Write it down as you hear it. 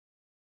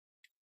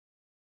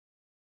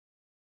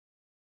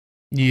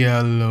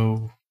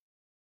Yellow.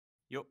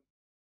 Yup.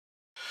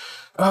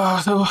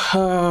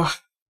 How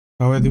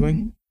are you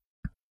doing?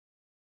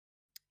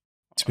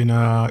 It's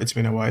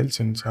been a while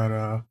since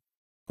our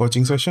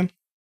coaching session.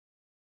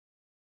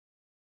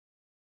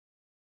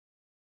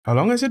 How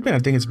long has it been? I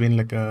think it's been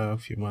like a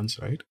few months,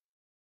 right?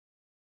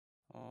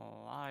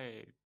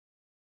 I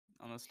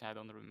honestly I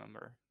don't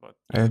remember, but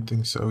I yeah,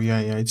 think so. Yeah.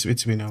 It's been a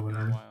it's been a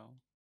while. while.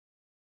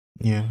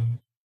 Yeah.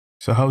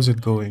 So how's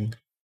it going?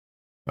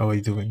 How are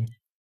you doing?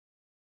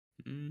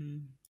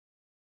 Mm,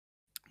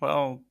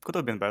 well, could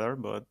have been better,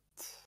 but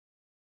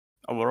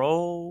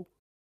overall,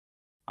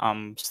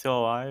 I'm still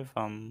alive.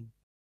 I'm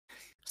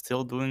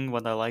still doing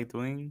what I like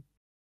doing,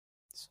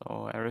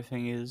 so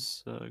everything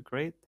is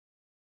great.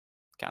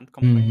 Can't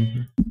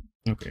complain.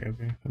 Okay.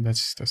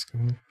 That's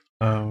cool.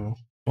 Uh,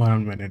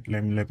 1 minute.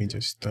 Let me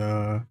just.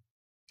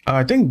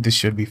 I think this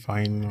should be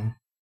fine now.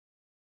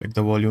 Like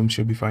the volume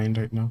should be fine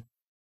right now.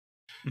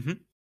 Mm-hmm.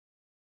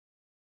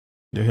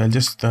 Yeah, I'll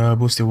just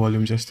boost the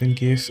volume just in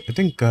case. I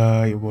think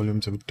your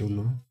volume's a bit too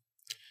low. Like,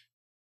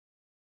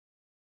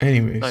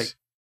 Anyways,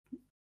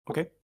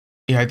 okay,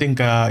 yeah, I think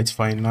it's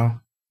fine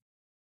now.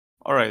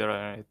 all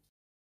right.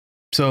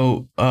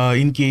 So,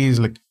 in case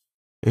like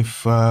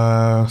if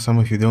some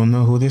of you don't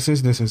know who this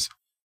is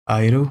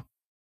Airu.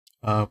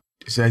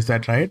 Is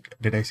that right?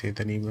 Did I say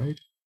the name right?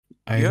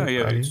 Yeah,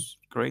 Airu, Airu. it's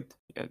great.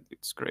 Yeah,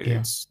 it's great. Yeah.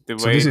 It's the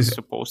So way this it's is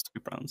supposed to be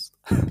pronounced.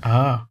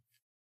 ah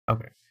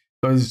okay.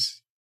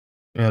 Because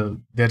well,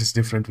 there's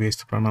different ways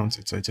to pronounce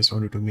it. So I just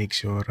wanted to make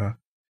sure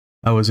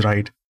I was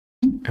right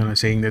and I was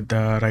saying that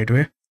the right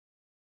way.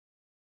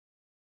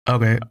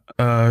 Okay.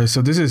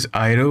 So this is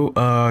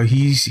Airo.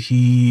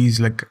 He's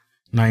like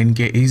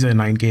 9K. He's a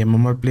 9K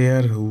MMR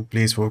player who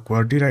plays for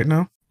QWERTY right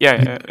now.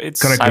 Yeah,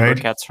 it's Correct, right?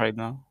 CyberCats right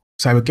now.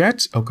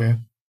 CyberCats? Okay.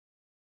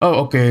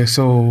 Oh, okay.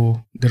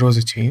 So there was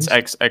a It's change.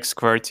 X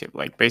QWERTY.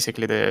 Like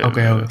basically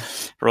Okay.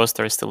 the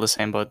roster is still the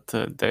same, but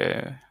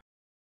the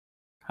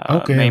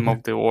Okay. name Okay.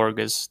 of the org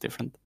is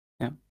different.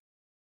 Yeah.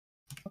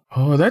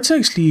 Oh, that's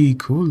actually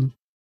cool.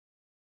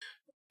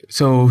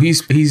 So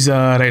he's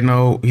right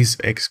now he's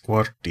ex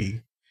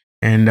QWERTY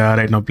and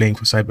right now playing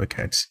for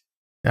CyberCats.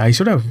 I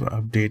should have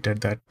updated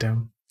that.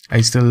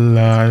 I still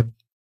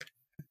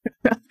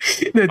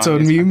that's Fine,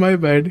 on it's me. fine. My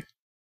bad.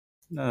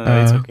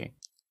 No, it's Uh, okay.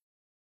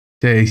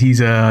 He's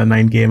a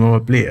 9K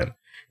MMO player,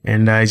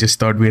 and I just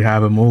thought we'd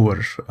have him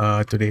over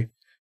today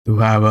to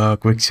have a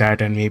quick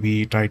chat and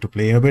maybe try to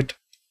play a bit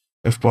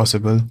if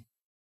possible.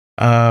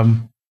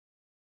 Um,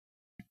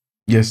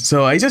 yes,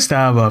 so I just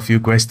have a few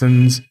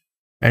questions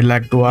I'd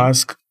like to Mhm.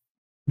 ask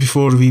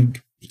before we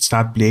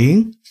start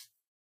playing.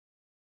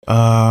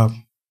 Uh,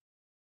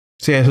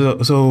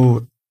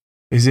 so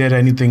is there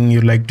anything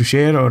you'd like to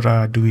share,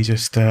 or do we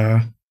just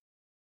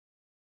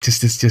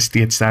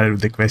get started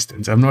with the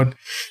questions? I'm not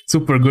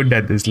super good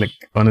at this. Like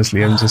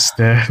honestly, I'm just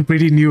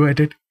pretty new at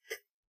it.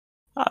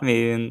 I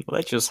mean,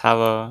 let's just have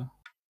a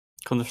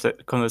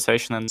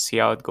conversation and see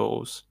how it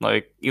goes.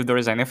 Like, if there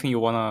is anything you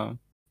wanna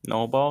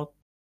know about,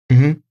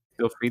 Mm-hmm.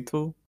 feel free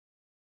to.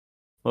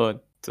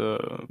 But do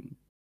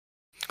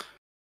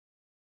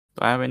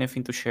I have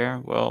anything to share?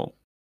 Well,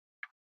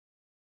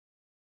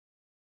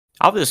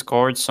 I've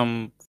discovered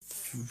some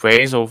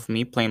ways of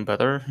me playing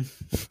better,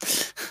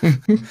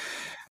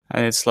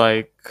 and it's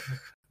like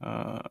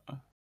uh,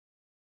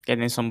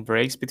 getting some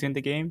breaks between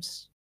the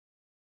games,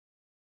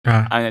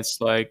 Ah, and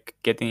it's like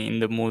getting in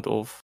the mood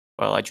of,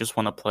 well, I just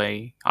want to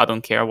play. I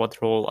don't care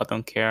what role. I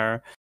don't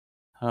care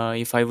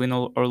if I win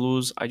or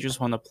lose. I just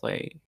want to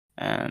play.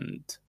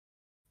 And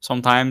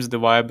sometimes the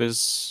vibe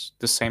is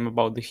the same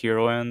about the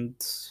hero, and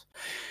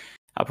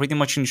I pretty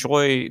much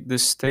enjoy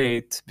this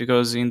state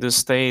because in this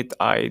state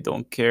I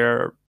don't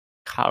care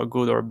how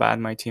good or bad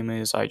my team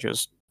is. I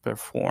just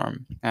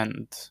perform,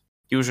 and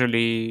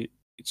usually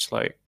it's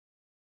like,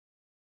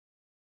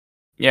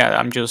 yeah,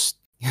 I'm just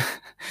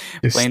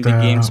playing just the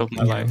games of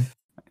my yeah. life.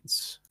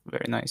 It's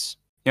very nice.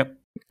 Yep.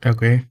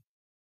 Okay.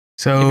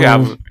 If you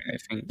have So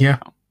anything, yeah,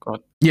 go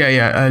ahead.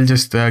 yeah. I'll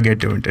just get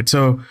to it.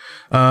 So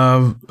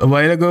a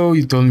while ago,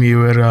 you told me you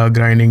were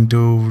grinding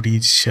to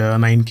reach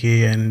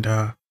 9K, and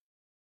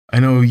I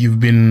know you've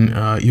been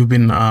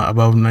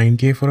above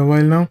 9K for a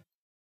while now.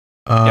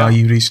 Yeah,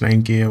 You reached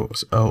 9K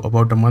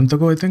about a month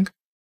ago, I think.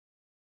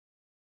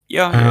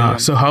 yeah.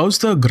 So how's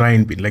the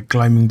grind been like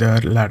climbing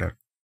the ladder?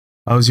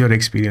 How's your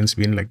experience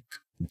been like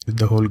with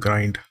the whole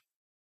grind?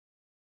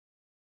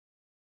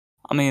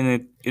 I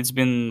mean, it's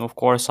been, of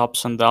course,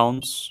 ups and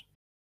downs,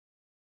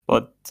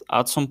 but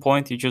at some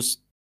point you just,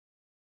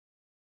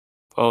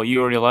 well,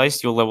 you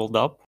realized you leveled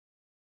up.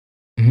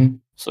 Mm-hmm.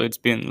 So it's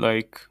been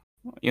like,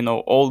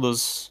 all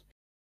those.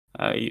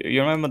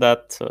 You remember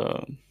that?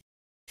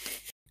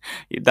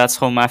 That's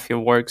how Mafia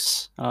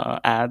works.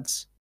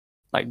 Ads,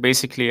 like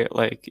basically,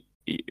 like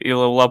you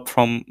level up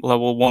from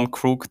level 1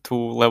 crook to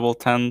level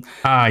 10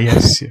 Ah,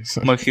 yes.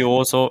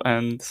 mafioso,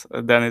 and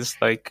then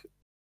it's like,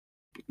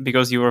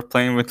 because you were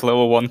playing with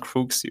level 1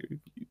 crooks,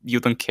 you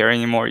don't care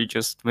anymore. You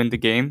just win the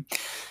game.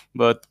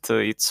 But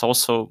it's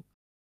also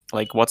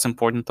like, what's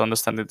important to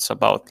understand. It's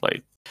about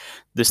like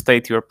the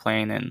state you're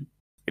playing in.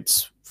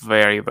 It's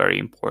very, very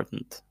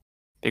important,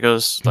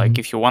 because like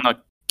if you want to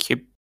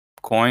keep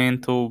going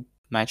into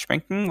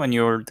matchmaking when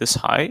you're this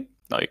high,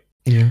 like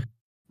Yeah.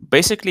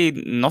 basically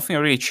nothing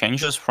really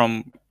changes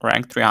from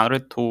rank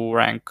 300 to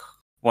rank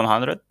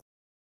 100,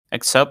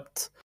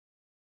 except,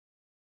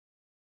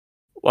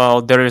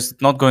 well, there is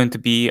not going to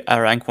be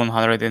a rank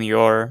 100 in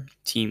your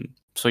team,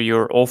 so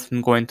you're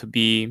often going to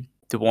be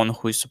the one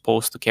who is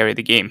supposed to carry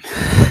the game.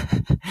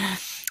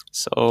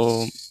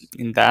 So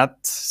in that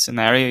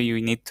scenario, you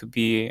need to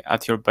be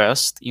at your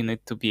best. You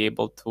need to be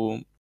able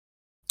to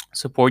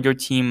support your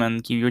team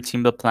and give your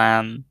team the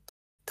plan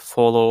to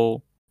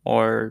follow,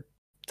 or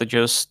to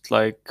just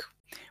like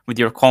with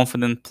your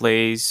confident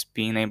plays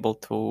being able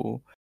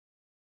to,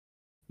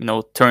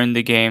 turn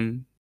the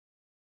game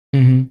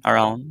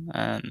around.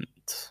 And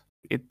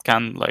it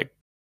can, like,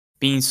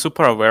 being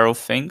super aware of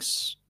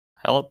things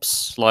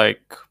helps.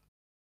 Like,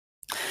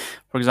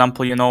 for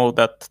example, you know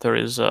that there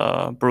is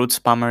a brood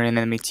spammer in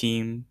enemy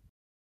team,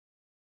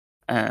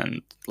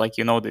 and like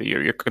that you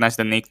recognize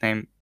the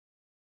nickname.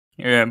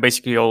 You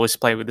basically always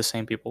play with the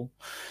same people.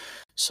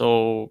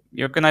 So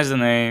you recognize the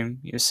name,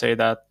 you say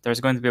that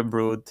there's going to be a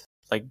brood,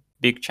 like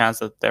big chance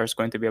that there's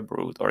going to be a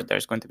brood or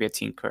there's going to be a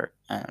tinker.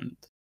 And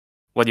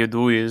what you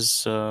do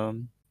is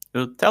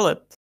you tell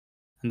it,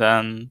 and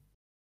then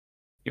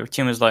your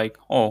team is like,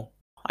 oh,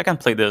 I can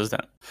play this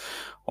then,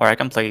 or I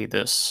can play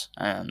this.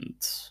 And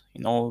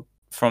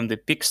from the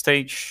peak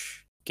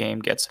stage, game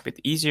gets a bit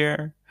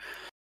easier,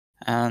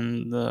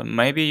 and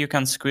maybe you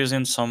can squeeze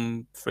in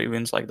some free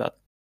wins like that,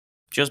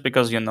 just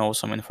because you know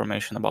some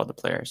information about the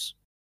players.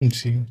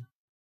 Let's see.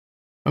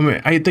 I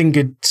mean, I think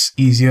it's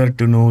easier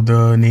to know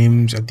the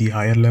names at the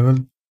higher level,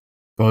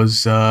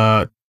 because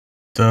at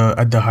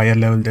the higher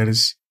level there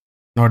is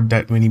not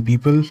that many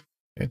people,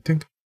 I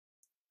think.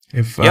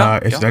 If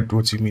that's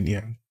what you mean,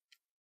 yeah.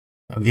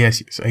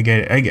 Yes, I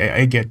get it.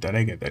 I get that.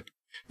 I get that.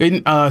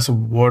 So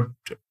what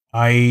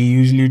I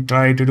usually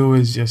try to do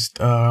is just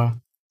so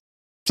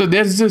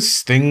there's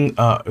this thing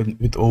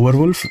with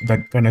Overwolf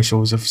that kind of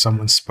shows if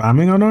someone's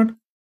spamming or not.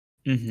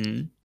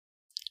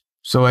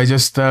 So I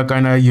just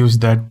kind of use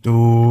that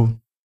to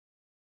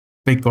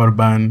pick or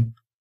ban,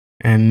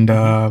 and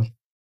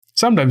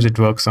sometimes it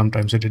works,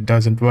 sometimes it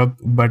doesn't work.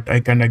 But I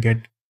kind of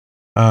get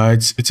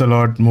it's a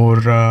lot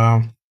more.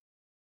 How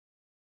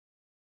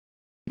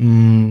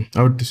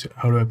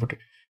do I put it?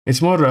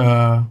 It's more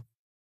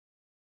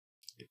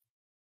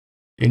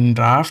in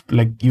draft,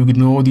 like you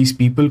know these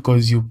people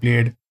because you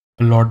played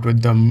a lot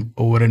with them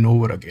over and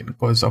over again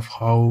because of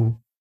how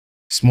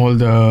small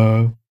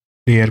the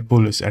player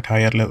pool is at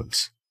higher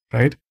levels,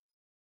 right?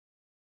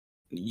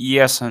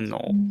 Yes and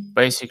no.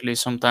 Basically,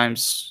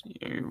 sometimes,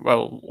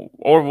 well,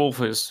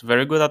 Orwolf is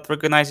very good at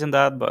recognizing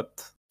that,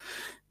 but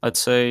let's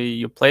say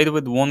you played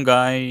with one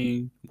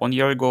guy 1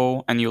 year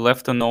ago and you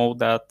left to know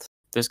that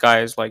this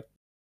guy is like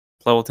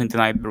level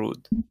 29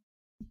 brood.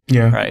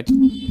 Yeah. Right?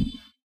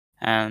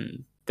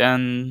 And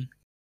then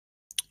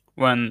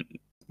when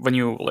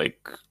you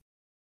like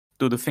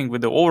do the thing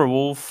with the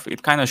Overwolf,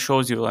 it kind of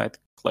shows you like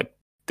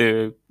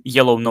the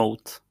yellow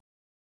note,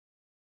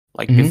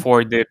 like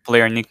before the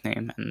player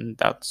nickname, and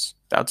that's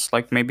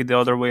like maybe the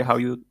other way how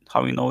you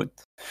know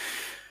it.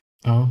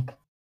 Oh.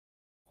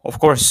 Of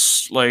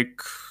course,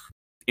 like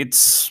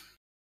it's,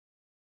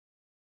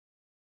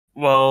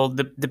 well,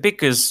 the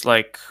pick is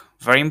like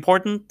very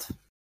important,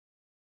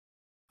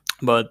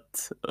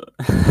 but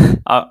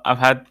I've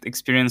had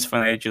experience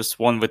when I just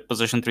won with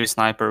position 3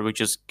 sniper,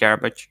 which is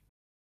garbage,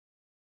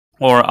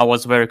 or I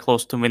was very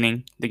close to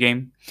winning the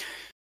game.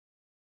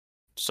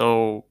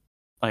 So,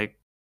 like,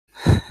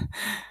 I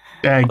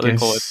how do you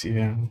call it? guess,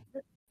 yeah.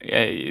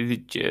 Yeah,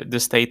 the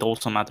state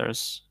also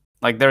matters.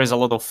 Like, there is a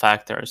lot of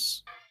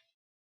factors.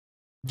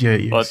 Yeah,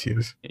 yes, But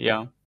yes.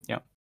 yeah.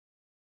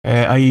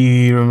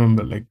 I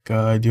remember, like,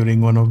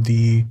 during one of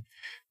the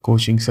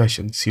coaching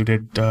sessions, you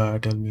did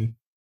tell me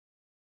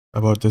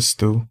about this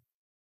too.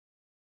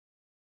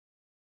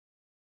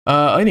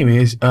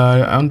 Anyways,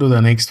 on to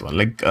the next one.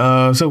 Like,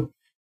 so,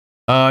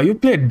 you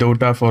played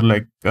Dota for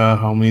like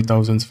how many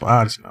thousands of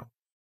hours now?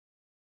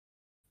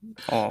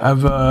 Oh.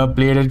 I've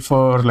played it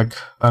for like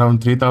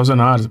around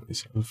 3,000 hours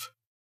myself.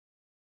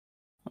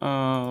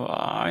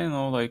 I don't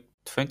know, like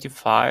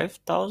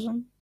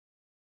 25,000,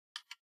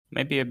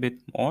 maybe a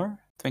bit more.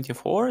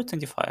 24,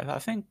 25. I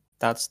think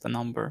that's the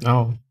number.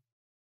 Oh,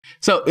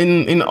 so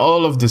in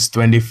all of this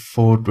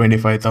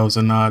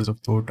 25,000 hours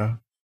of Dota,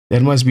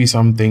 there must be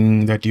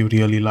something that you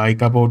really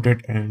like about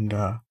it and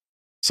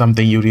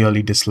something you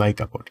really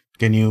dislike about it.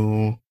 Can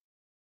you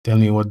tell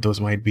me what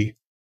those might be?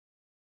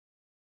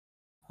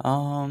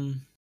 Oh,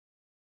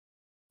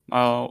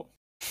 well,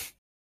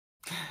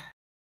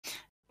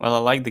 I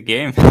like the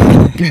game.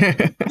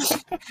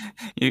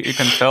 you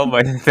can tell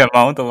by the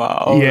amount of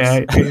hours.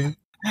 Yeah.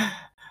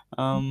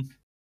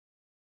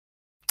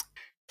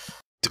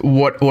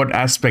 What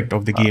aspect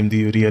of the game do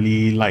you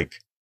really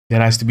like? There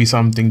has to be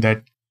something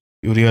that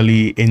you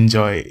really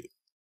enjoy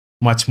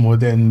much more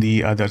than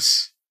the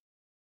others.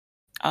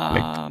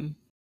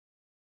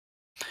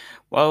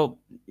 Well,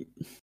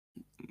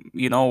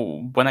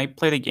 when I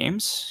play the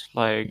games,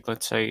 like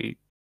let's say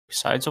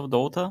besides of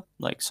Dota,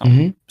 like some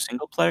Mm-hmm.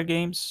 single player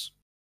games,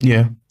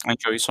 Yeah. I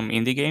enjoy some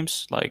indie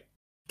games like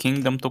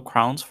Kingdom to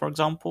Crowns, for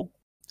example.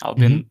 I've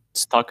Mm-hmm. been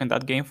stuck in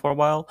that game for a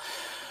while.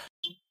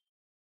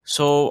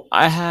 So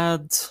I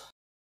had,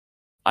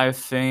 I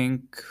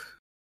think,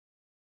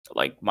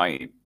 like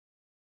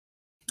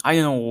I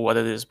don't know what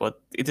it is,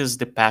 but it is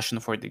the passion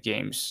for the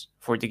games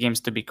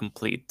to be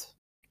complete.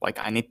 Like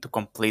I need to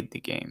complete the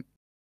game.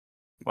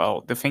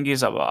 Well, the thing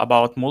is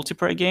about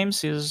multiplayer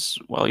games is,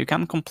 well, you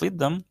can complete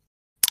them,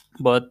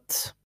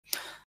 but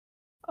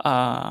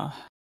uh,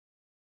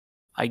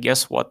 I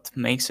guess what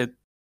makes it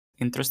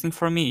interesting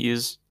for me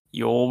is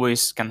you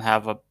always can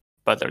have a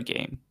better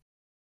game.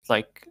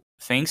 Like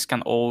things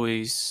can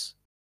always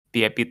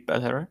be a bit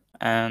better,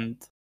 and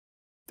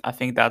I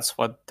think that's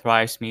what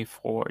drives me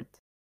forward.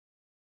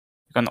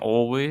 You can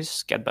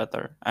always get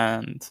better,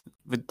 and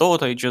with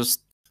Dota, it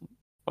just,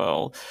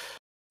 well,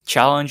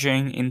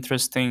 challenging,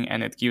 interesting,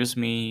 and it gives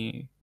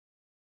me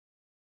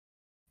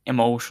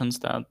emotions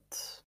that,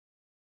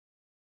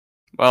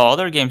 well,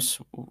 other games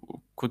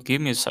could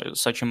give me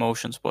such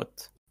emotions,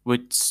 but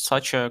with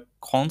such a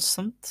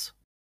constant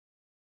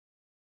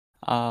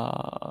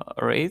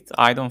rate,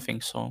 I don't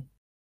think so.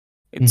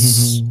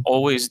 It's Mm-hmm.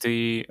 always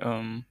the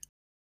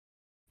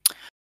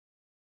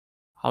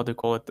how do you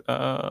call it?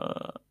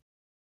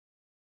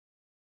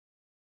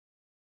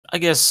 I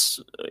guess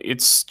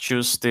it's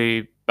just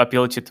the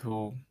ability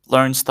to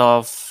learn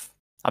stuff,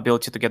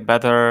 ability to get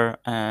better,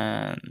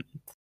 and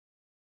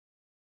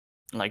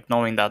like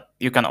knowing that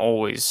you can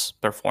always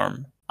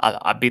perform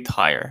a bit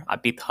higher, a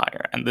bit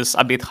higher. And this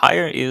a bit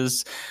higher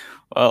is,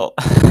 well,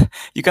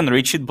 you can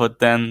reach it, but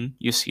then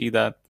you see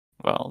that,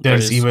 well, there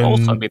There's is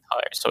also a even bit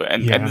higher. So,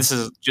 and yeah. this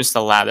is just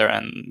a ladder,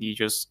 and you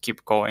just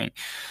keep going.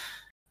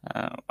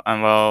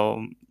 And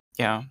well,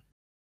 yeah,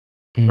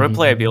 Mm-hmm.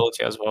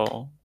 replayability as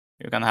well.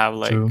 You can have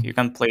like True. you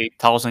can play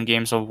 1,000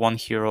 games of one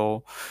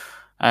hero,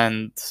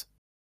 and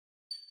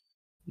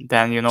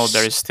then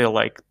there is still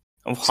like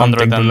 100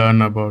 Something to and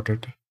learn about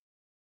it.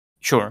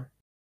 sure,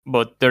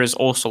 but there is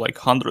also like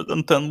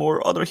 110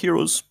 more other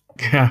heroes.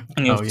 Yeah.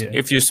 And Oh yeah.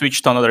 if you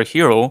switch to another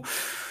hero,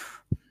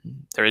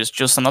 there is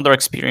just another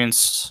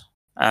experience.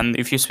 And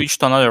if you switch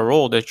to another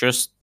role, there's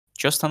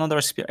just another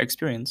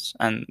experience,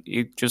 and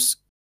it just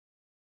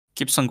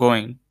keeps on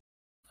going.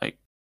 Like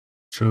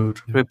True.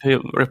 True.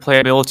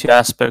 replayability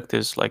aspect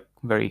is like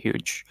very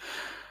huge.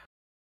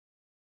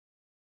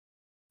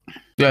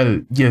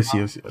 Well, yes,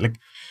 yes. Like,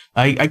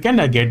 I kind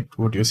of get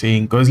what you're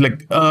saying because,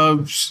 like,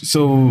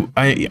 so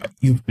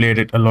you've played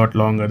it a lot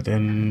longer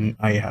than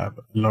I have,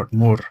 a lot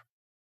more,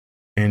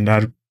 and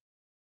are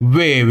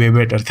way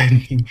better than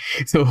me.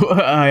 So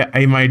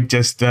I might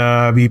just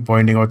be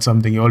pointing out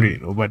something you already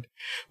know. But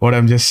what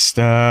I just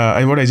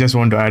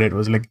want to add it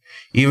was like,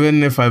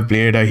 even if I've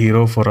played a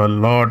hero for a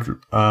lot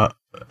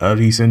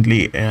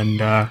recently, and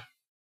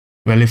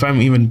well, if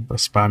I'm even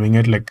spamming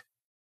it, like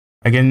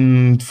I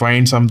can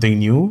find something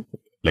new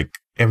like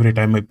every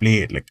time I play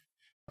it. Like,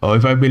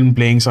 if I've been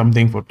playing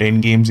something for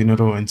 10 games in a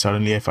row and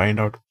suddenly I find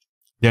out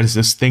there's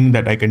this thing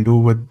that I can do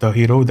with the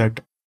hero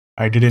that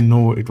I didn't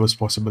know it was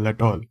possible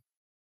at all.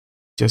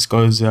 Just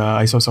because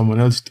I saw someone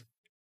else.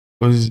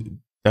 Because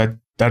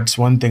that's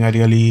one thing I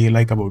really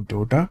like about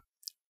Dota,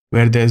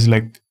 where there's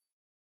like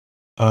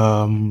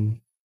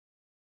um,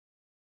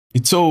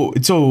 it's so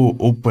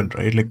open,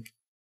 right? Like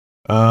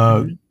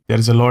Mhm.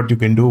 there's a lot you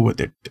can do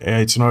with it.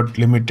 It's not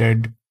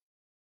limited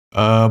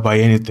by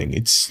anything.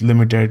 It's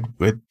limited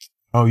with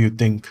how you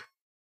think,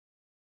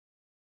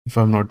 if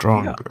I'm not Yeah,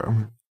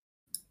 wrong.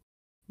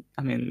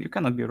 I mean you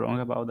cannot be wrong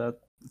about that.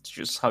 It's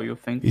just how you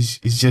think. It's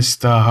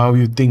just how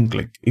you think.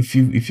 Like if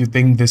you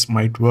think this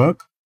might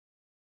work,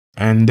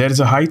 and there's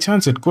a high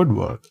chance it could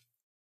work.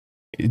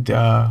 It,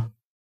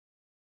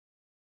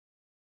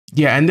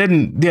 yeah, and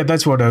then yeah,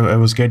 that's what I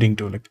was getting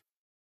to. Like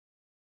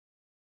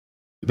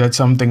that's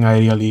something I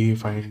really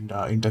find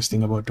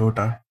interesting about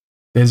Dota.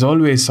 There's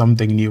always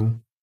something new.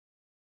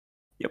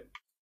 Yep,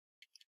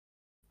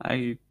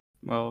 I,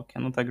 well,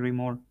 cannot agree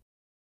more.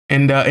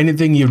 And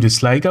anything you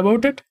dislike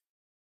about it?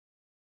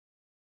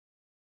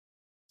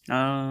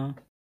 Uh,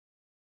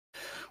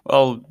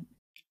 well,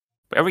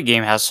 every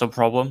game has some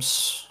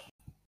problems.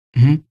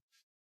 Mm-hmm. True.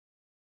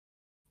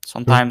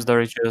 Sometimes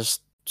there is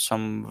just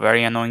some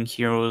very annoying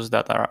heroes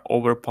that are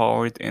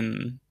overpowered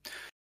in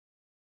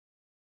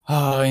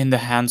the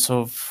hands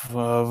of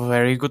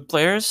very good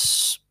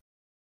players.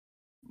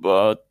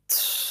 But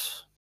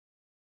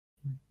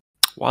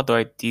what do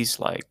I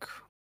dislike?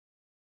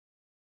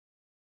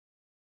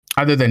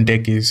 Other than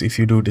techies, if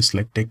you do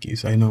dislike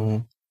techies, I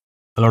know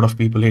a lot of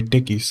people hate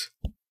techies.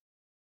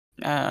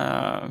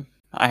 Uh,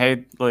 I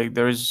hate, like,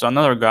 there's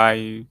another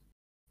guy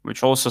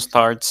which also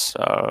starts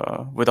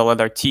with a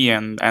letter T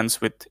and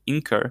ends with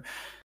Inker.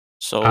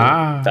 So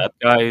Ah, that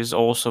guy is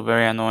also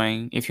very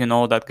annoying. If you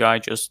know that guy,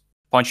 just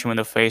punch him in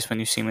the face when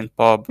you see him in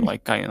pub.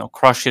 Like,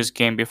 crush his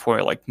game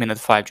before like minute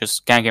 5.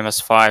 Just gank him as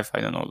 5.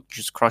 I don't know,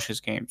 just crush his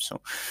game.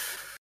 So,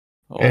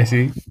 I oh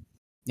see.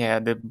 Yeah,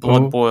 the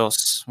blood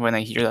boils when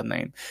I hear that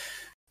name.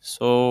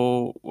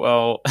 So,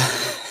 well,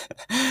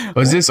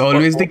 Was this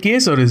always the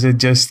case, or is it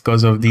just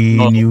because of the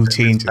no, new this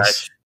changes?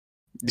 patch,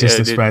 Just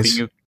the, this the patch.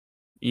 new,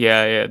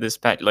 yeah, this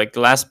patch, like the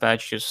last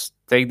patch, just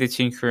take the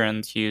Tinker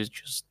and he's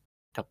just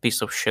a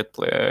piece of shit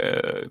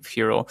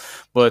hero.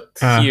 But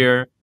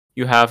here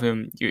you have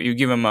him, you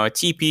give him a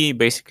TP,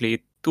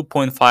 basically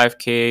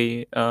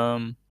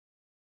 2.5k.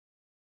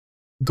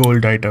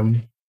 Gold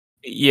item.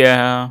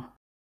 Yeah,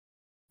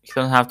 he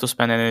doesn't have to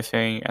spend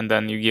anything, and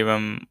then you give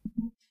him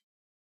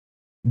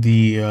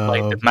The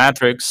like the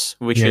Matrix,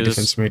 which is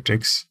defense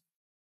matrix.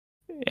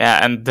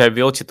 yeah, and the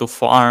ability to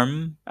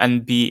farm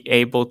and be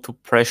able to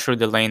pressure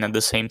the lane at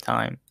the same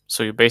time.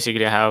 So you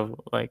basically have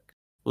like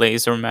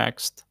laser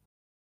maxed.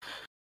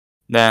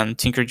 Then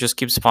Tinker just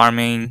keeps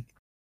farming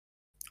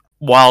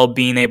while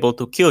being able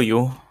to kill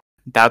you.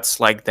 That's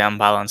like the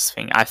unbalanced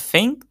thing. I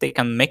think they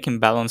can make him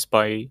balanced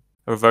by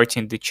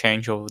reverting the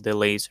change of the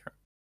laser,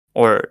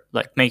 or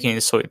like making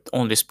it so it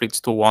only splits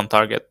to one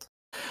target.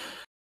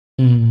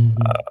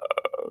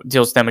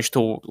 Deals damage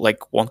to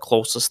like one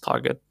closest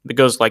target,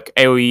 because like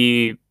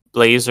AoE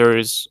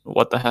lasers,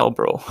 what the hell,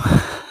 bro?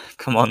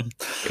 Come on.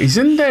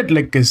 Isn't that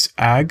like his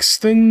axe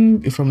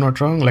thing, if I'm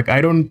not wrong? Like,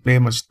 I don't play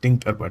much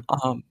Tinker, but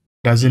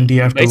doesn't he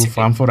have to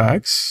farm for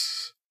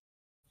axe?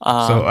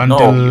 So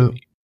until no,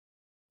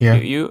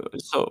 yeah.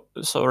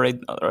 So right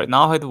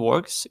now how it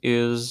works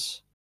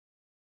is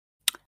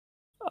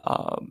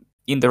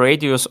in the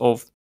radius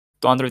of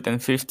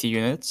 250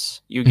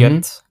 units you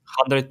get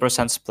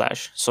 100%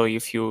 splash. So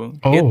if you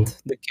hit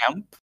the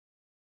camp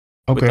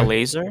with a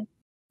laser,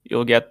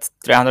 you'll get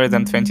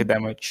 320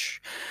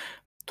 damage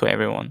to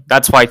everyone.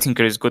 That's why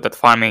Tinker is good at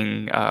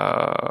farming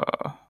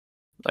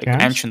like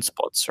ancient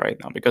spots right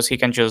now, because he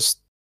can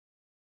just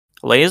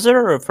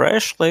laser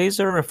refresh,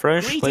 laser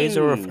refresh,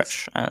 laser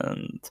refresh,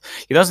 and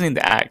he doesn't need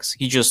the axe.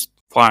 He just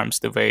farms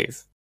the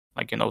wave.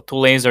 Like, you know, 2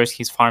 lasers,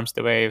 he farms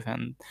the wave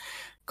and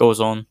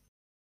goes on.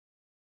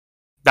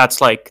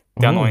 That's like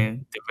the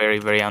annoying, the very,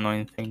 very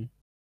annoying thing.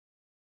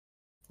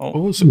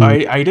 So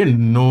I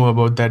didn't know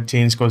about that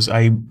change, because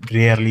I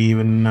rarely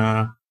even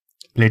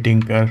play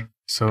Tinker.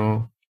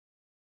 So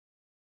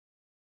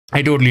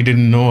I totally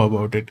didn't know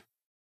about it.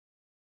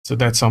 So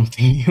that's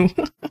something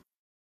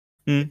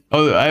new.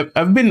 Oh,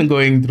 I've been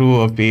going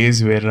through a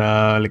phase where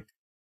like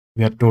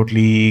we are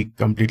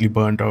completely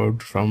burnt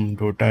out from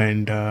Dota,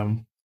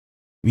 and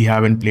we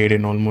haven't played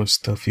in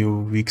almost a few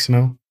weeks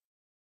now.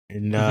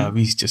 And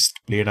we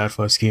just played our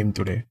first game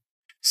today.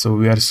 So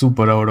we are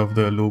super out of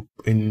the loop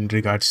in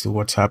regards to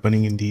what's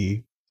happening in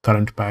the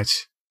current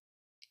patch.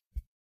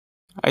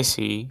 I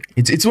see.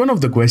 It's one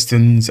of the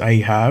questions I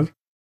have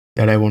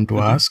that I want to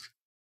ask,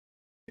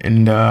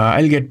 and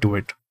I'll get to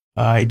it.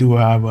 I do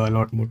have a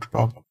lot more to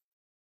talk about.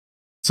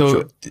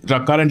 So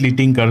currently,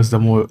 Tinker is the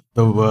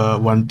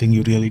one thing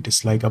you really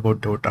dislike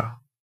about Dota.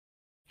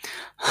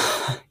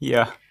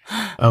 Yeah.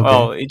 Okay.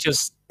 Well, it's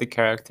just the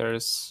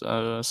characters.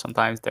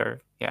 Sometimes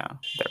they're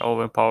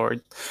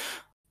overpowered.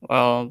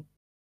 Well,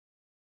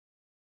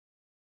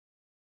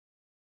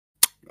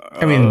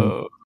 I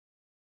mean,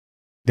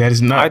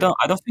 there's not. I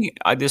don't think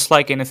I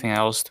dislike anything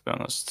else, to be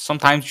honest.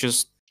 Sometimes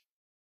just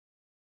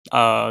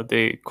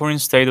the current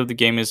state of the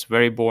game is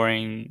very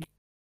boring,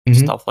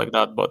 stuff like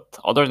that. But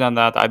other than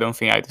that, I don't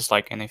think I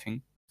dislike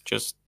anything.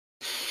 Just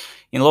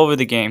in love with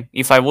the game.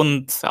 If I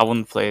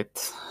wouldn't play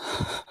it.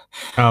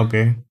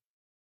 Okay.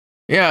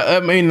 Yeah, I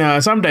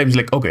mean, sometimes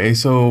like, okay,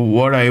 so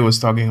what I was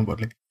talking about,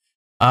 like,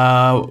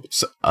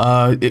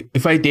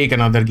 if I take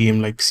another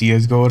game like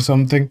CS:GO or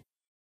something,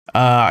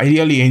 I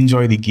really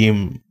enjoy the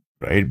game,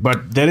 right?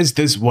 But there is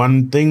this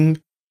one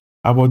thing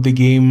about the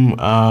game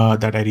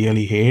that I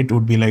really hate.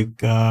 Would be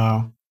like,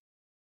 well,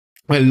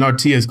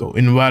 not CS:GO,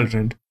 in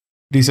Valorant.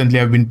 Recently,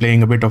 I've been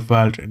playing a bit of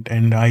Valorant,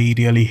 and I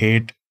really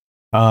hate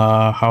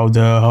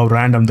how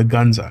random the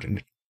guns are in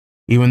it.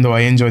 Even though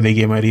I enjoy the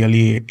game, I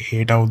really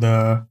hate how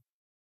the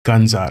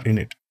guns are in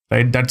it.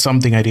 Right? That's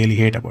something I really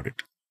hate about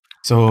it.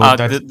 So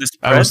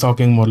I was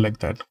talking more like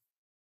that.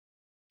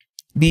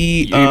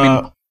 The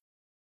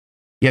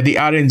the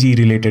RNG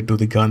related to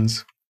the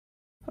guns.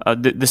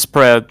 The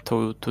spread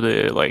to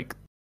the like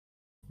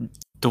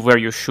to where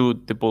you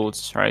shoot the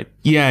bullets, right?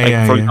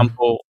 Yeah, for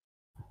example,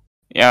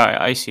 yeah,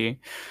 I see.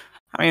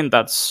 I mean,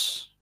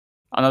 that's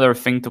another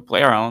thing to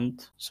play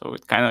around. So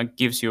it kind of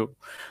gives you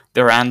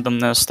the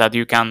randomness that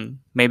you can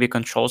maybe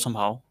control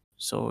somehow.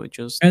 So it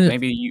just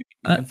maybe you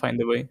can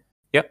find a way.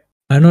 Yeah.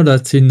 I know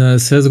that in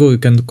CSGO you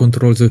can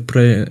control the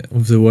spray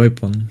of the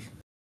weapon.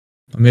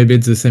 Maybe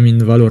it's the same in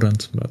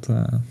Valorant, but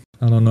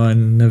I don't know. I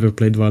never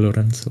played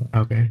Valorant, so.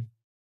 Okay.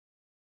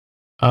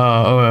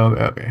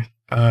 Okay.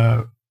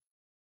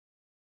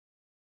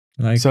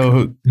 Like, so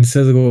in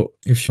CSGO,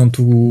 if you want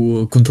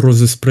to control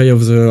the spray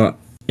of the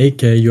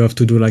AK, you have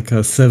to do like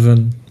a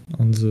 7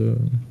 on the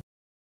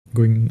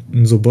going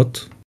in the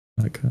bot.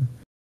 Like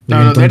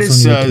no, that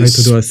is try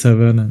to do a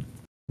 7. And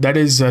that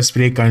is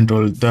spray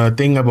control. The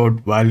thing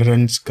about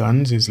Valorant's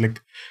guns is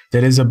like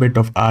there is a bit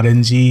of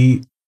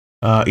RNG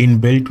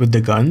inbuilt with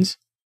the guns.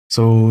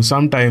 So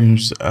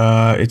sometimes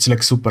it's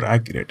like super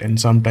accurate, and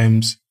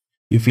sometimes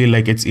you feel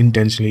like it's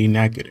intentionally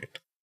inaccurate.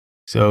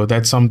 So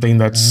that's something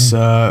that's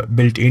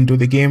built into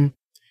the game,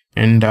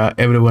 and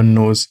everyone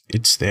knows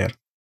it's there.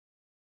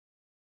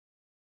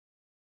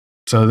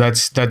 So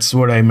that's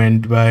what I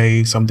meant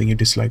by something you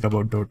dislike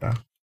about Dota.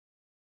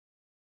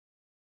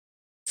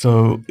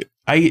 So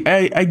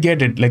I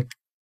get it. Like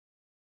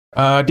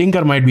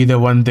Tinker might be the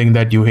one thing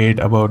that you hate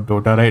about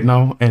Dota right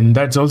now, and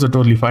that's also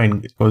totally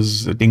fine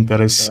because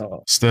Tinker is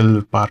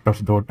still part of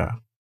Dota.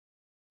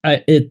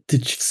 I hate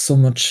Twitch so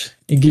much.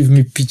 It gives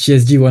me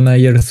PTSD when I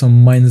hear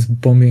some mines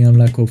bombing. I'm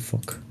like, oh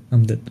fuck,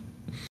 I'm dead.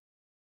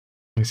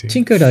 I see.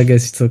 Tinker, I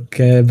guess it's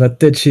okay, but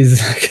Twitch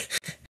is like,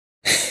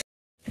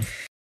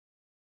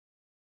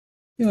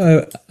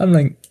 I'm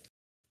like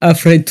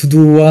afraid to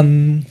do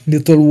one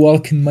little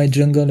walk in my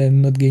jungle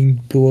and not getting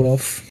blown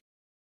off.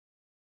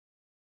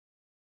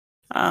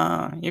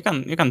 You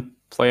can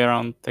play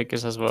around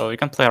Tekis as well. You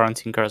can play around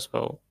Tinker as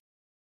well.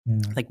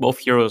 Yeah. Like both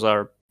heroes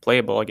are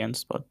playable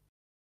against, but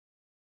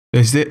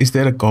Is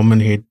there a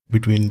common hate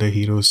between the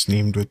heroes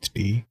named with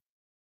T?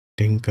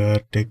 Tinker,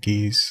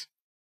 Techies.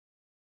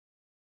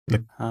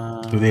 Like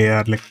they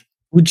are like.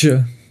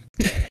 Uja.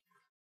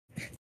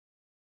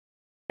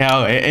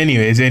 Yeah.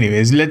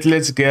 Anyways,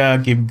 let's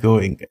keep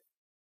going.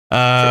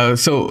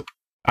 So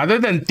other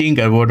than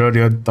Tinker, what are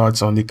your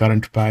thoughts on the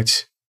current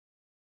patch?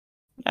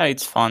 yeah,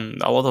 it's fun.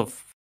 A lot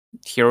of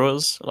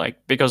heroes, like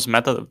because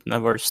meta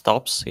never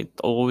stops; it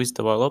always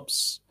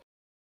develops.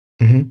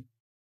 Mm-hmm.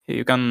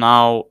 You can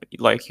now,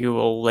 like, you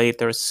will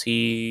later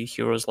see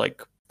heroes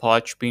like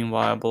Potch being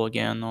viable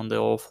again on the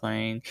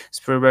offlane.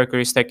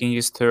 Spiritbreaker is taking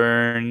his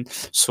turn.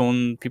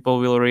 Soon people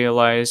will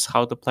realize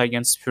how to play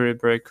against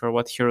Spiritbreaker,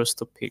 what heroes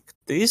to pick.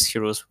 These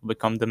heroes will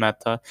become the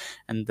meta,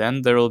 and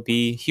then there will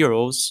be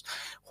heroes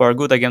who are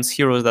good against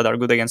heroes that are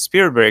good against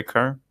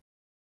Spiritbreaker.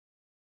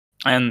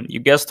 And you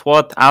guessed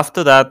what?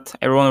 After that,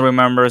 everyone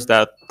remembers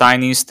that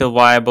Tiny is still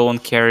viable on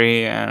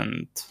carry,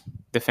 and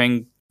the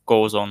thing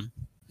goes on.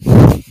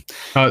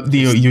 The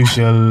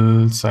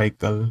usual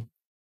cycle.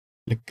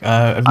 Like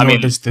I've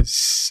noticed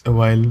this a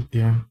while.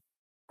 Yeah.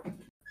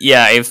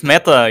 Yeah, if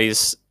meta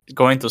is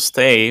going to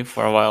stay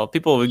for a while,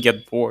 people will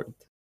get bored.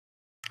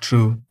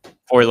 True.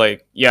 Or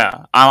like,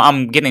 yeah,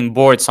 I'm getting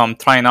bored, so I'm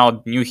trying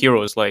out new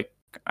heroes like,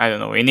 I don't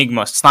know,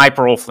 Enigma,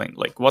 Sniper offlane.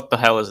 Like, what the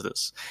hell is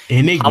this?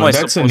 Enigma,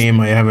 that's a name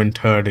I haven't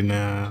heard in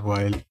a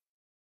while.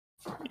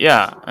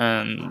 Yeah,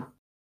 and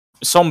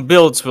some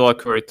builds will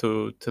occur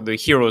to the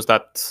heroes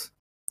that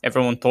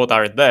everyone thought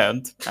are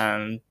dead,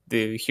 and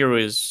the hero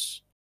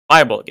is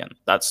viable again.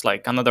 That's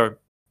like another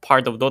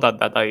part of Dota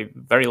that I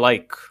very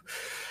like.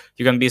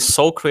 You can be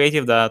so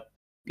creative that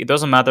it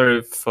doesn't matter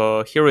if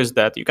a hero is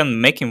dead, you can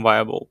make him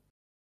viable.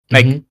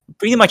 Like,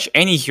 pretty much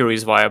any hero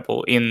is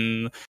viable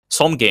in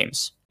some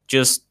games.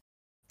 Just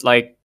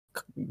like,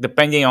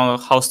 depending on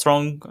how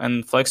strong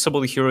and flexible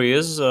the hero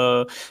is,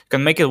 you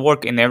can make it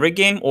work in every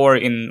game or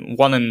in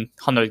 1 in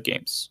 100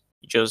 games.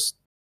 Just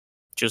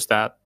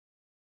that.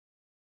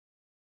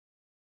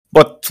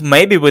 But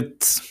maybe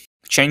with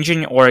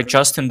changing or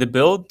adjusting the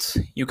build,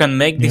 you can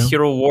make the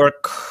hero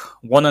work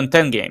 1 in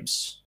 10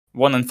 games,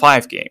 1 in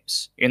 5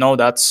 games. You know,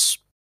 that's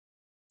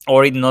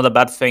already not a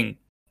bad thing,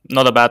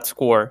 not a bad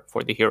score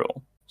for the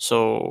hero.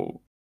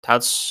 So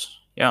that's,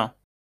 yeah.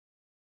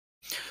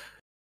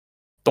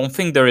 Don't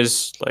think there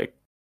is like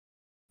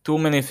too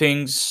many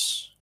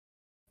things.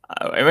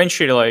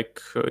 Eventually,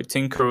 like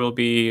Tinker will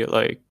be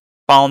like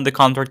found the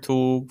counter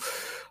to.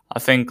 I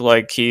think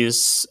like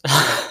he's,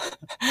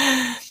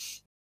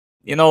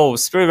 you know,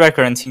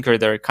 Spiritbreaker and Tinker,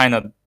 they're kind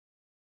of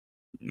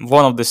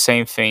one of the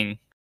same thing.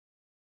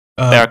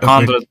 They are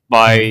countered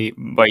by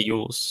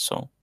use,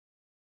 so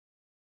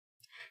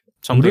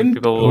something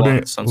people will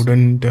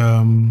wouldn't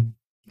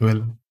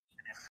well.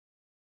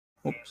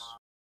 Oops.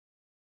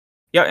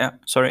 Yeah.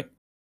 Sorry.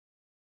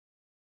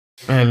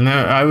 Well,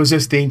 no, I was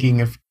just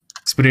thinking if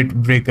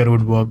Spiritbreaker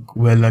would work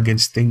well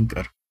against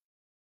Tinker.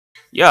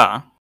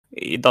 Yeah,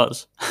 it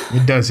does.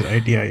 It does,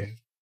 right? Yeah.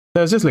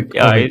 I was just like,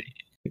 yeah, it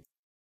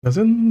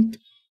doesn't.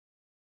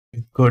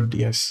 It could,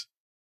 yes.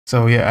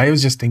 So yeah, I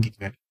was just thinking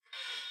that.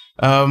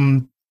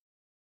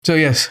 So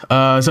yes.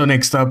 So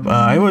next up,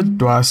 I want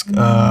to ask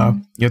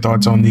your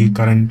thoughts on the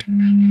current.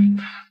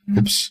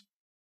 Oops,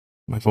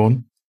 my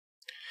phone.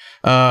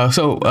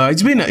 So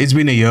it's been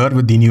a year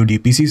with the new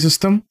DPC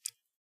system,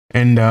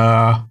 and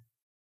how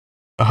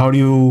do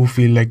you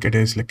feel like it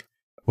is? Like,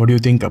 what do you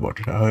think about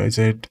it? Is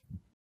it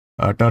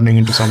turning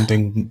into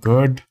something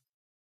good,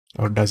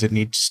 or does it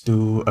needs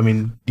to? I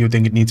mean, do you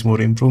think it needs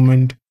more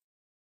improvement?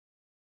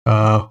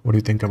 What do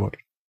you think about it?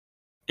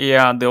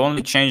 Yeah, the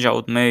only change I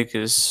would make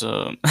is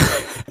well,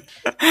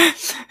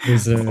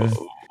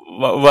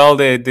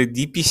 the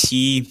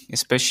DPC,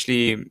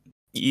 especially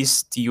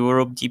East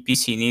Europe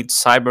DPC, needs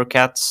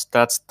CyberCats.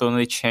 That's the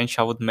only change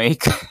I would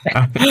make.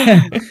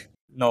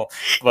 No,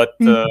 but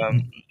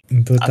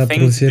Dota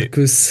Pro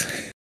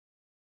Circus.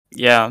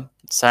 Yeah,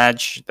 sad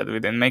that we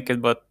didn't make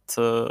it, but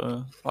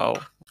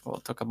well,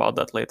 we'll talk about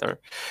that later.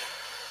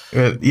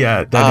 Well,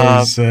 yeah,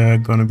 that is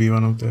gonna be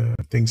one of the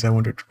things I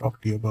wanted to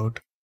talk to you about.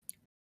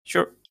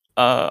 Sure.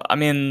 I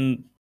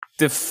mean,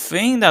 the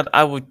thing that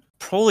I would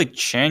probably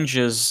change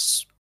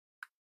is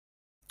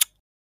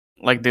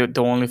like the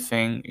only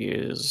thing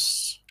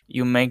is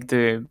you make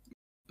the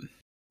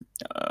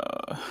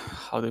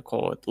how do you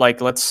call it?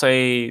 Like, let's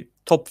say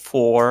top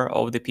 4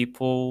 of the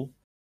people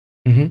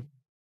Mm-hmm.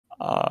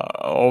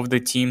 of the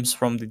teams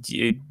from the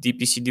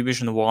DPC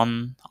Division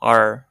 1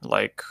 are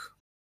like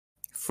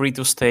free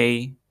to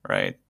stay,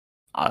 right?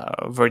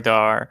 Where they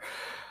are.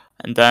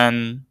 And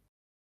then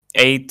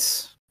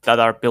 8 that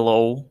are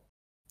below,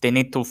 they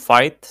need to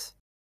fight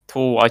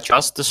to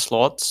adjust the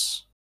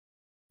slots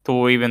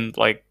to even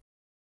like,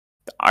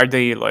 are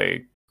they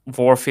like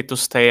worthy to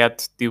stay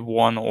at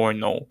D1 or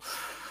no?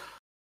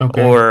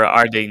 Okay. Or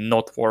are they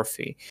not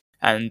worthy?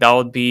 And that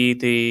would be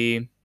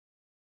the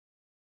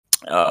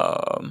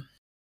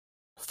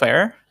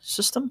fair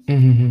system,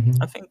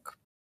 Mm-hmm. I think.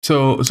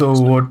 So So,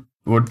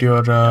 what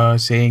you're yeah.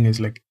 saying is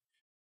like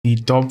the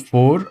top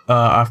 4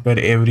 after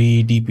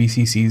every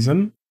DPC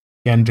season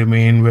can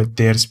remain with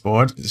their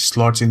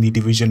slots in the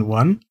Division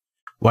 1,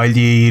 while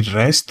the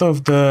rest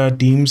of the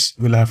teams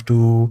will have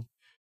to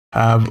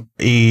have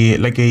a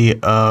like a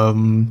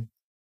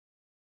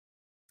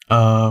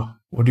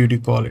what do you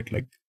call it,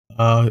 like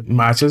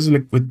matches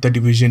like with the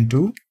Division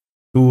 2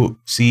 to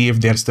see if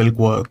they're still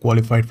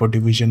qualified for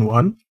Division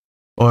 1,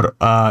 or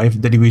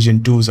if the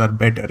Division 2s are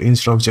better,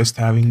 instead of just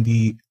having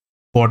the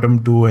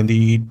bottom 2 and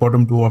the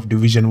bottom 2 of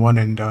Division 1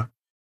 and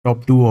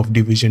top 2 of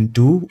Division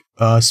 2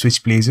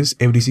 switch places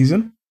every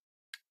season.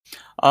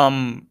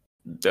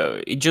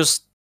 It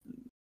just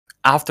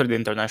after the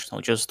international,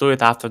 just do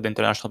it after the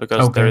international,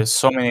 because there Okay. is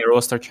so many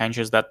roster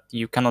changes that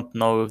you cannot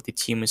know if the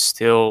team is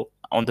still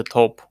on the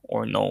top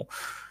or no.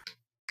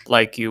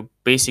 Like, you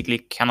basically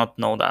cannot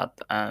know that,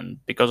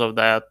 and because of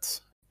that,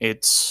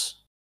 it's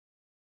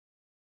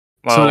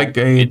So like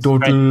a it's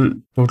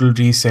total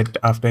reset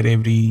after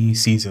every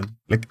season,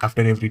 like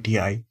after every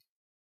TI,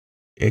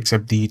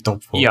 except the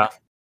top 4.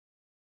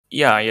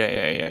 yeah,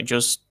 yeah.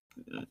 Just,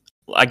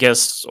 I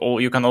guess,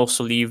 you can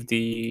also leave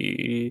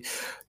the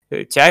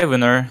TI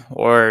winner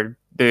or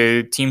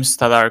the teams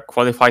that are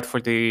qualified for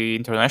the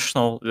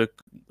international.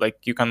 Like,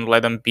 you can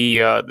let them be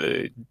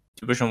the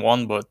Division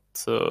 1, but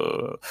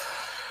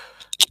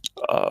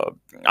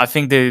I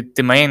think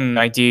the main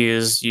idea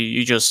is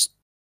you just,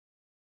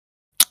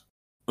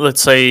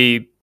 let's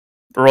say,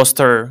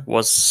 roster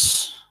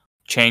was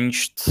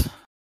changed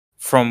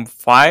from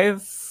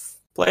 5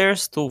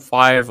 players to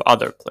 5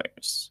 other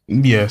players,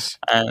 Yes,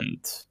 and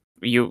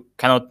you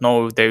cannot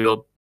know if they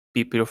will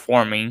be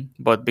performing,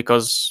 but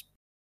because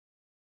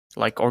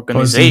like because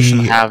organization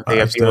he have the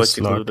has the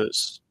ability to do slot.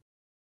 this.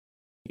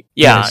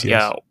 Yes,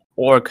 Yeah, yes.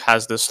 org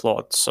has the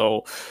slot.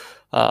 So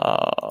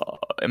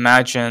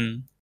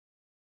imagine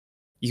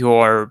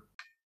you're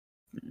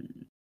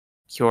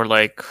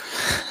like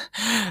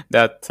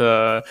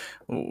that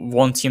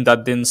one team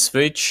that didn't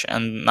switch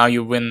and now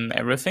you win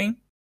everything.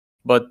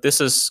 But this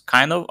is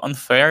kind of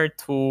unfair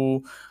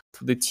to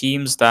the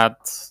teams that,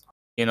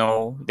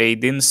 they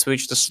didn't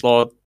switch the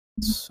slot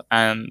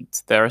and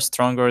they're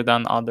stronger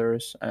than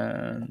others,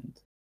 and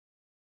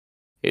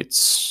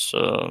it's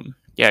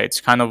yeah,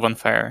 it's kind of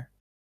unfair.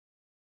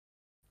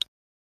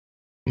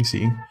 You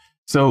see.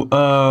 So,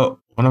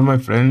 one of my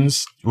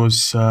friends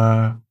was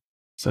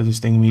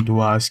suggesting me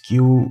to ask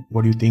you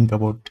what do you think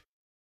about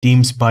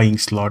teams buying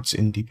slots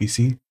in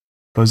DPC?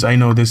 Because I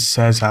know this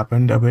has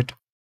happened a bit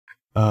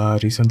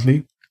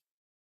recently.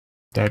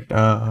 That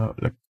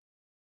like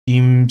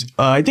teams,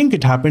 I think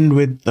it happened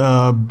with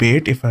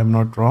Bait, if I'm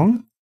not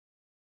wrong.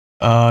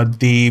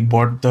 They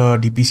bought the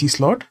DPC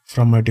slot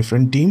from a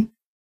different team.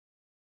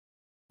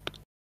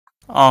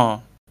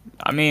 Oh,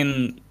 I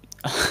mean,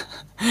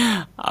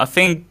 I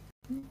think,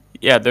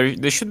 yeah,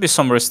 there should be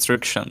some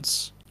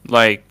restrictions.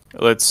 Like,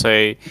 let's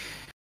say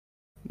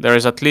there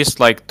is at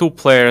least like 2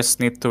 players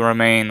need to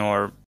remain,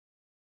 or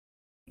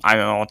I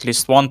don't know, at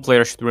least 1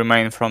 player should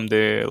remain from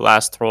the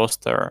last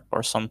roster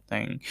or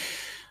something.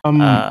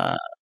 Um,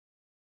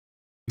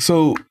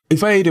 so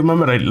if I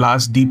remember right,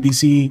 last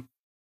DPC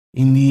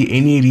in the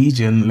any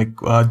region, like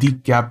the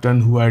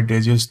captain who had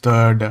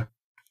registered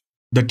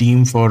the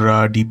team for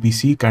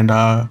DPC kind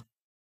of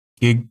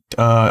kicked.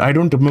 I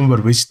don't remember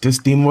which this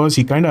team was.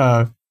 He kind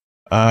of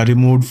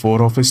removed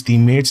 4 of his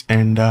teammates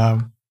and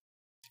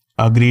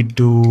agreed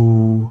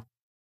to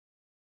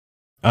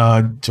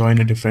join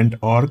a different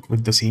org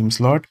with the same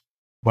slot,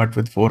 but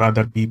with 4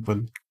 other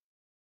people.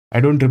 I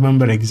don't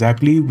remember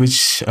exactly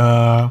which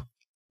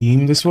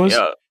team this was,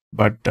 Yeah,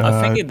 but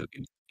I think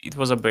it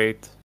was a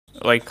bait,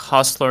 like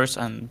hustlers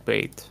and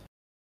bait.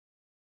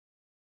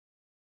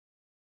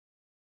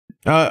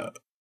 uh,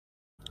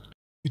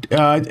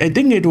 I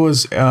think it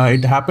was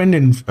it happened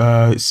in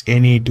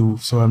NA2,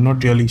 so I'm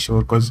not really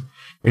sure because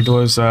it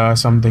was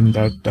something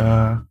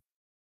that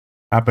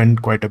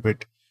happened quite a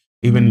bit,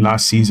 even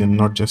last season,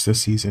 not just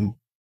this season.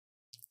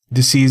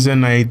 This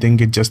season, I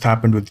think it just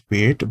happened with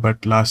Bait,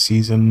 but last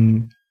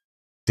season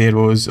there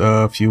was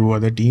a few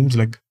other teams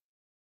like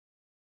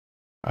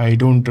I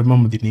don't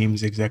remember the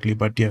names exactly,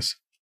 but yes.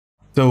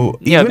 So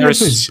Yeah, even if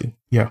there's it's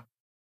yeah.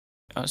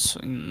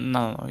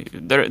 no,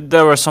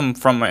 there were some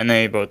from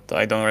NA, but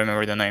I don't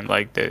remember the name.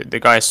 Like the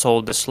guy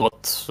sold the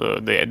slot,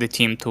 the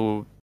team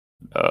to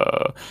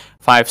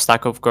 5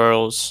 stack of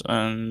girls,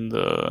 and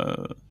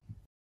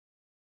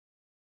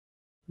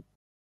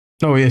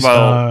Oh yes.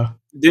 well,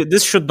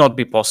 this should not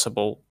be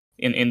possible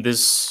in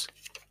this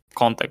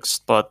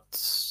context. But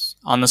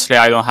honestly,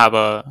 I don't have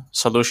a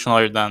solution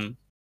other than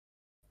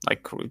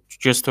like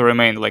just to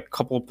remain. Like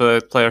couple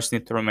players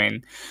need to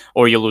remain,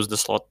 or you lose the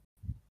slot.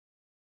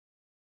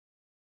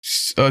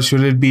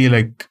 Should it be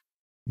like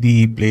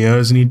the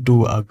players need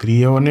to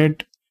agree on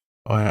it,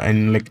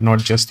 and like not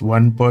just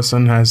one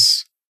person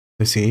has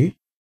the say?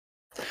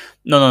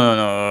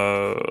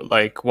 No.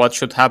 Like what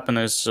should happen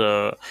is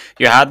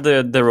you had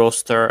the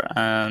roster,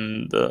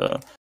 and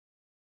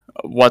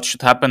what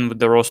should happen with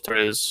the roster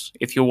is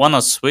if you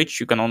wanna switch,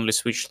 you can only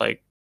switch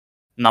like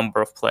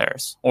number of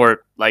players,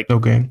 or like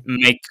Okay.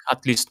 make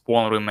at least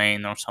one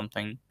remain or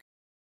something.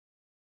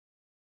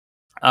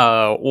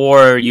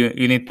 Or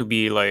you need to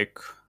be like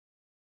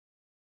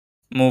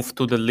moved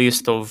to the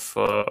list of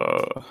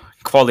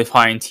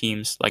qualifying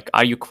teams. Like,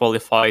 are you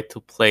qualified to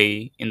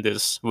play in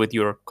this with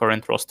your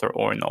current roster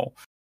or no?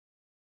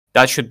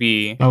 That should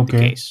be the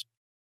Okay. case.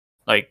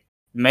 Like,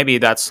 maybe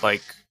that's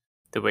like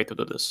the way to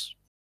do this.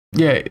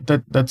 Yeah,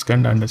 that's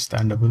kind of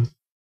understandable.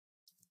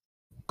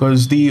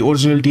 Because the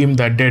original team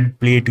that did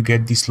play to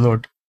get the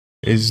slot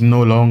is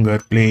no longer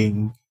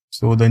playing,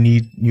 so the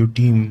new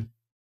team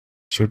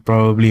should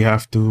probably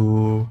have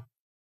to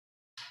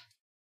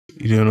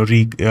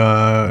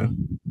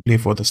play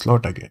for the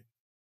slot again.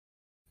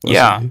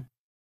 Possibly.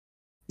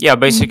 Yeah.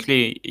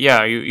 Basically,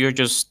 yeah. You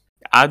just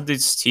add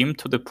this team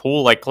to the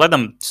pool. Like, let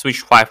them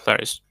switch 5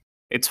 players.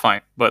 It's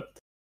fine, but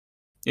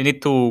you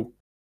need to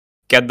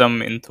get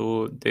them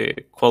into the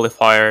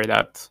qualifier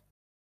that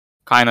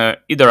kind of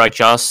either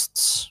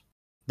adjusts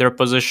their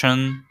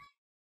position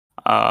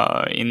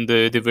in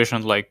the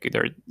division, like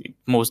either it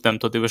moves them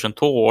to Division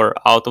 2 or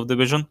out of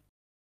Division.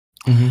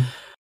 Mm-hmm.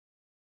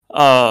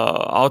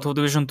 Out of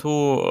Division 2,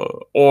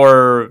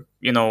 or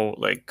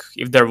like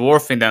if they're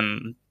worthy,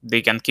 then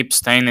they can keep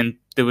staying in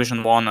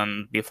Division 1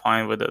 and be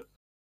fine with it.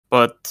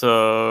 But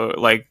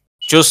like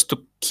just to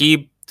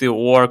keep the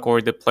work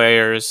or the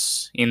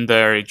players in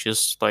there, it's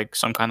just like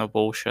some kind of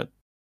bullshit.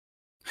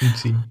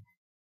 Let's see.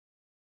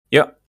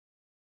 Yeah.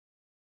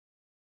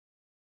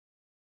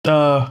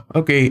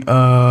 Okay.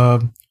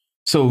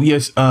 So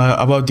yes.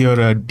 About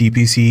your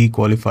DPC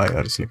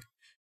qualifiers, like,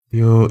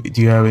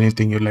 do you have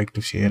anything you'd like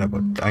to share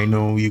about? I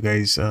know you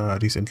guys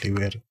recently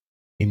were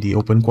in the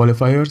open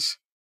qualifiers,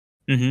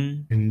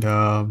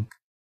 and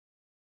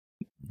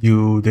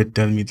you did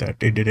tell me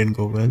that it didn't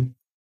go well.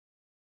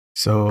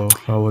 So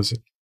how was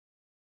it?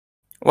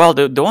 Well,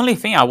 the only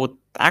thing I would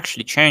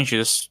actually change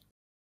is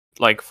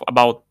like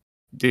about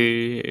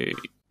the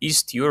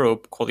East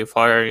Europe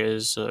qualifier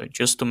is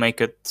just to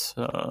make it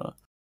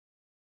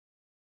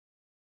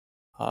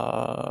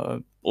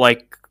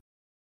like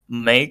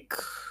make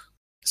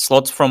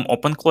slots from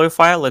open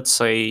qualifier, let's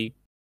say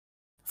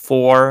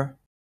 4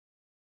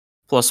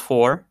 plus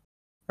 4,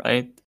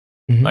 right?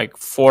 Mhm. Like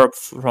 4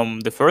 from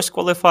the first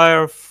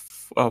qualifier,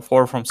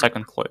 4 from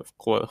second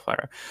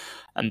qualifier,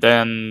 and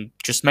then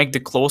just make the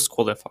closed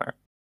qualifier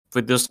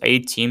with those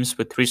 8 teams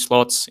with 3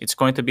 slots. It's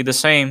going to be the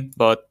same,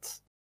 but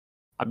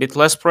a bit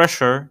less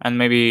pressure and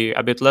maybe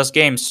a bit less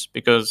games,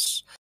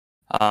 because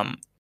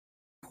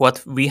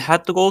what we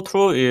had to go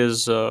through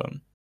is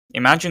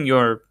imagine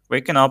you're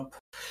waking up,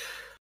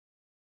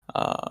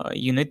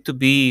 you need to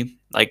be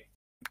like,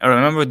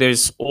 remember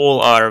there's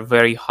all are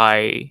very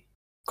high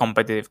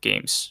competitive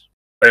games,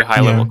 very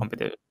high level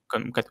Yeah.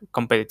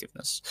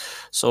 competitiveness.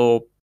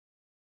 So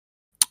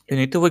you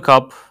need to wake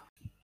up,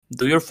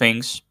 do your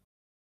things,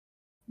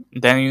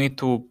 then you need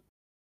to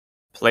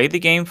play the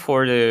game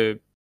for the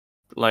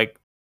like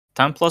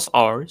 10 plus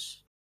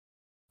hours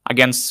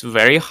against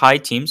very high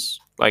teams,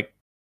 like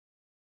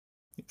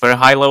very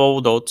high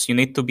level dots. You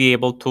need to be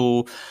able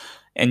to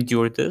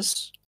endure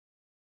this.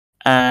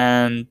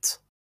 And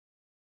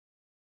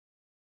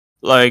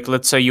like,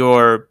 let's say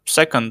you're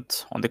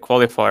second on the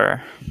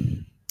qualifier,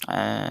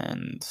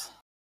 and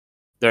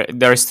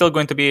there is still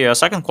going to be a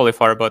second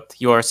qualifier, but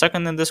you are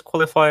second in this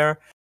qualifier,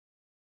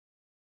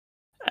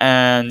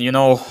 and you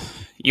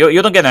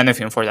don't get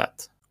anything for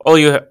that. All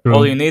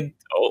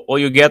True.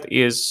 you get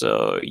is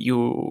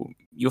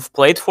you've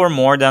played for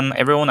more than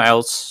everyone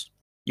else.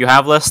 You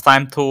have less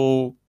time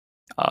to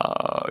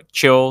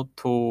chill,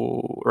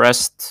 to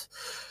rest,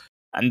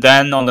 and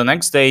then on the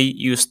next day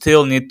you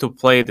still need to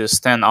play this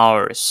 10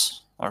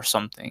 hours or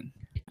something.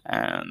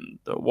 And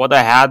what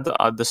I had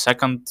at the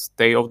second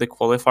day of the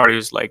qualifier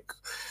is like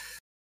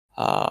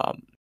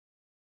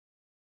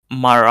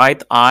my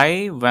right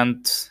eye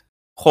went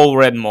whole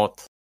red mode.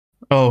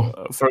 Oh.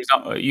 For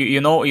example, you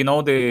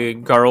know the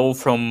girl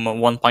from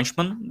One Punch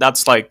Man.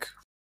 That's like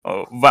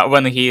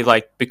when he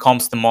like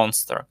becomes the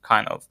monster,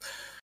 kind of.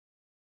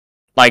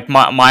 Like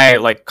my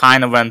like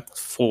kind of went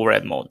full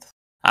red mode,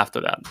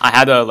 after that. I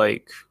had a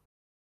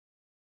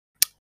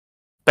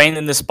pain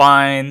in the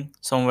spine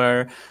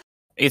somewhere.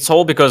 It's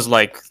all because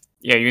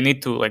you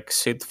need to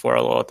sit for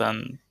a lot,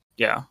 and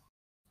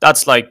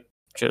that's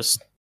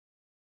just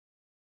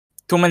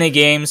too many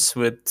games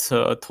with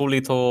too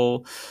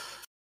little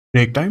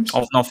Break times?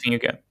 of nothing you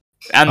get,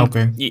 and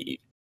Okay.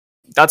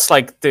 that's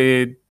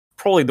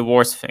probably the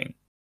worst thing.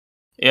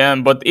 Yeah,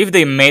 but if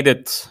they made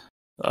it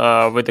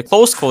with a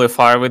close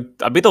qualifier with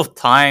a bit of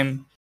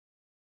time,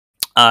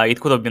 it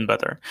could have been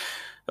better.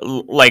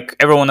 Like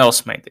everyone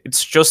else made.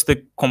 It's just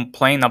the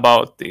complaint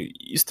about the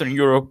Eastern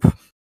Europe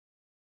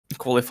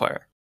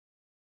qualifier.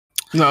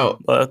 No.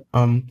 But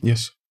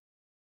yes.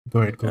 Go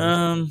ahead.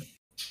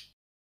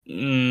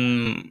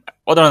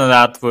 other than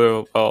that,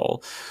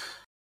 well,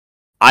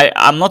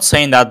 I'm not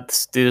saying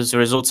that these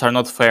results are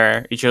not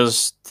fair. It's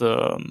just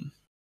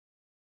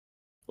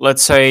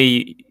let's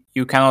say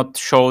you cannot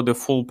show the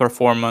full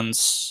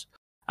performance,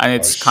 and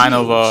it's kind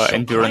of an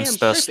endurance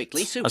test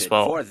as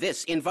well. For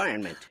this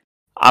environment.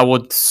 I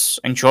would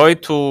enjoy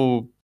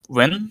to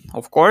win,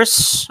 of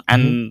course,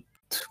 and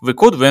we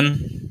could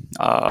win.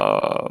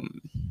 I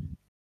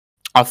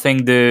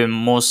think the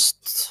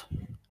most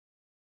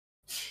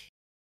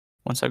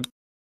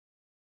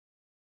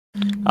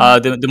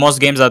the most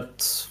games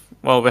that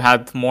we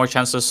had more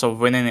chances of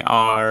winning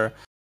are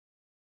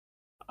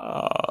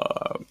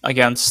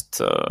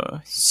against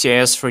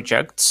CS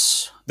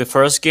Rejects. The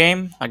first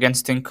game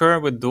against Tinker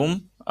with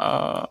Doom,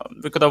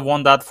 we could have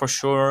won that for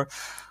sure.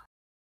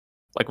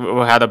 We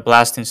had a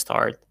blasting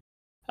start,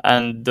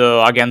 and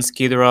against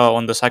Ghidorah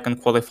on the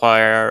second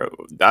qualifier,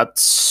 that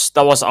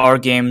was our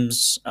game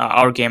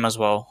as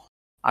well.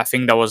 I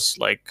think that was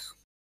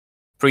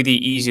pretty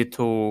easy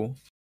to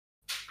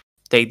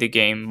take the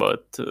game,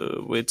 but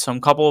with some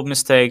couple of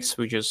mistakes,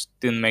 we just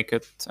didn't make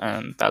it,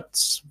 and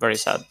that's very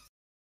sad.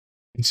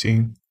 I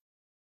see.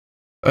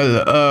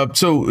 Well,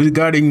 so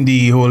regarding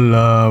the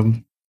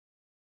whole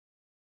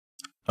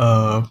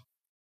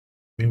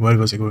where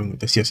was I going with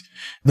this? Yes,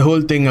 the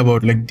whole thing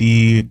about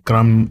the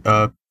crammed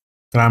up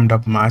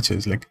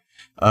matches.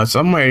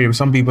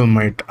 Some people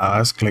might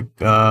ask,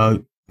 every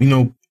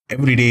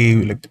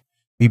day,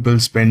 people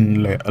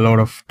spend a lot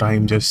of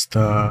time just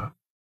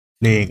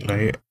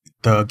playing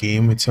the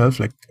game itself,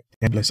 10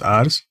 plus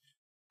hours.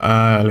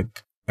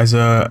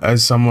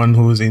 As someone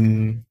who's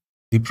in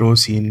the pro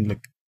scene,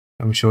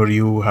 I'm sure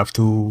you have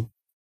to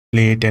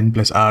play 10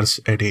 plus hours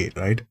a day,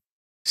 right?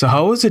 So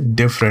how is it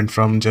different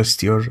from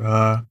just your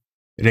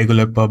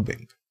regular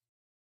pubbing?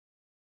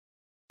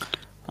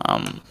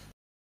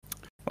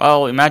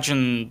 Well,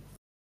 imagine.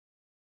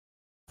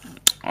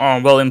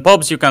 Well, in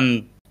pubs you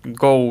can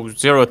go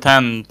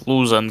 0-10,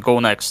 lose, and go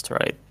next,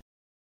 right?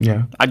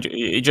 Yeah.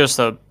 It's just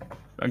a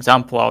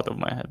example out of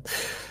my head.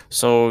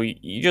 So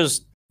you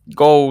just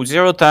go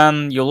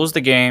 0-10, you lose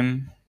the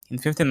game in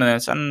 15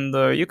 minutes, and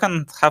you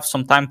can have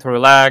some time to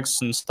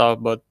relax and stuff.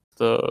 But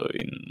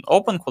in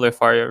open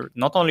qualifier,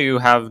 not only you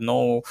have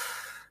no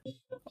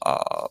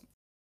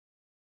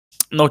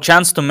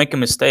chance to make a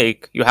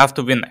mistake, you have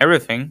to win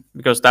everything,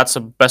 because that's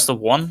a best of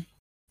one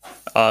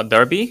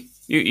derby.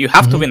 You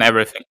have to win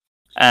everything,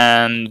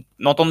 and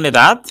not only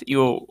that,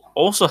 you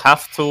also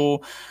have to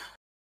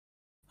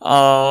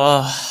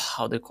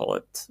how do you call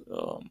it?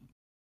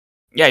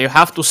 You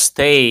have to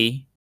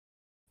stay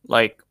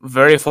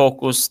very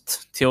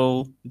focused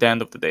till the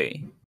end of the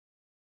day.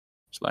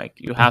 It's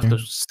you have to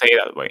stay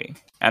that way,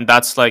 and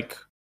that's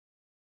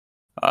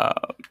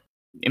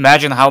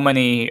imagine how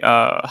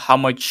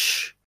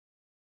much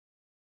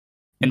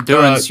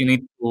endurance you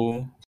need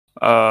to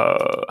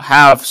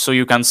have so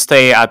you can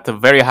stay at the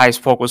very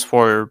highest focus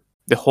for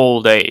the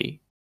whole day.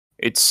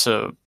 It's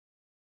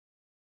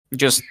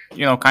just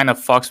kind of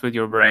fucks with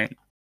your brain.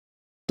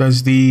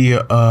 Does the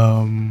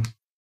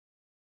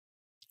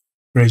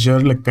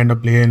pressure kind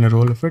of play in a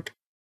role of it?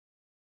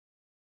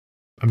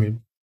 I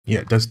mean,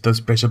 yeah,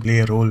 does pressure play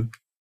a role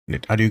in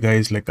it? Are you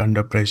guys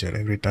under pressure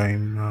every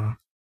time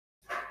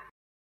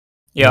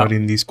you're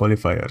in these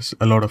qualifiers?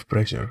 A lot of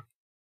pressure.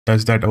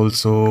 Does that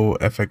also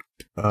affect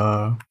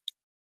how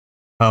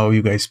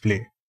you guys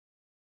play?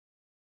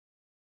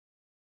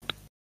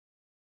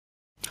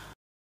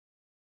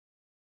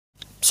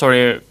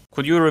 Sorry,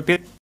 could you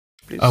repeat,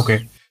 please?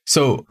 Okay.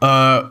 So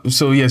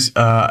yes,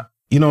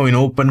 in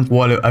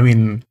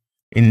open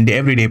in the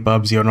everyday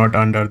pubs, you're not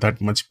under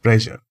that much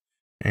pressure,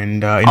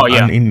 and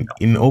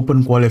in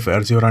open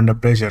qualifiers, you're under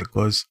pressure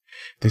because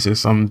this is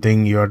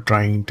something you're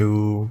trying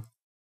to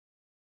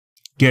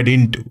get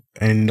into,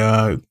 and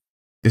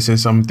this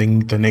is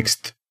something the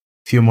next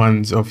few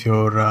months of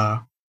your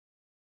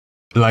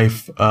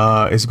life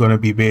is going to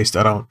be based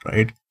around,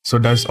 right? So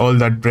does all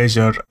that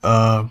pressure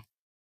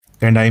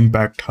kind of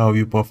impact how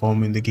you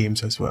perform in the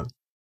games as well?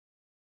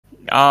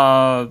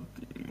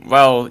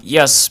 Well,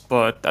 yes,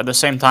 but at the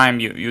same time,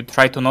 you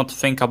try to not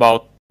think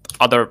about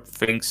other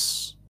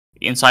things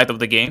inside of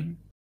the game.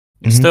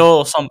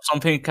 Still,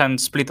 something can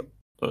split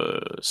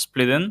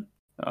in,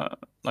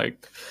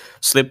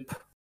 slip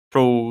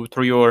through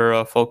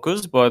your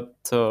focus, but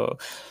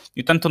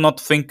you tend to not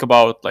think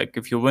about like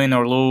if you win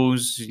or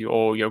lose,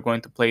 or you're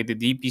going to play the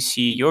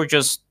DPC. You're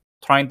just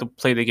trying to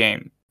play the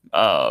game.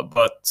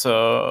 But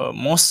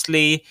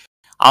mostly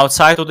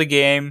outside of the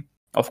game,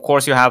 of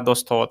course, you have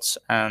those thoughts,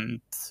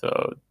 and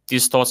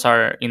these thoughts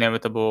are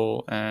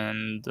inevitable.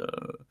 And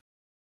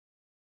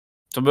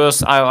to be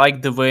honest, I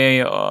like the way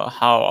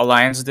how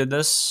Alliance did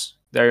this.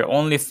 They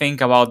only think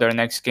about their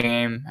next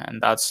game,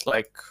 and that's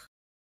like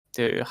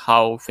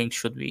how things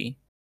should be.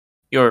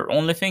 You're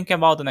only thinking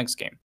about the next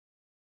game.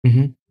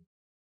 Mm-hmm.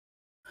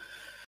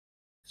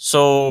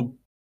 So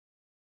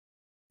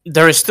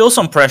there is still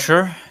some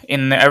pressure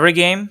in every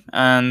game,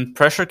 and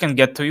pressure can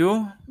get to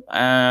you,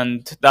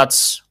 and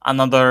that's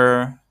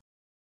another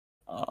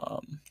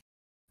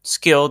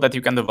skill that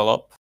you can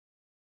develop.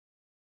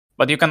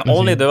 But you can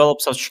only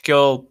develop such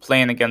skill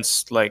playing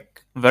against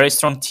like very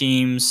strong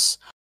teams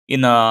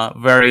in a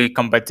very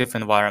competitive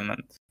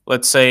environment.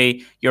 Let's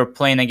say you're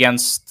playing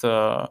against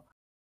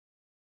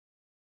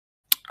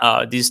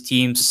these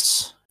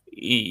teams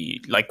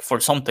like for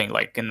something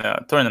like in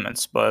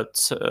tournaments,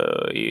 but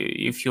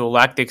if you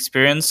lack the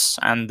experience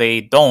and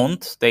they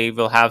don't, they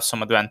will have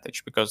some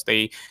advantage because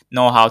they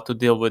know how to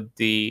deal with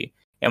the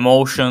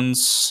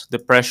emotions, the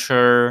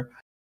pressure,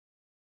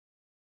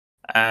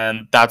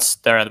 and that's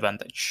their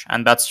advantage,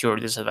 and that's your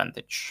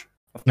disadvantage,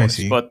 of I course.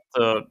 see. But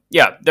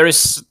yeah,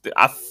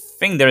 I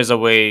think there is a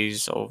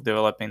ways of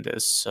developing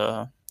this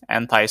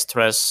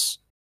anti-stress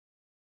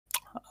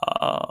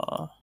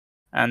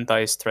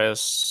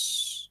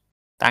anti-stress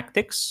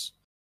tactics.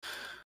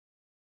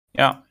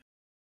 Yeah.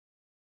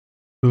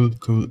 Cool.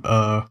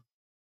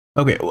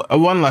 Okay.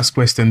 One last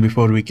question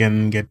before we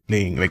can get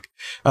playing. Like,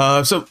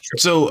 so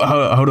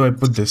how do I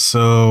put this?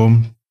 So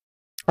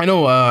I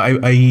know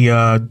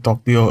I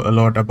talked to you a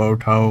lot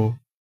about how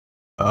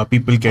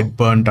people get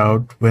burnt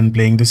out when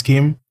playing this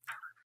game.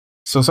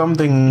 So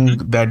something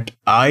that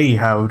I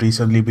have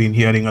recently been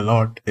hearing a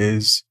lot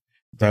is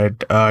that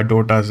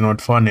Dota is not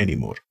fun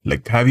anymore.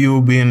 Like, have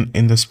you been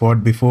in the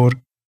spot before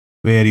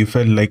where you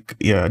felt like,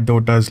 yeah,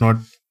 Dota is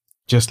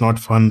not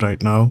fun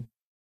right now?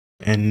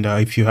 And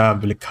if you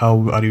have, like,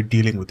 how are you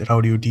dealing with it? How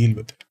do you deal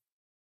with it?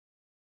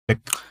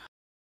 Like,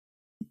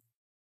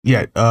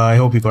 yeah, I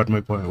hope you got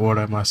my point. What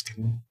I'm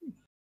asking.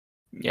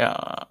 Yeah,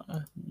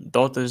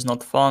 Dota is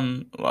not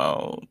fun.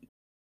 Well,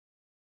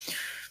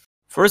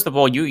 first of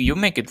all, you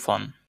make it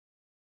fun.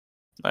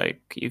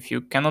 Like, if you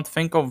cannot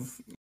think of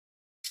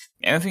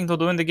anything to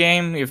do in the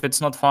game, if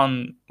it's not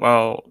fun,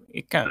 well,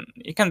 it can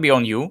be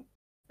on you.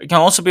 It can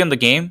also be on the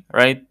game,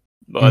 right?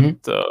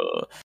 But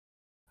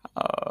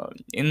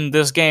in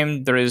this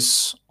game, there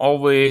is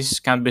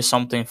always can be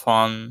something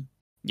fun.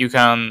 You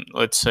can,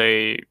 let's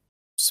say,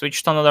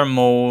 switch to another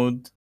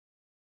mode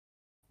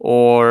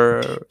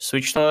or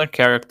switch to another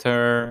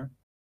character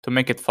to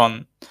make it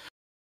fun.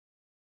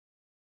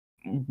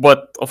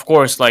 But of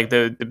course, like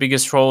the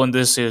biggest role in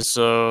this is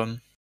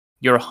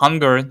your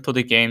hunger to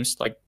the games.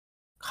 Like,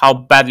 how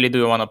badly do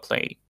you want to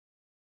play?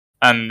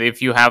 And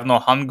if you have no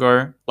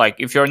hunger, like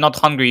if you're not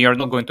hungry, you're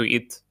not going to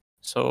eat.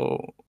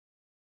 So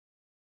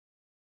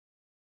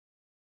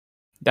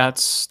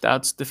that's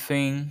the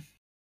thing.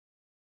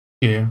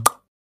 Yeah.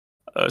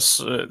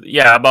 So,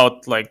 yeah,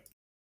 about like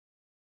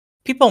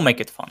people make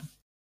it fun.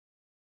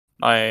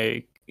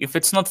 Like if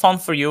it's not fun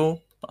for you,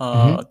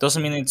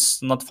 doesn't mean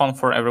it's not fun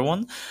for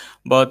everyone.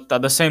 But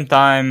at the same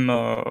time,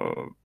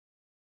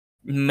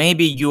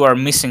 maybe you are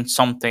missing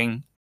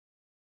something.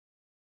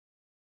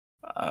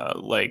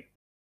 Like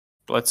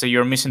let's say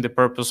you're missing the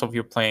purpose of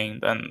your playing,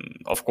 then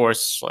of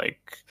course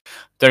like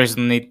there is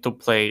no need to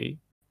play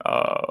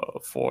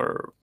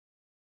for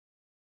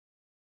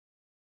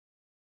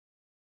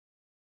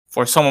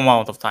some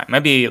amount of time.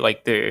 Maybe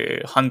like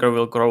the hunger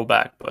will grow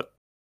back, but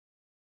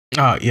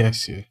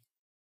Yes. Yeah.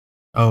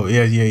 Oh,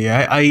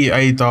 yeah.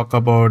 I talk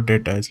about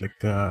it as like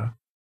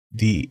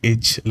the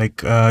itch, like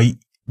the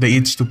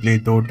itch to play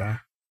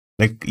Dota.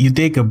 Like you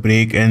take a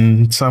break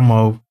and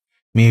somehow,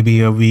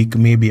 maybe a week,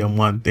 maybe a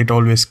month, it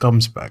always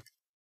comes back.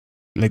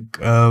 Like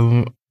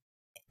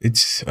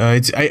it's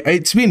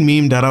been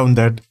memed around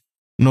that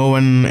no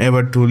one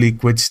ever truly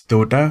quits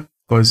Dota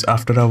because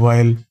after a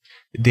while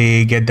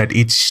they get that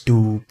itch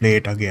to play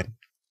it again.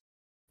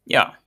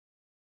 yeah.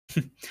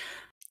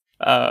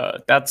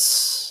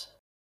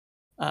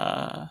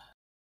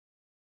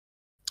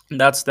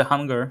 That's the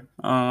hunger.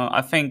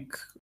 I think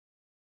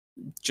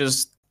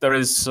just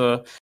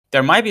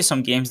there might be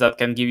some games that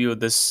can give you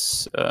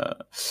this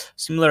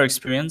similar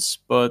experience,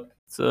 but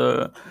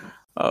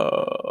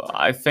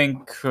I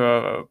think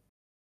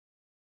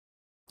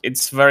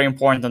it's very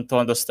important to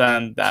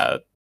understand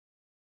that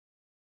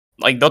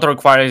like Dota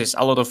requires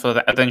a lot of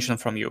attention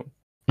from you,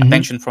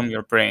 attention from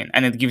your brain,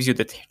 and it gives you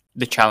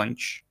the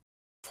challenge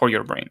for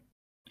your brain.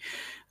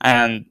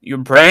 And your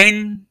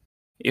brain,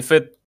 if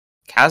it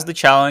has the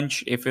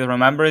challenge, if it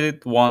remembers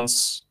it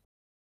once,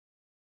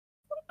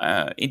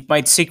 it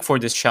might seek for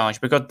this challenge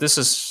because this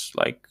is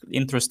like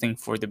interesting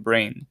for the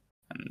brain,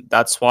 and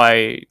that's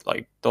why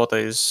like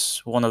Dota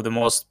is one of the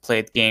most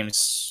played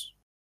games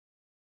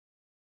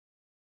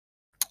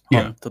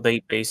on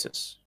today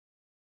basis.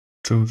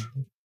 True.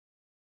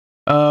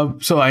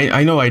 So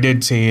I know I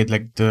did say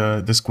like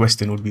this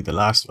question would be the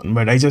last one,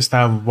 but I just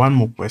have one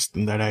more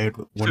question that I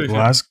want to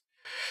ask.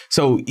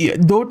 So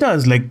Dota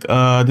is like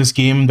this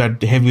game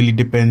that heavily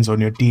depends on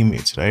your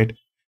teammates, right?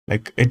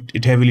 Like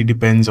it heavily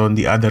depends on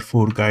the other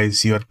 4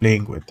 guys you are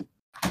playing with.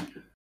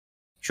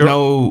 Sure.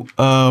 Now,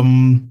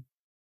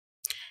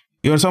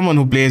 you're someone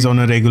who plays on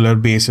a regular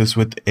basis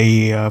with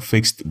a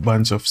fixed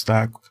bunch of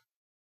stack.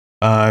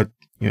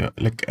 You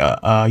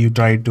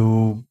try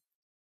to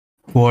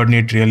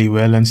coordinate really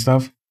well and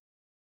stuff.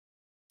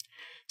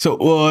 So,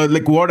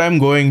 like, what I'm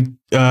going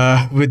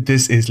with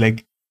this is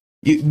like,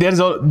 there's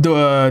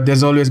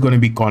always going to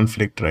be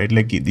conflict, right?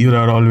 Like, you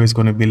are always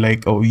going to be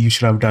like, oh, you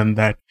should have done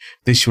that.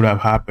 This should have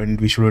happened.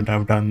 We shouldn't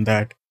have done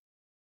that.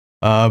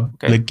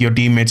 Like, your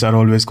teammates are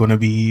always going to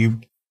be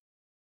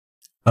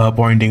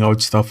pointing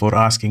out stuff or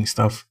asking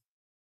stuff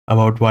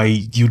about why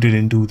you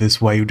didn't do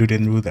this, why you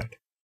didn't do that.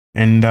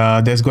 And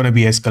there's going to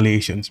be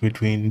escalations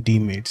between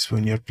teammates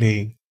when you're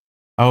playing.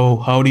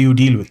 How do you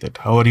deal with it?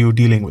 How are you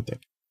dealing with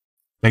it?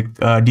 Like,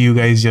 do you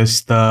guys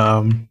just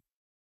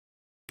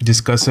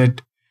discuss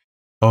it,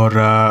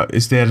 or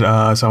is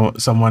there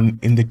someone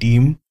in the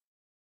team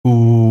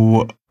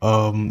who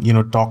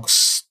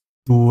talks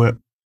to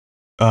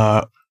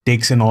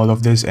takes in all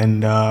of this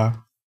and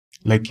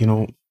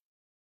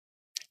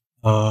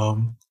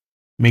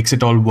makes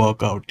it all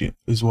work out?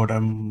 Is what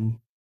I'm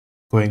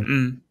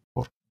going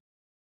for.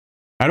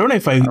 I don't know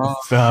if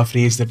I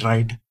phrased it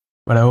right,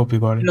 but I hope you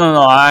got it. No,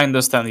 I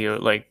understand you.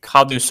 Like,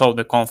 how do you solve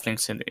the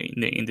conflicts in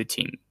the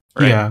team?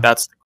 Right. Yeah.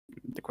 That's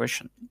the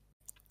question.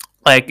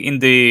 Like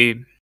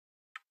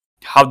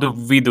how do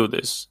we do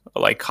this?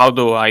 Like, how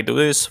do I do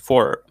this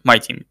for my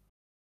team?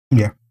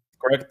 Yeah.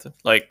 Correct.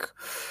 Like,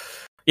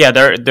 yeah,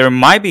 there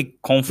might be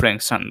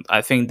conflicts, and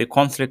I think the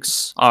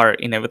conflicts are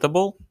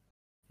inevitable.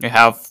 You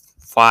have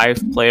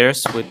 5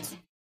 players with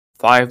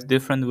 5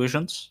 different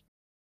visions,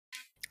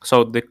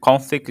 so the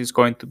conflict is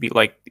going to be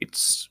like,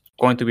 it's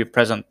going to be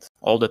present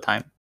all the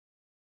time,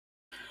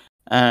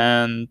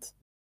 and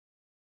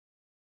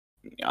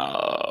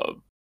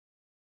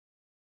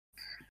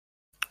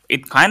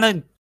it kind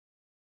of,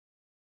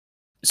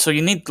 so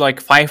you need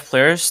like 5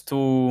 players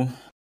to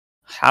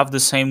have the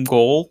same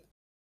goal.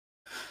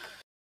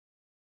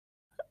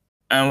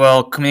 And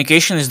well,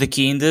 communication is the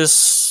key in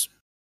this,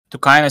 to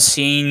kind of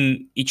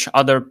seeing each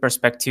other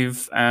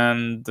perspective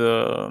and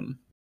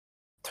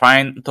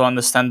trying to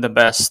understand the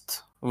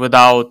best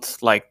without,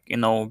 like,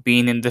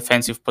 being in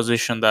defensive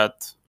position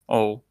that,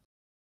 oh,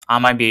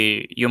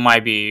 you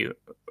might be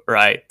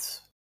right,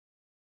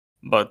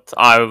 but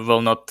I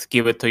will not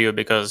give it to you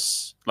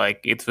because, like,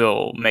 it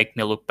will make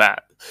me look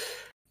bad.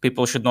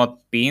 People should not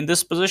be in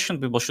this position.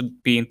 People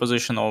should be in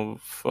position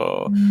of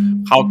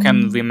how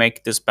can we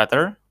make this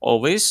better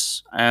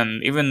always.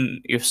 And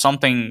even if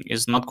something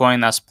is not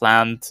going as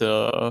planned,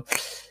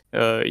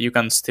 you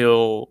can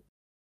still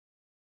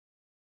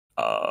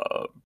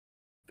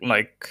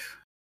like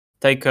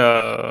take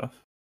a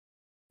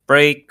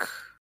break,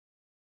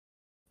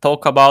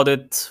 talk about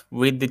it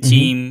with the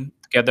team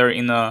together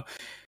in a,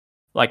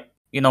 like,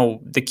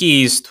 the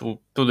key is to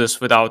do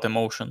this without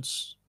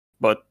emotions.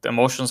 But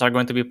emotions are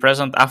going to be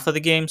present after the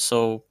game,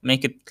 so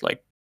make it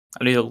like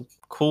a little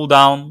cool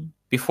down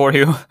before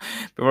you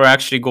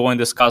actually go and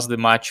discuss the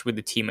match with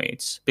the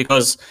teammates.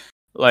 Because,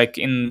 like,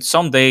 in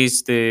some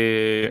days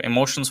the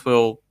emotions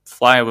will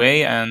fly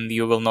away and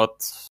you will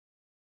not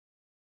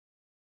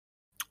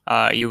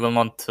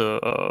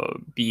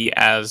be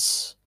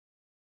as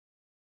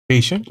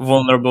patient,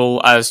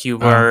 vulnerable as you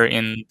were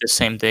in the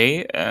same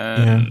day,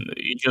 and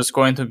it's just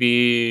going to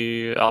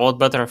be a lot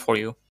better for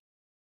you.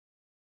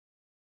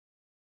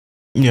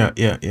 Yeah.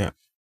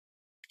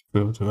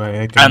 True.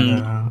 I can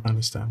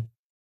understand.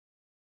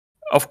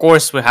 Of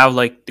course, we have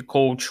like the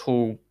coach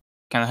who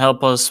can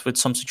help us with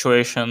some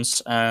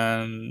situations,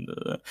 and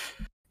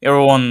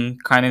everyone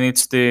kind of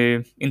needs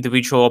the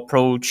individual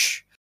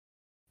approach,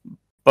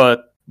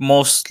 but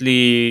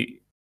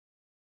mostly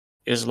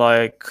is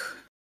like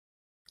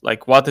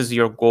what is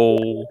your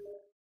goal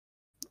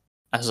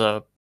as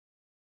a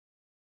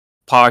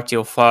party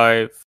of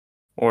 5,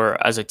 or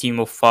as a team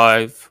of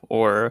 5,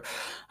 or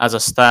as a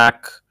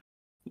stack?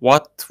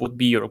 What would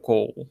be your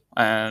goal?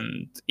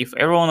 And if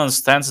everyone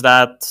understands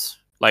that,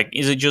 like,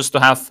 is it just to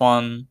have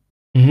fun?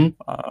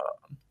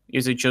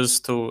 Is it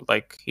just to,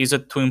 like, is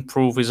it to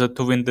improve? Is it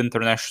to win the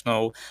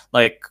international?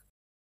 Like,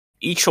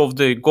 each of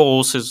the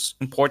goals is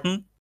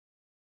important.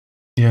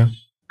 Yeah.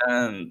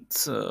 And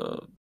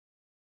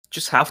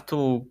just have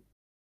to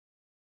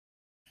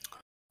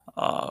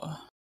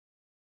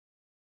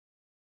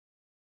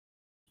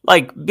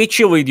like, be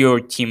chill with your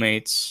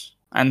teammates,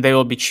 and they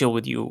will be chill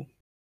with you.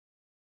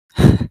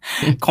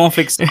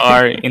 Conflicts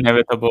are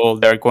inevitable.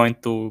 They're going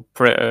to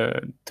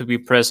be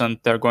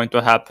present. They're going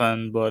to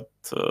happen. But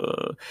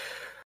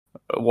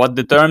what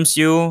determines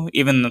you,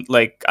 even,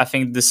 like, I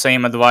think the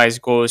same advice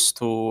goes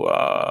to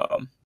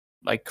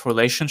like,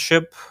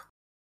 relationship.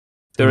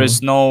 There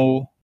is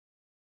no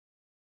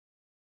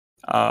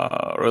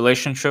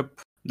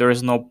relationship there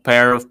is no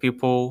pair of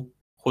people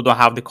who don't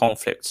have the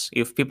conflicts.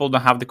 If people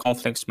don't have the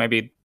conflicts,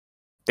 maybe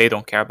they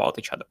don't care about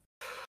each other.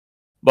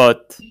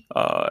 But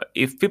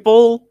if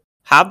people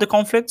have the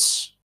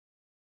conflicts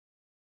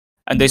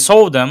and they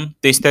solve them,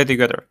 they stay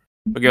together.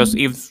 Because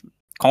if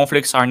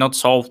conflicts are not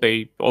solved,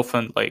 they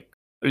often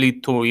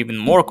lead to even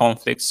more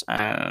conflicts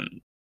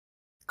and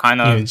kind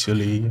of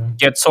Eventually, yeah.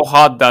 get so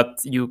hot that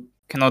you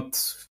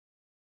cannot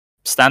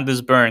stand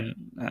this burn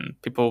and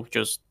people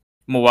just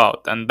move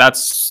out. And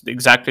that's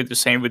exactly the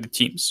same with the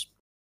teams.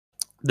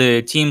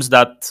 The teams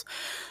that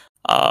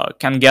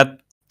can get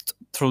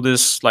through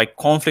this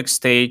conflict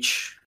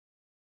stage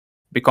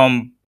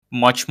become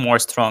much more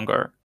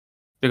stronger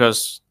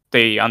because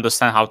they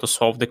understand how to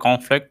solve the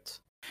conflict,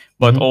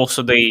 but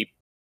also they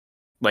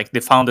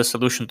found a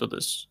solution to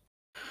this.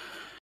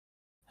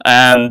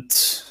 And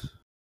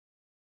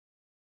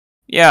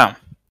yeah,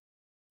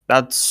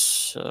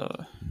 that's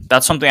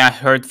something I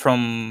heard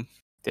from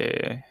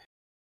the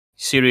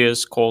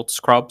series called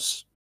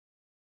Scrubs,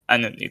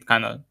 and it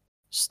kind of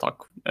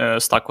stuck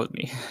with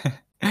me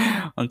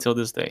until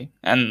this day.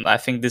 And I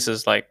think this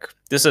is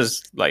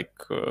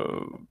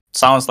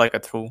sounds like a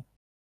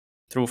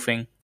true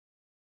thing.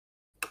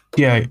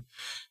 Yeah.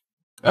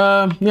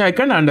 Yeah, I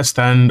kind of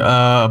understand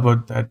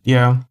about that.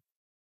 Yeah.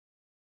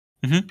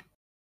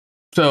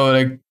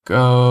 So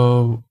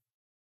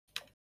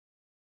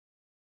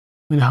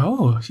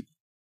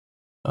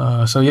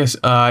so yes,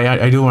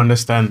 I do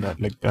understand that.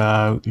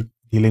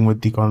 Dealing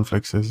with the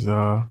conflicts is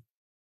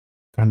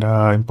kind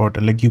of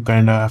important. Like, you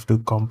kind of have to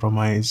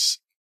compromise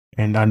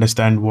and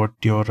understand what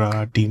your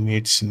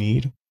teammates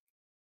need,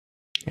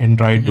 and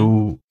try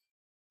to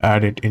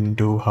add it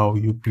into how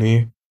you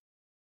play,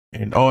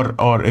 and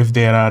or if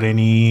there are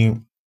any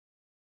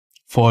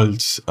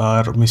faults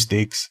or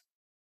mistakes,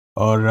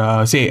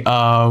 or say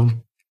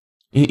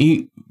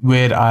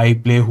where I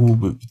play,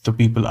 the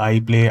people I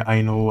play,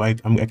 I know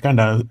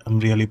I'm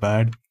really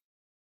bad,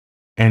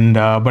 and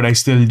but I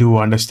still do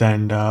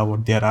understand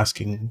what they're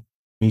asking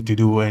me to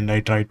do, and I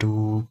try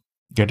to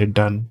get it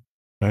done,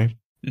 right?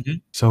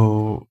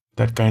 So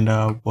that kind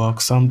of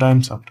works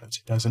sometimes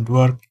it doesn't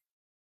work.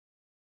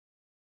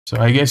 So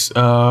I guess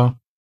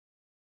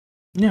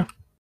yeah,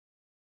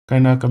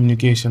 kind of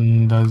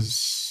communication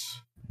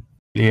does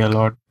play a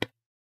lot.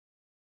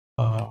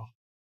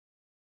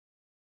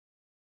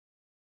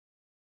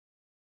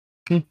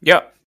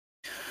 Yeah.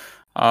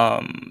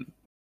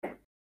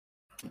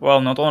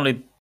 Well, not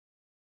only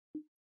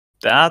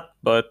that,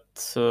 but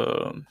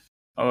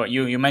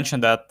you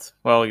mentioned that,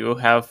 well, you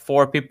have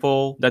 4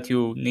 people that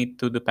you need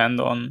to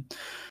depend on.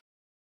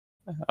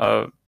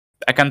 I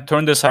can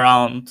turn this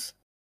around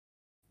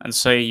and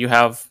say you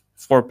have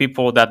 4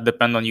 people that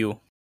depend on you.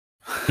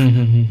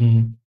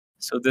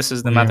 So this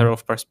is the matter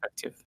of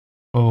perspective.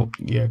 Oh,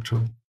 yeah,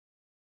 true.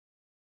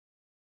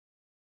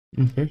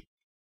 Okay.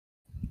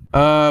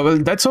 Well,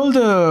 that's all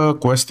the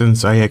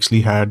questions I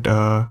actually had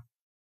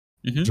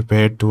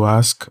prepared to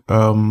ask.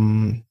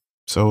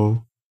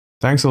 So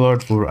thanks a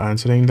lot for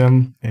answering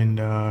them, and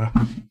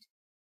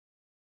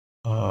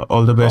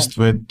all the best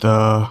with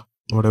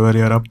whatever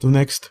you're up to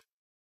next.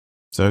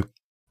 So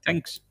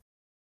thanks.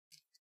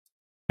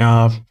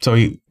 So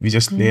we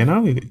just play now.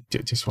 We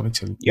just want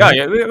to chill.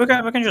 Yeah, we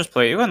can just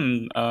play. You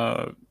can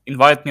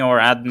invite me or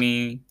add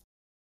me,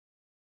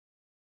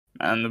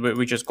 and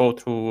we just go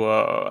through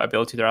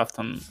ability draft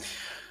and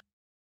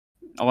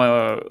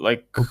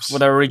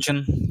whatever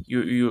region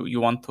you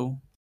want to.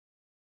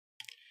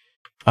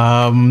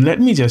 Let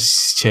me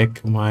just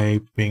check my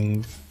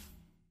ping.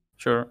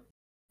 Sure.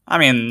 I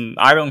mean,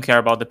 I don't care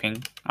about the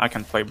ping. I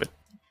can play with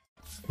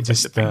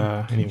just the ping.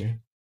 Anyway.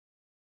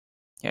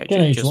 Yeah,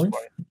 can I join?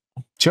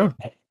 Sure.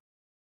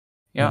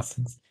 Yeah.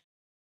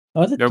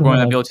 You're going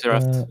ability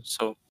draft,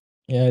 so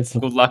yeah, it's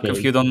good luck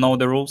if you don't know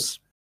the rules.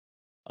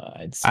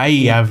 I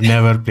have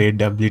never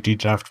played ability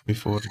draft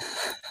before,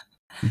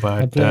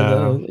 but I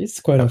played, it's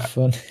quite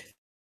fun.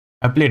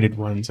 I played it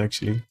once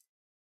actually.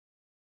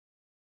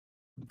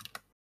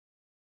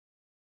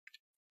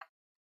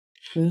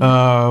 Can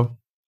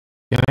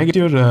I get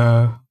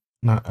your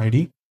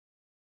ID?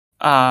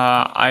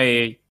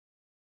 I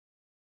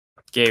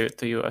gave it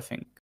to you, I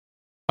think.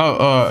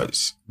 Oh,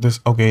 this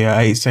okay.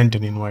 I sent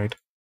an invite.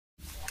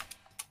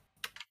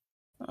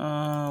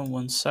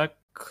 1 sec.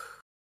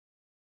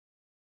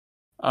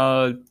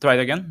 Try it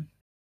again.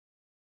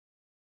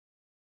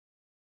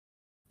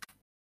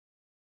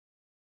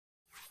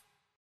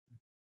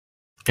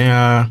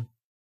 Yeah.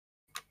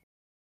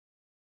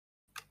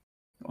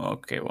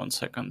 Okay, 1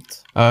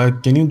 second.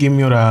 Can you give me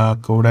your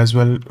code as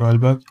well,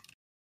 Royalbug?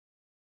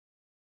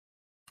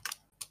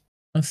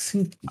 I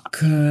think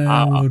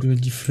I'm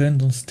already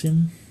friend on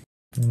Steam.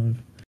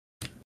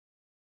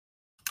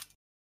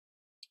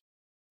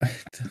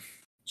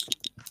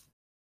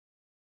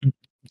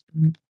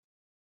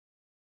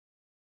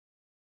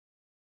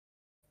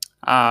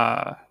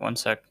 One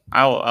sec.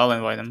 I'll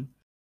invite him.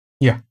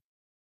 Yeah,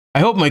 I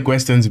hope my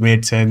questions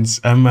made sense.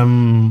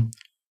 I'm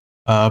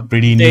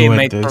pretty new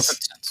at this.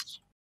 Perfect sense.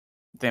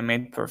 They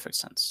made perfect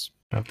sense.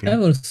 help I have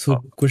you. also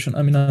a question.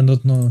 I mean, I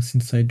don't know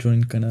since I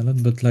joined kind of a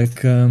lot, but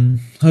like,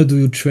 how do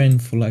you train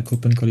for like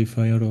open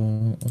qualifier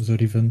or other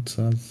events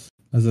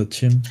as a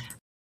team?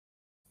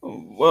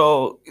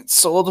 Well,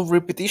 it's a lot of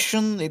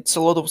repetition, it's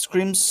a lot of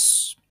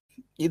scrims,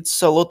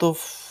 it's a lot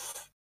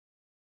of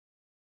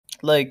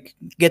like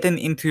getting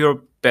into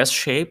your best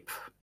shape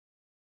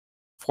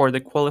for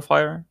the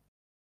qualifier.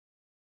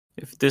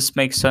 If this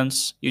makes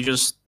sense, you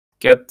just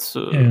get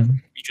Yeah.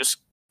 you just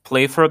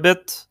play for a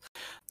bit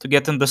to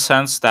get in the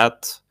sense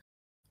that,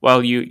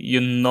 well,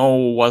 you know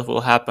what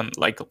will happen.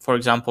 Like, for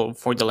example,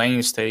 for the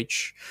laning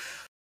stage,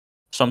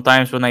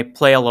 sometimes when I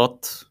play a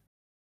lot,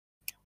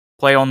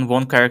 play on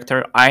one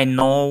character, I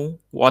know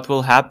what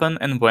will happen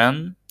and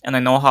when, and I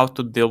know how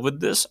to deal with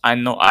this. I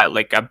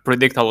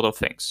predict a lot of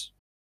things,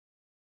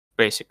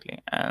 basically,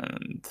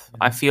 and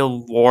I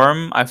feel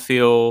warm. I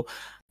feel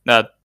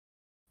that,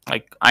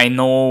 like, I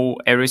know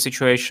every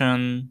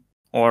situation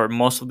or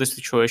most of the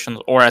situations,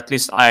 or at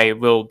least I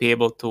will be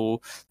able to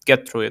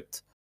get through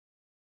it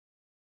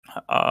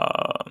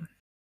uh,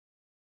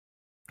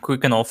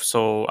 quick enough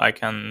so I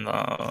can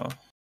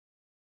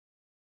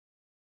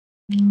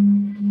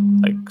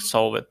like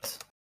solve it.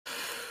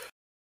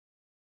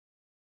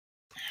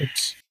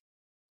 Oops.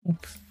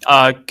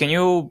 Can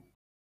you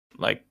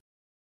like?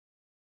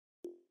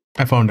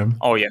 I found him.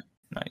 Oh yeah,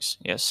 nice.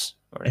 Yes,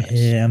 very nice.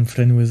 Yeah, I'm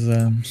friend with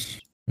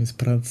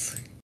Prats.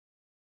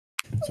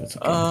 So it's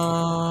okay.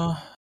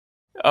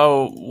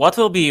 Oh, what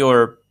will be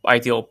your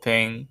ideal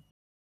ping?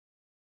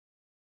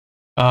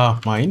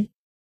 Mine.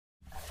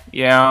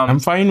 Yeah, I'm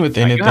fine with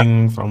you have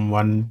anything from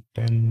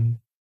 110.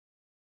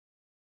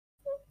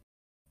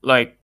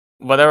 like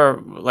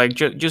whatever. Like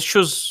just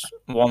choose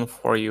one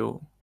for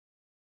you,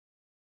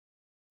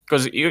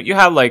 because you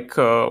have like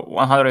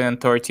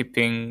 130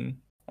 ping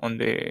on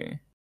the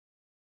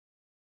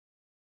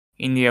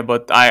India,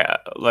 but I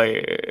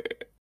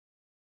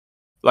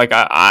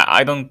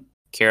I don't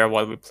care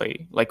what we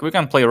play. Like, we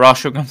can play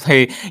Russia, we can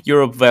play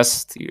Europe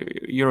West,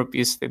 Europe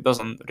East. It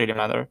doesn't really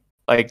matter.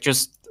 Like,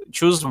 just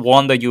choose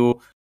one that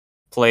you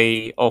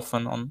play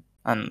often on,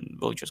 and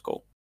we'll just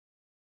go.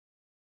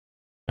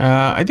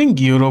 I think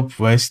Europe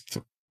West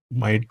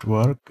might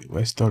work,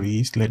 West or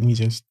East. Let me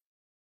just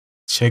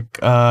check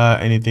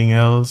anything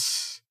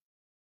else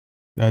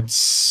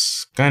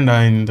that's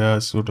kinda in the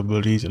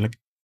suitable region. Like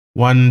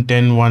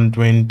 110,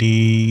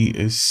 120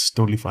 is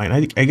totally fine.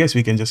 I guess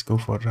we can just go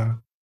for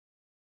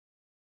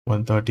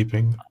 130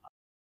 ping.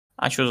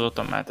 I choose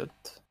automated.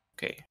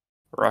 Okay,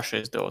 Russia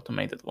is the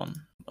automated one,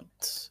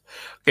 but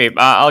okay,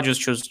 I'll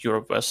just choose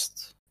Europe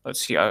West.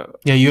 Let's see. Yeah,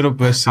 Europe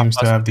West How seems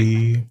to fast have it is.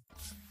 the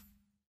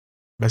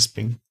best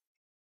ping.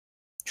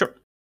 Sure.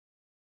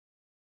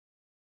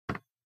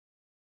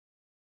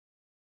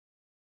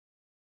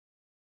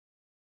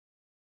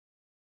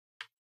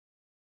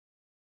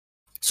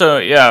 So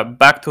yeah,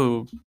 back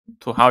to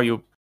how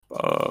you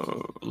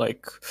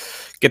like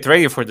get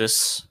ready for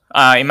this.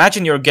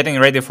 Imagine you're getting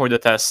ready for the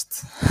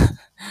test.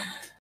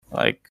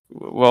 Like,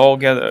 we all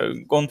get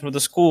going through the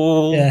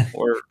school Yeah.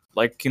 or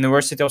like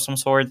university of some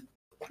sort.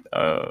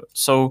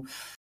 So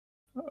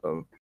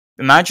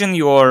imagine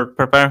you're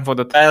preparing for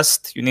the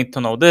test. You need to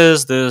know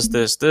this, this,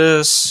 this,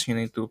 this. You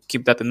need to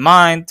keep that in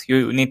mind.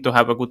 You need to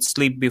have a good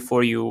sleep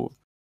before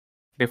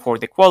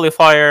the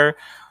qualifier.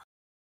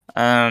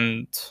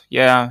 And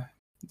yeah,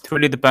 it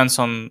really depends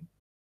on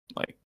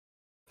like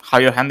how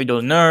you handle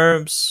your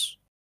nerves,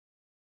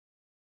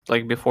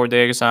 like before the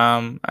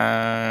exam,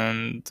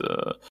 and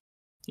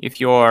if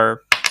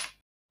you're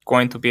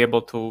going to be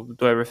able to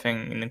do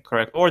everything in the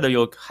correct order,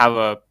 you'll have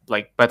a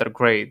like better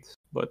grade.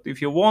 But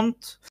if you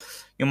won't,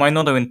 you might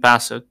not even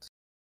pass it.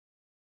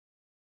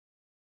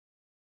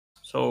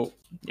 So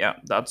yeah,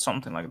 that's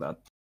something like that.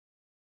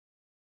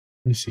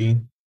 You see.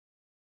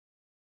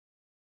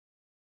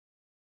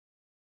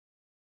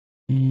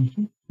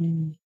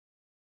 Mm-hmm.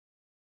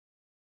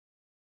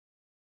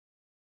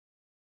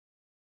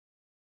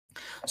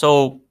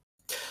 So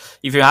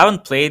if you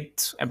haven't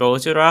played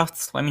Ability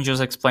Draft, let me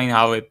just explain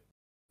how it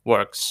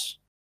works.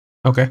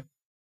 Okay.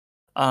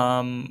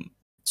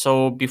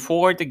 So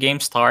before the game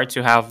starts,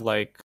 you have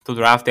like to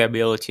draft the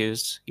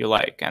abilities you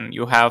like, and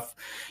you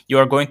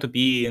are going to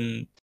be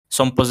in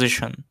some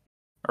position,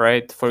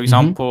 right? For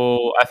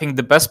example, I think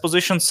the best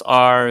positions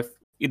are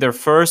either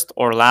first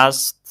or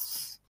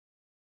last,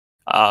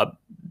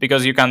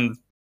 because you can,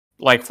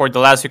 like, for the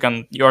last,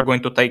 you are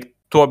going to take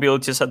two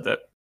abilities at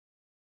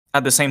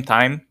the same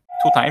time,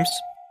 two times.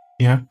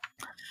 Yeah.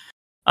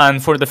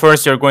 And for the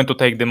first, you're going to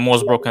take the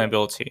most broken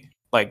ability.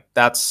 Like,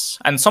 that's,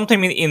 and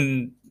sometime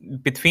in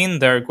between,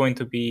 they're going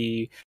to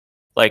be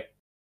like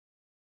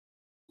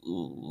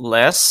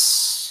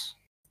less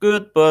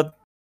good, but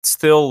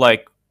still,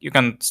 like, you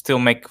can still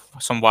make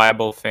some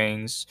viable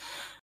things.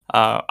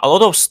 A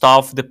lot of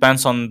stuff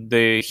depends on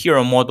the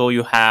hero model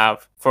you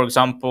have. For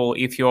example,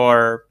 if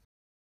you're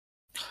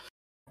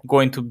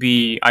going to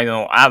be, I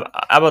don't know,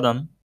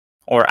 Abaddon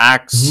or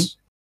Axe,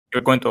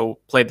 you're going to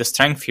play the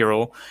strength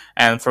hero,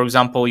 and for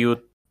example,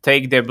 you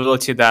take the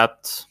ability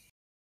that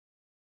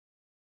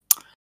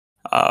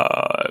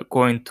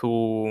going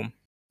to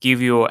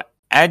give you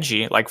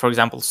edgy, like for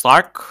example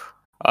Stark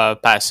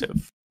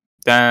passive,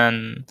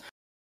 then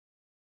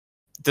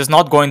it is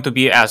not going to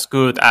be as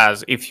good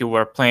as if you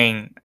were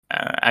playing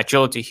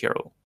agility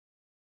hero.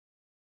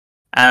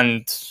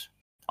 And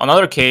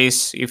another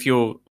case, if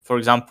you, for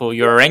example,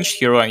 you're a ranged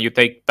hero and you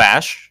take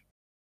bash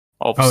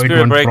of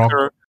Spirit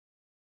Breaker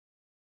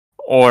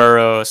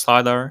or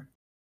Slider,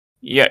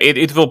 yeah,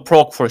 it will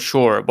proc for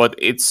sure, but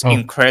it's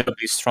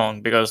incredibly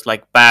strong because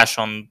like bash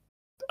on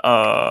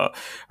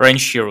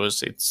ranged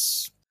heroes,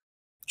 it's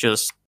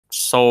just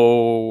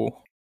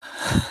so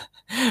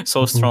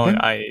so strong.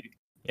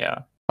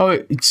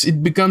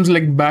 It becomes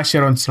like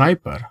basher on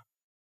sniper.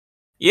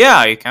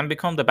 Yeah, it can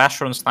become the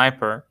basher on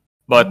sniper,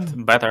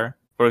 but better.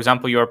 For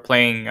example, you're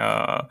playing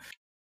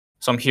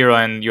some hero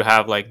and you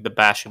have like the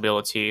bash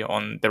ability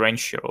on the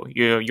range hero.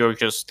 You're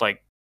just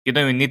like, you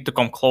don't even need to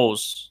come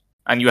close,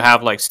 and you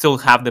have like still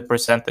have the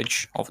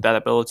percentage of that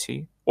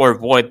ability. Or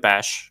void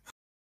bash,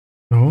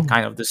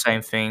 kind of the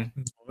same thing,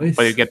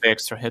 but you get the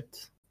extra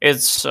hit.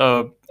 It's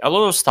a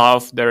lot of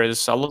stuff. There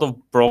is a lot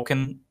of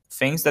broken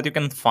things that you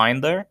can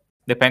find there,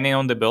 depending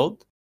on the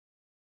build.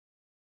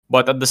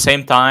 But at the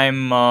same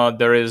time,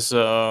 there is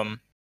there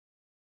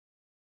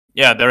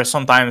is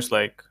sometimes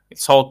like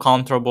it's all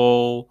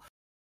counterable.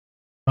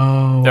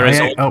 Oh,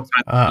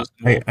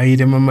 I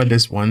remember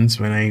this once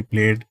when I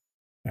played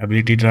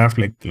ability draft,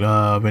 like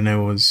when I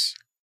was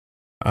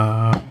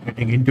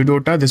getting into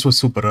Dota. This was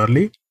super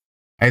early.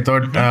 I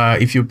thought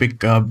if you pick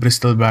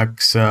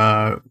Bristleback's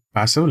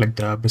passive, like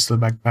the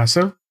Bristleback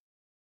passive,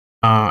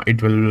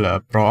 it will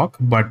proc.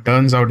 But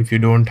turns out if you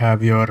don't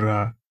have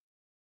your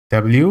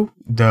W,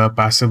 the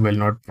passive will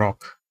not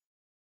proc.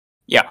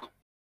 Yeah.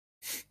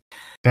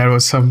 That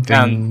was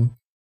something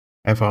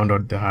I found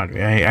out the hard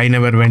way. I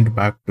never went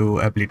back to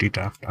ability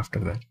draft after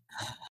that.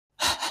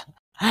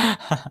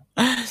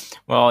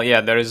 Well,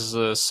 yeah, there is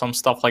some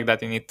stuff like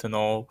that you need to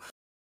know.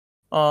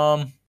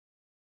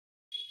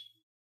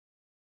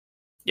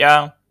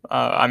 Yeah,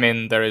 I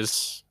mean, there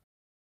is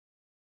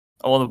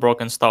a lot of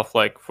broken stuff.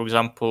 Like, for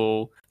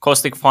example,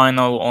 Caustic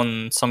Final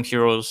on some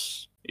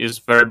heroes is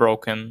very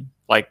broken,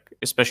 like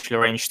especially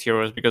ranged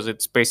heroes, because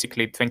it's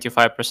basically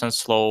 25%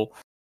 slow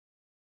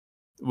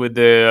with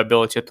the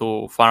ability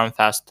to farm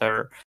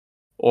faster.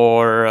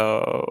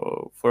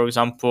 Or, for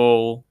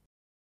example,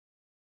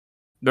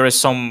 there is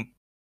some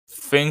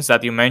things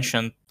that you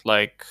mentioned,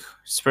 like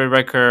Spirit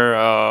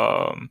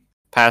Breaker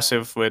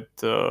passive with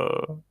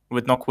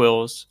knock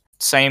wills.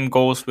 Same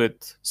goes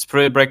with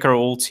Spirit Breaker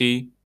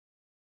ulti.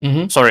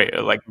 Sorry,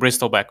 like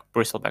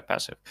Bristleback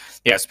passive.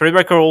 Yeah, Spirit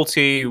Breaker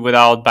ulti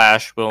without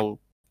bash will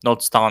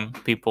not stun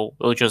people.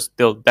 Will just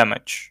deal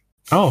damage.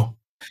 Oh.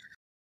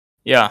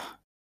 Yeah.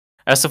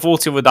 SF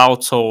ulti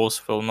without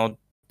souls will not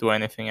do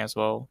anything as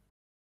well.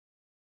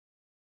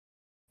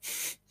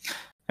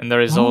 And there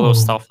is all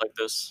those stuff like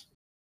this.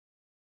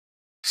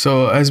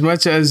 So as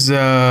much as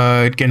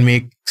it can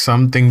make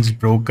some things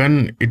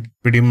broken, it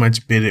pretty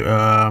much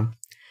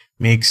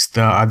makes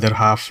the other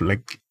half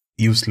like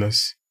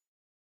useless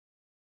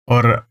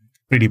or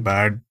pretty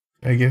bad,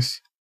 I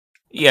guess.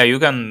 Yeah, you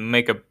can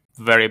make a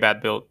very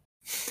bad build.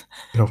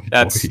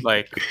 That's boy.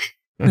 like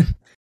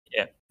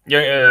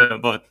yeah,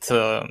 but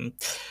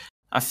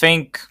I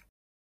think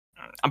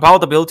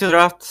about ability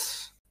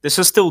draft, this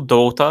is still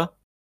Dota.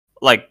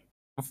 Like,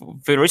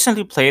 we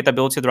recently played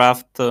ability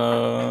draft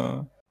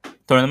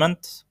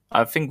tournament.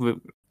 I think we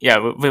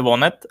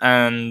won it,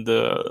 and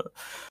the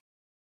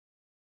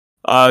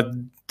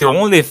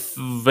only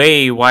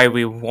way why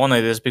we won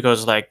it is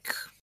because like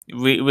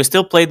we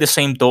still play the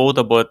same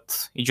Dota,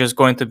 but it's just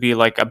going to be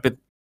like a bit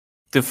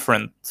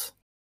different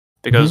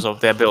because of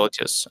the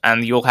abilities,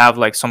 and you'll have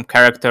like some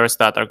characters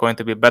that are going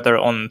to be better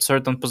on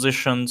certain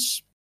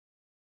positions.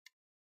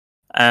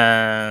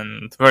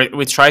 And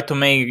we try to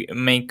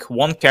make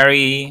one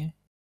carry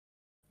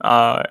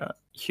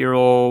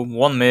hero,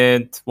 one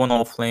mid, one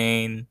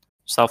offlane,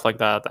 stuff like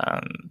that.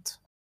 And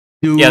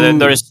do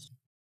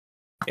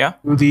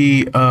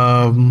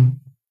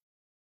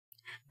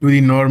the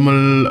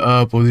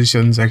normal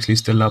positions actually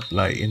still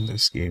apply in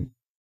this game?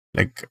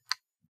 Like,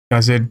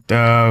 does it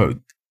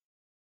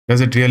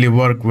really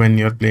work when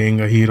you're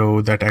playing a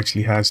hero that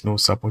actually has no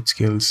support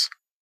skills,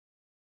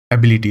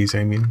 abilities?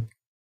 I mean.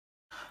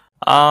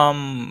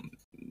 Well,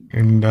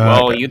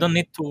 you don't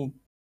need to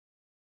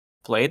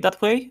play it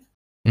that way,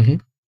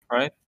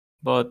 right?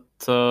 But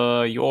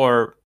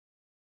you're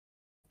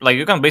like,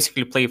 you can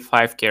basically play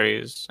 5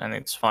 carries and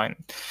it's fine.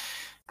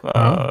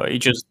 It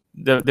just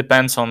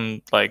depends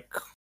on like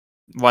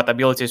what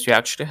abilities you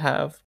actually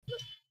have,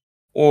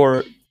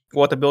 or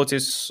what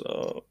abilities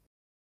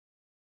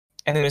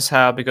enemies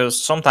have, because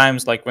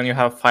sometimes like when you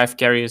have 5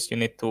 carries, you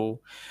need to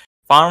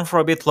farm for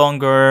a bit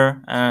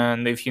longer,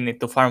 and if you need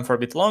to farm for a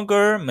bit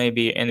longer,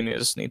 maybe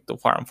enemies need to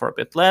farm for a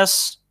bit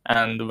less,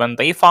 and when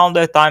they found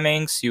their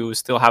timings, you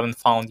still haven't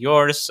found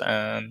yours,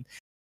 and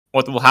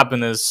what will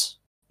happen is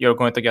you're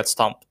going to get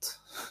stumped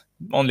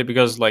only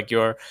because like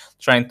you're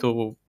trying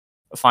to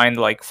find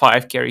like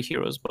 5 carry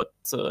heroes, but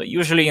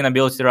usually in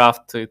ability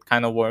draft it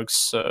kind of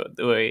works the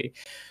way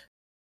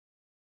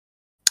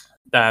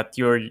that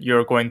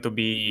you're going to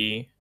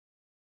be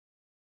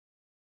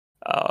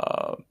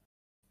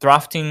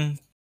drafting.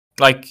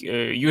 Like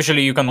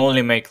usually you can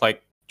only make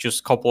like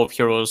just a couple of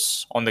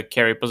heroes on the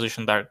carry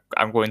position that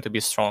are going to be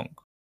strong,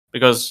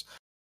 because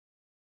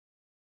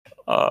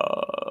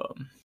how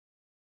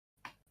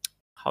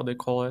they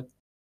call it?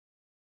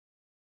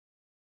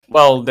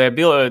 Well, the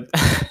ability,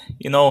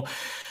 you know,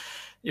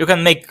 you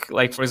can make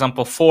like, for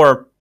example,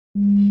 4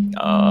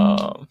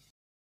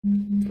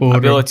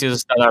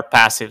 abilities that are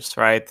passives,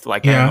 right?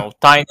 Like, I don't know,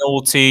 Tiny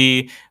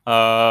Ulti,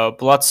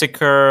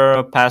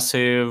 Bloodseeker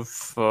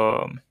passive,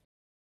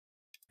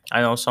 I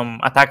know, some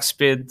attack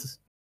speed,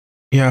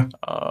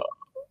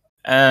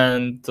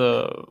 and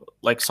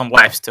like some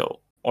lifesteal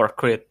or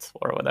crit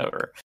or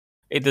whatever.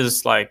 It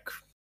is like,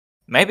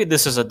 maybe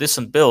this is a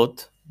decent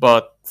build,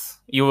 but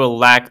you will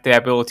lack the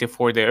ability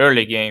for the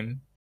early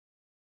game.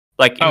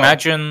 Like,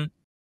 imagine,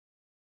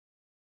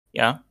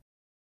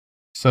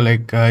 So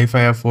like if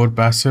I have 4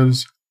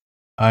 passives,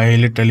 I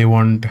literally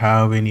won't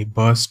have any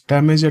burst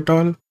damage at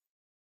all.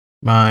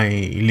 My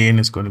lane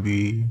is going to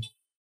be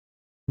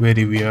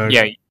very weird.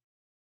 Yeah,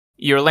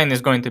 your lane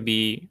is going to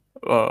be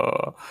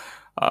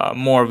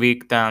more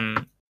weak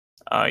than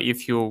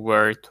if you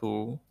were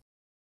to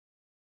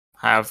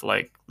have,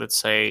 like, let's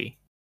say,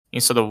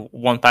 instead of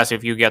 1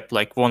 passive, you get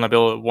like 1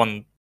 ability,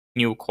 1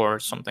 nuke or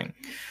something.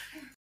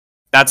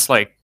 That's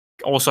like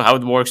also how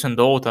it works in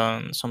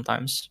Dota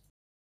sometimes.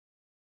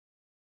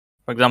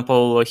 For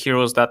example,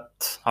 heroes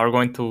that are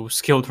going to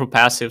skill through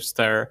passives,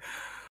 there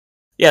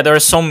are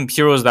some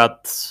heroes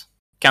that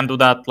can do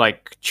that,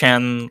 like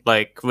Chen,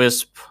 like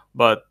Wisp,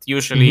 but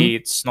usually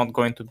it's not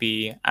going to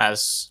be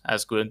as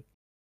good.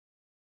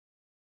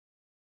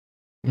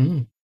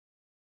 So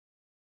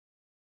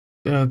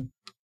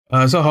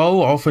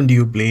how often do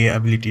you play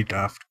ability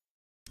draft?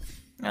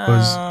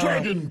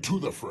 Dragon to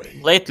the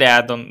fray. Lately,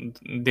 I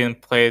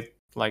didn't play it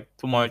like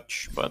too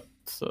much, but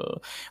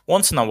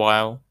once in a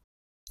while.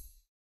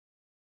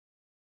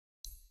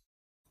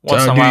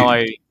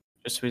 I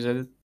just visit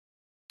it.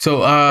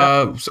 So,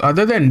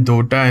 other than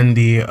Dota and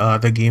the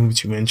other game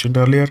which you mentioned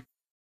earlier,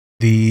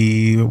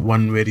 the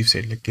one where you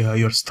said like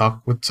you're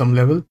stuck with some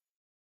level,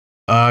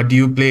 do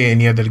you play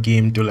any other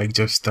game to like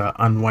just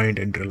unwind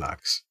and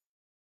relax,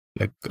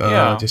 like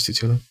just to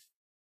chill?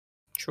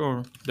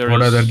 Sure.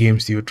 What other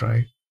games do you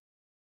try?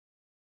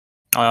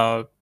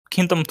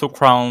 Kingdom 2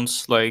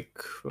 Crowns, like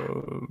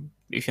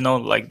if you know,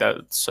 like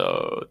that's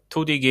a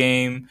 2D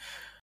game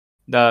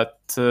that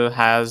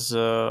has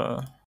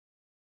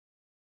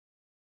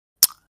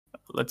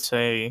let's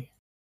say,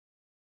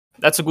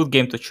 that's a good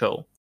game to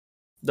chill.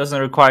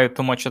 Doesn't require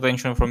too much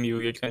attention from you.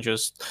 You can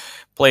just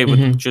play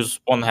with just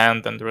one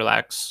hand and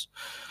relax.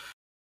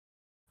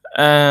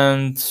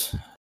 And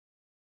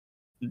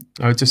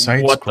it's a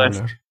side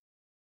scroller.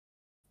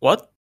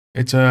 What?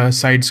 It's a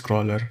side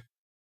scroller.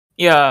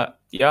 Yeah,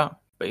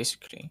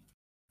 basically.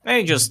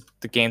 Maybe just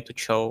the game to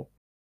chill.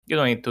 You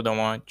don't need to do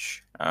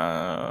much.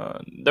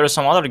 There are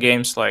some other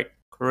games like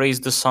Raise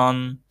the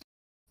Sun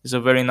is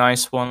a very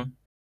nice one.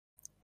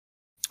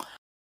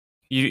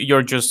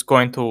 You're just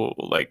going to,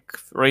 like,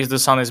 Raise the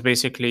Sun is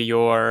basically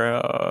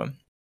you're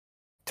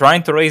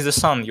trying to raise the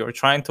sun. You're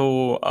trying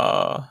to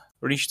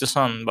reach the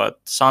sun, but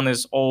sun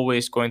is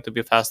always going to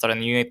be faster,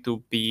 and you need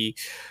to be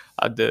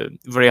at the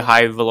very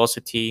high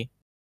velocity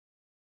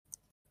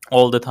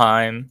all the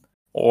time,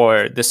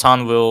 or the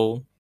sun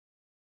will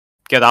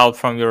get out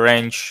from your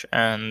range.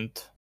 And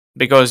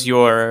because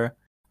you're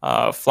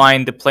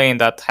flying the plane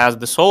that has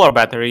the solar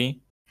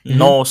battery,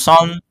 no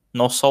sun,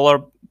 no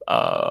solar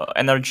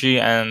energy,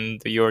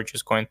 and you're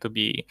just going to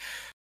be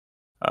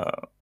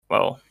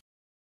you're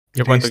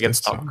going to get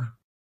stuck.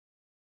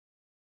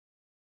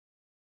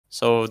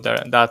 So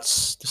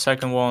that's the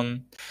second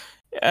one.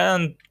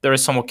 And there are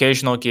some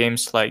occasional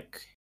games,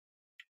 like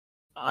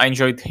I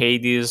enjoyed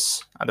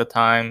Hades at the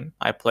time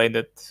I played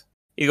it.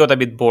 It got a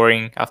bit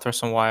boring after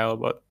some while,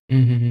 but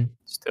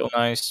still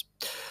nice.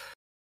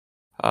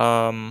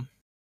 I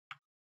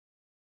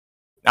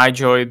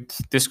enjoyed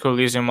Disco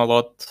Elysium a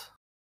lot.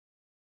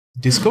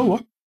 Disco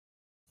what?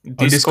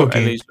 Disco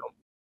Elysium.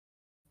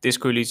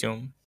 Disco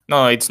Elysium.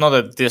 No, it's not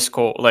a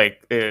disco,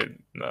 like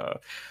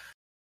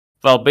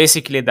well,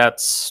 basically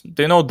that's,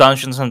 do you know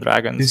Dungeons and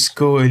Dragons?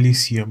 Disco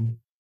Elysium.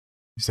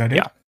 Is that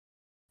it?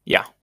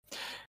 Yeah.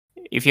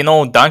 If you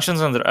know Dungeons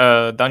and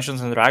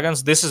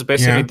Dragons, this is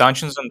basically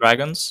Dungeons and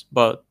Dragons,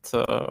 but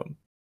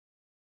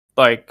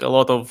like a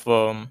lot of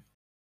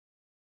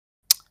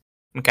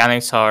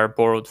mechanics are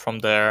borrowed from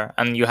there,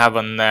 and you have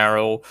a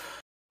narrow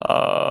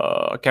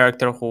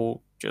character who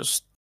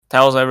just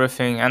tells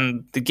everything,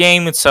 and the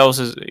game itself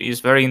is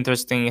very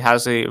interesting. It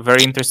has a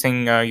very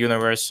interesting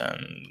universe,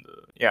 and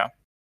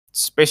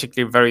it's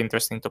basically very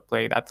interesting to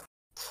play that.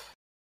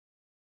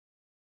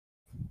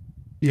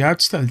 The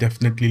art style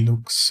definitely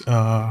looks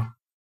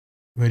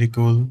very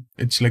cool.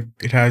 It's like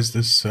it has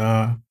this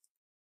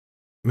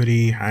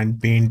very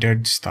hand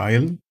painted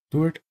style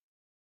to it.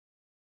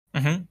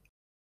 Mm-hmm.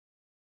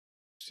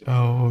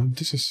 So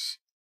this is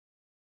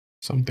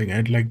something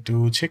I'd like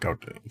to check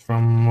out.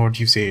 From what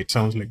you say, it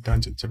sounds like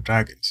Dungeons and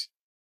Dragons,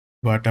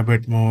 but a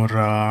bit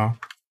more.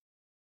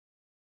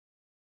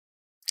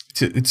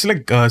 It's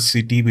like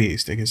city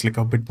based. I guess like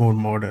a bit more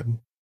modern.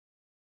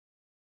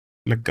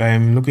 Like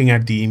I'm looking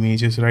at the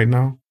images right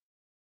now,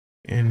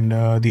 and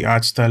the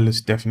art style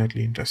is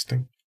definitely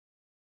interesting.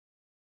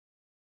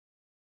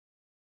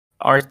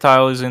 Art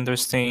style is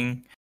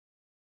interesting.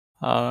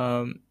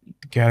 The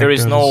There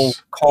is no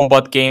characters.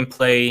 combat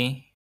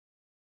gameplay,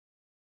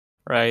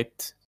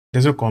 right?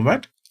 There's no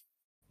combat.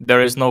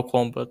 There is no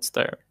combats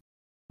there.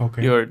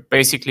 Okay. You're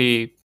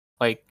basically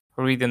like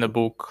reading a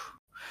book,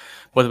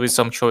 but with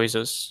some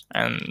choices,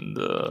 and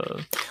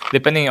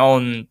depending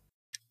on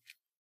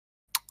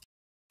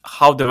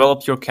how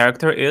developed your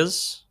character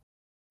is,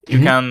 you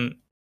Mhm.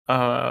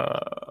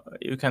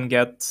 can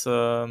get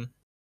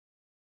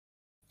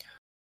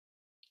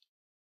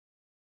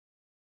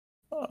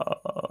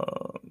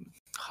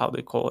how do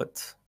you call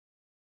it?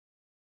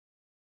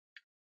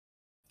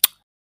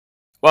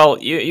 Well,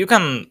 you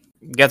can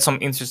get some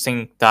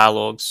interesting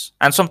dialogues,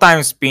 and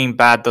sometimes being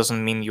bad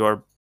doesn't mean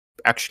you're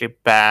actually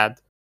bad.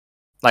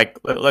 Like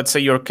let's say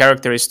your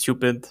character is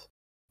stupid,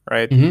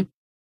 right? Mhm.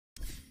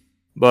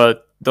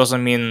 But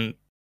doesn't mean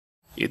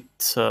it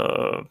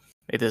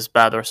it is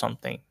bad or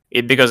something.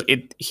 Because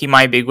he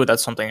might be good at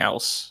something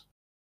else.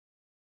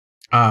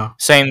 Ah.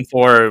 Same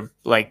for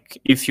like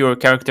if your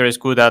character is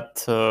good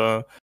at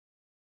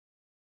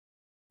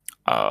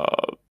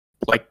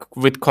like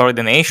with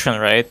coordination,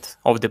 right,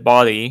 of the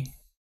body,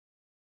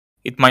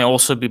 it might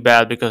also be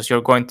bad because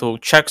you're going to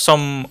check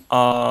some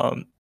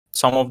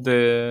of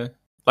the,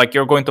 like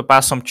you're going to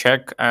pass some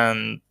check,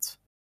 and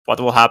what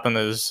will happen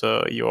is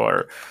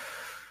you're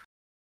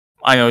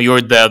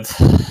dead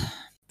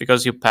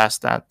because you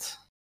passed that.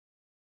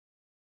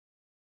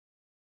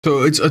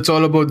 So it's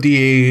all about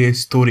the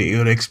story.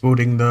 You're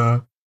exploring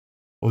the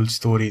whole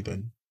story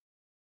then.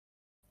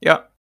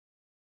 Yeah.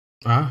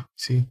 Ah,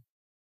 see.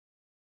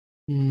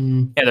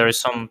 Hmm. Yeah, there is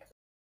some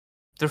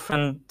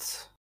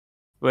different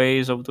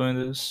ways of doing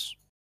this.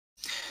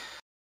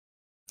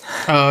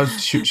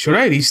 Should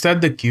I restart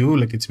the queue?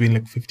 Like it's been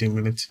like 15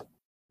 minutes.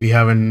 We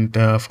haven't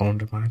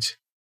found a match.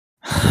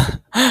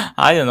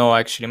 I don't know,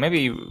 actually.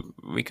 Maybe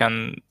we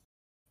can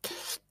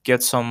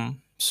get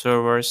some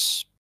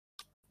servers.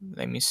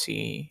 Let me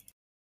see.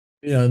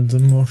 Yeah, the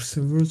more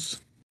servers.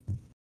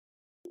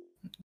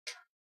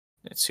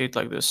 Let's see it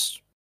like this.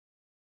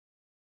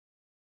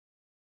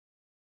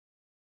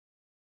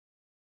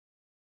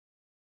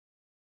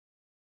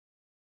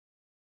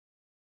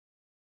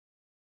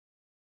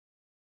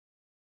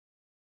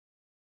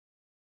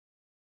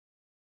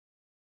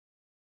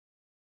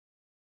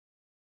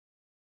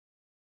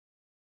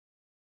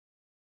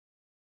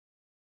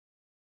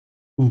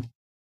 Ooh.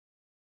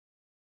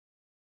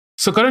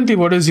 So currently,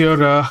 what is your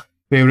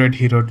favorite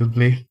hero to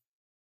play?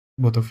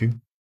 Both of you.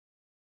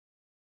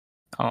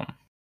 Um,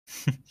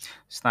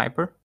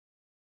 Sniper.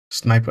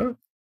 Sniper?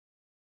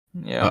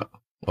 Yeah.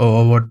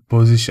 Or what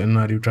position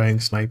are you trying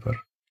sniper?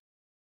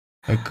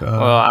 Like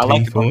Well, I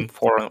like three, it on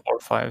four, 4 or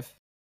 5.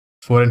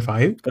 4 and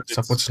 5? But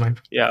Support it's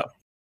sniper. yeah,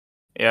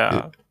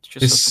 I- it's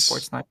just a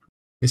support Is sniper.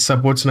 is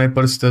support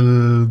sniper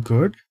still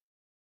good?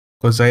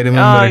 Because I remember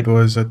Yeah, it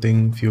was a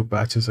thing few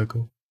patches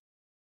ago.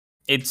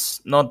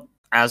 it's not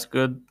as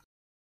good,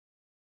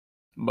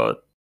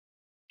 but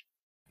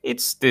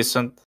it's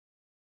decent.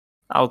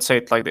 I would say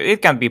it like that.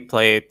 It can be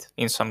played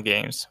in some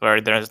games where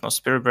there is no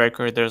spirit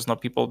breaker, there's no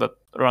people that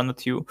run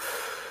at you.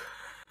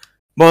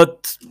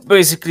 But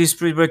basically,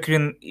 spirit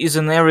breaker is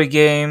in every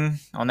game,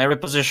 on every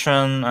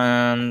position,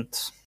 and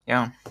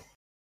yeah.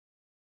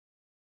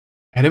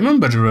 I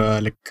remember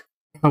like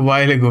a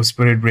while ago,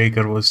 Spirit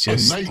Breaker was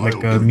just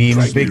like a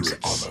meme pick,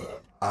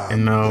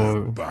 and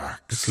now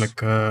it's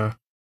like a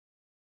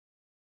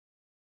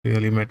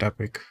really meta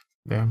pick.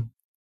 Yeah,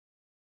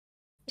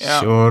 Yeah.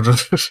 sure,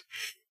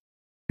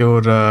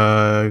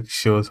 sure.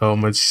 Shows how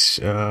much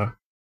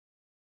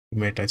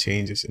meta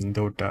changes in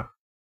Dota.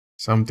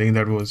 Something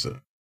that was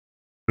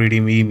pretty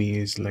memey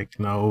is like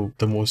now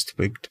the most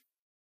picked.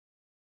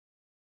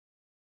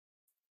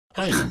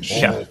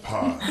 Yeah.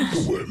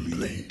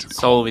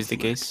 It's always the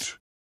case.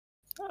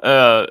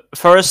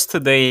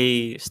 First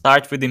they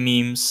start with the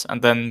memes,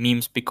 and then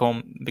memes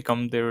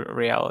become their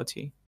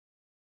reality.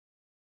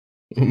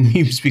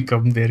 Memes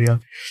become their real.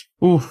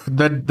 Ooh,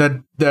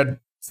 that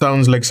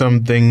sounds like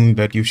something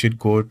that you should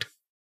quote.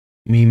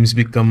 Memes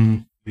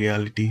become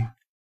reality.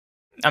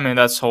 I mean,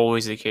 that's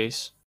always the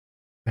case.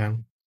 Yeah.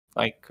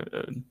 Like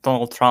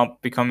Donald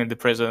Trump becoming the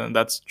president,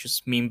 that's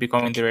just meme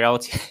becoming the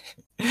reality.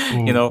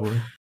 You Oh know,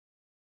 boy.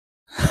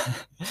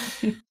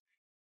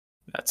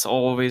 that's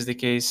always the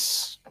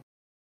case.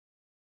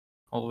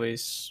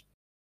 Always.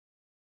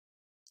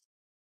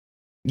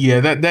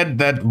 Yeah,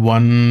 that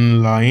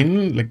one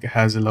line like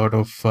has a lot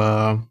of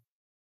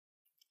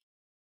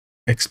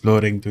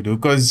exploring to do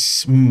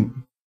because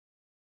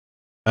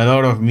a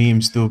lot of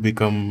memes do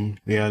become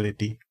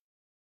reality.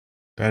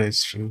 That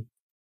is true.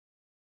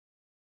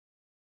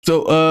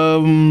 So,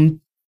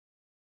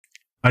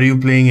 are you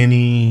playing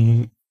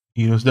any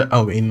heroes that?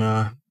 Oh,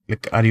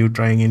 like, are you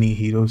trying any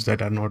heroes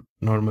that are not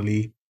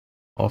normally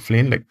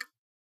offlane? Like,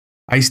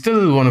 I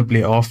still want to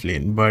play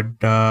offlane, but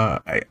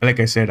like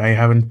I said, I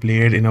haven't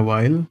played in a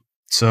while,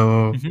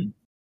 so Mhm.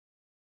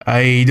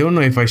 I don't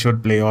know if I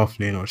should play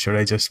offlane or should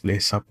I just play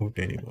support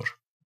anymore.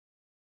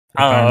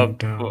 I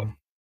can't.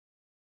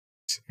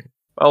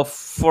 Well,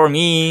 for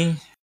me,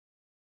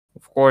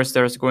 of course,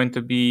 there's going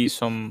to be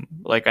some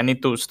like I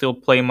need to still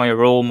play my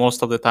role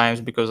most of the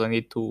times because I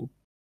need to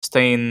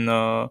stay in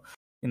a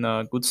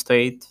good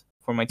state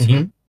for my Mhm.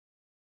 team.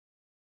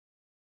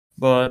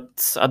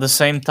 But at the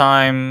same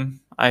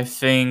time, I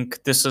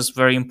think this is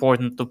very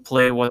important to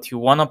play what you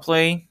want to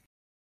play,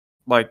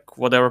 like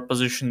whatever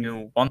position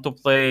you want to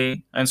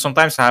play. And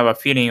sometimes I have a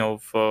feeling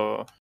of,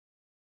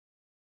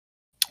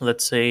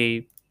 let's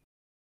say,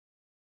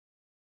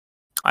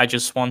 I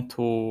just want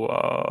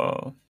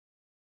to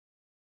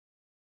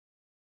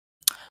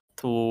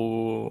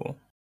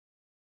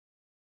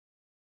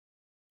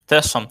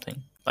test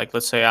something. Like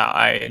let's say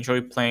I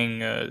enjoy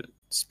playing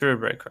Spirit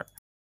Breaker,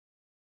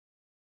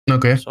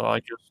 Okay. so I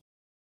just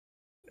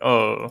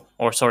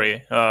or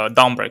sorry,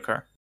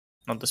 Dawnbreaker,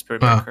 not the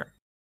Spirit Ah. Breaker.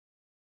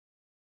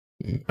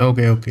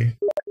 Okay. Okay.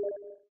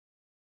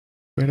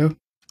 Better.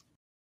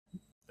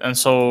 And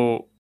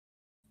so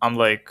I'm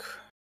like,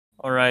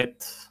 all right,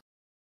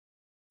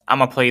 I'm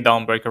gonna play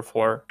Dawnbreaker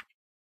 4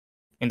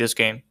 in this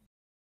game.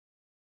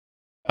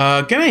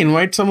 Can I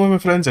invite some of my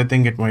friends? I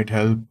think it might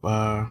help.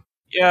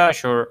 Yeah,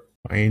 sure.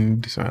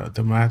 Find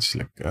the match.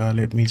 Like,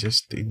 let me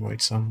just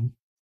invite some.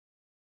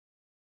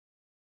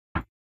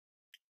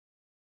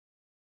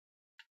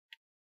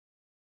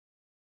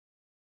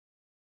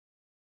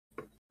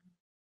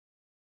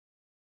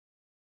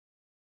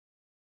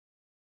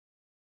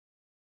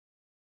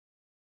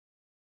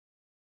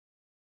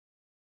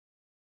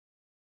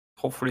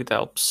 Hopefully it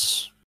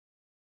helps.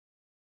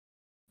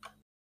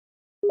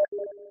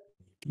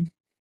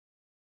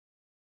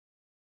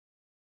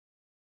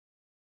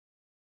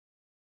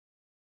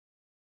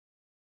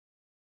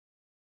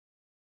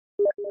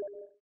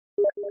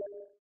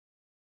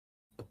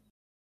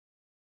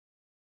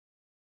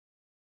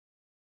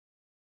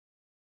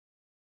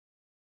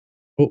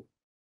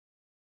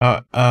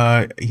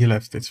 He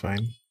left. It's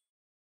fine.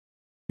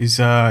 He's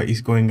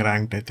going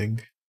ranked, I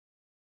think.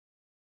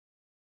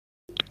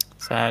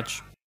 Sag.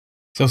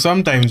 So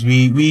sometimes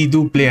we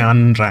do play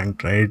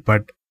unranked, right?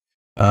 But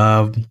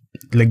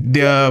like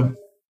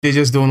they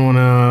just don't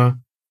wanna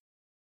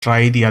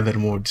try the other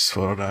modes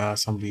for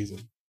some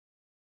reason.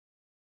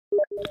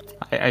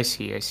 I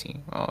see.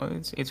 Well,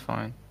 it's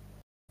fine.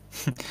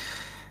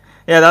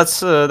 Yeah,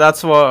 that's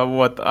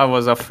what I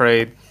was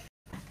afraid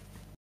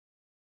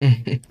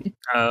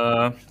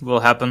will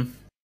happen.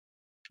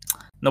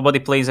 Nobody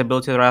plays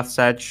ability draft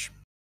Sag.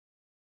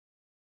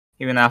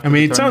 Even after I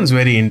mean, the it sounds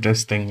tournament. very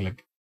interesting.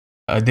 Like,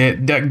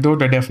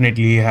 Dota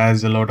definitely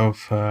has a lot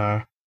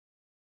of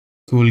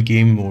cool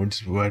game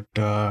modes, but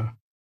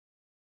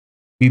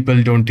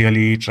people don't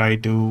really try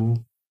to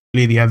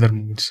play the other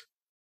modes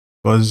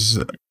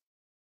because,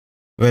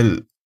 well,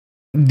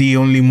 the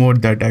only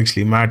mode that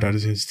actually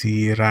matters is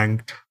the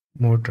ranked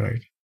mode,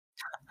 right?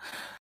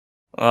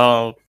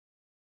 Well,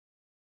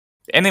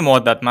 any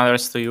mod that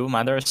matters to you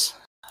matters.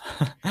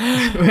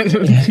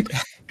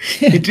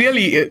 It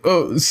really.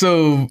 Oh,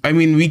 so I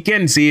mean, we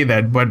can say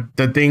that, but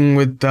the thing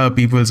with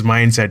people's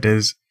mindset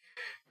is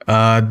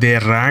their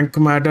rank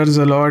matters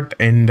a lot,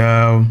 and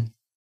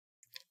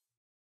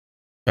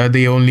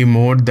the only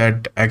mode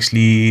that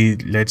actually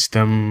lets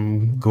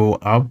them go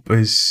up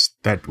is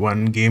that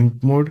one game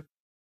mode.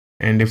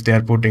 And if they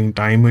are putting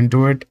time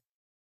into it,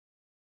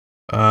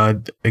 I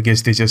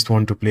guess they just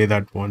want to play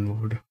that one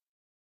mode.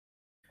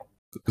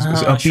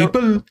 Sure.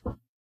 People,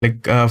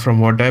 like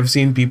from what I've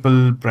seen,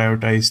 people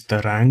prioritize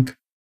the rank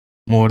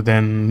more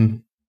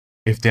than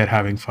if they're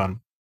having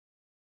fun.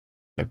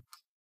 Like,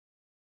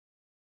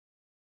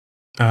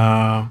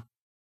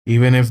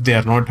 even if they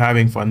are not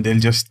having fun, they'll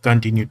just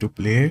continue to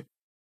play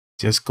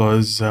just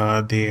because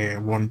they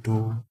want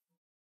to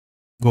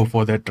go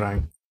for that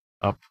rank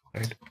up,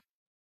 right?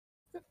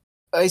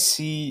 I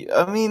see.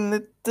 I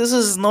mean, this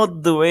is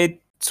not the way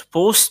it's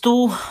supposed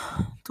to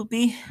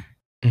be.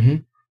 Mm-hmm.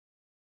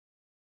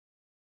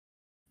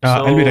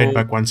 I'll be right So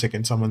back. 1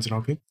 second. Someone's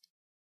knocking.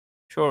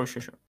 sure.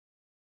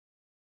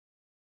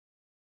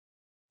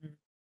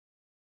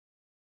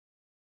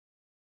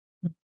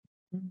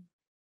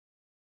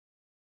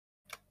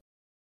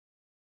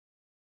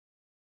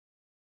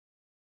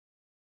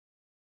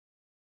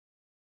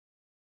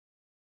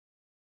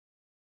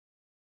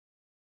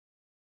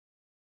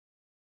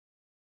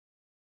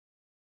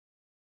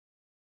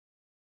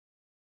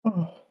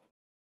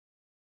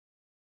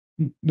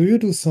 Do you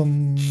do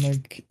some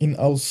like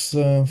in-house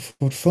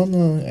for fun,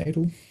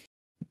 Airu?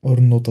 Or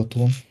not at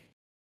all?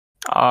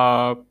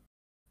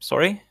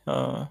 Sorry.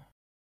 Do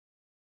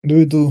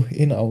you do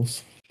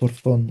in-house for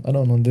fun? I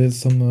don't know. There's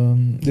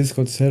some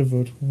Discord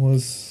server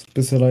was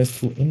specialized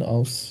for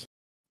in-house.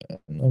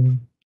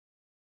 And,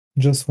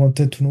 Just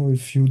wanted to know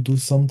if you do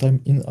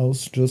sometime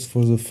in-house just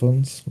for the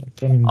funds.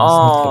 Like, I mean, it's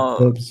not like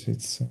pubs,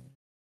 it's...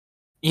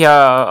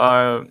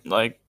 Yeah,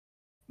 like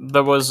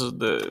there was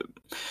the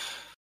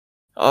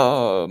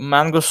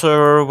Mango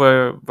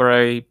server where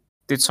I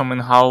did some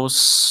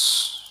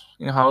in-houses,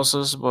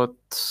 but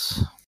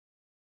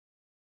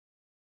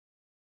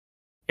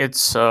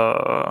it's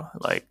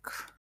like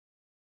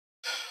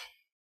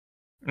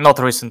not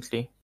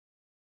recently.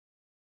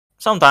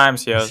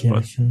 Sometimes yes,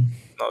 but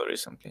not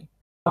recently.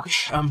 Okay,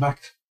 I'm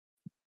back.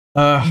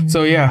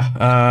 So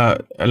yeah,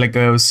 like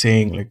I was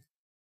saying, like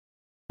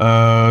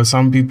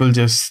some people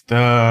just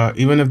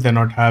even if they're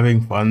not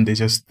having fun, they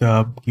just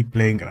keep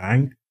playing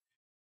ranked.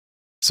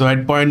 So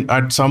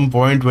at some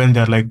point when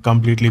they're like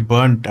completely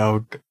burnt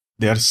out,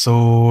 they're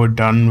so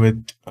done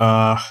with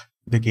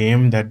the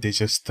game that they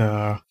just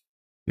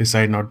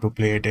decide not to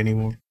play it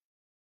anymore.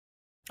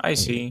 I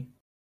see.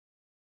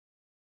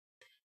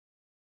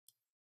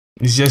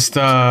 It's just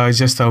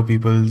how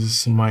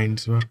people's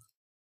minds work.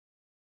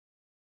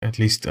 At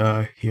least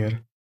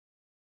here.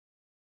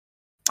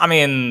 I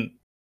mean,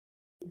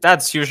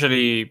 that's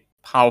usually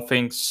how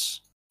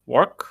things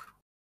work.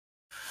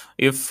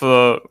 If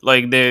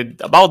like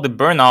about the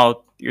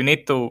burnout, you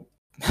need to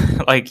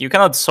like you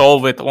cannot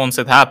solve it once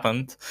it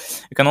happened.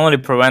 You can only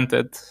prevent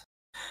it.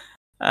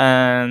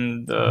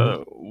 And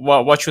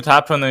what should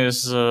happen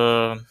is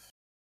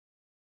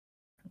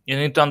you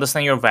need to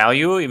understand your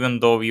value, even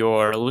though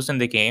you're losing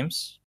the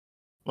games.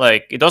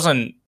 Like it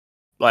doesn't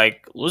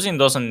like losing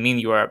doesn't mean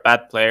you are a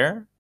bad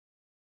player.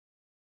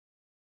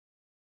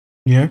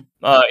 Yeah.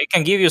 It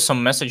can give you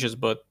some messages,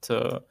 but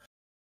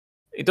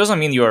it doesn't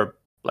mean you're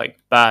like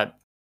bad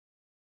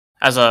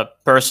as a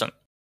person,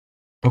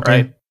 Okay.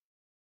 right?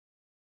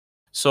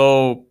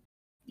 So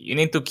you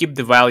need to keep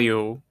the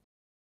value.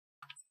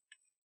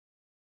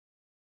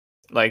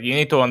 Like you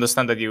need to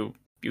understand that you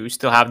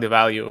still have the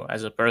value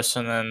as a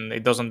person, and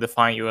it doesn't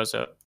define you as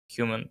a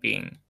human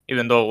being.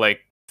 Even though like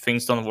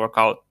things don't work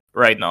out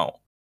right now,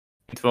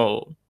 it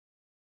will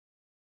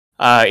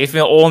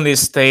only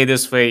stay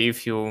this way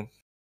if you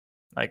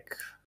like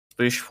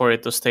wish for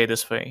it to stay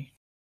this way.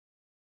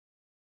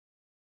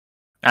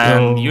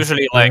 And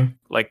usually like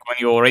when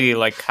you already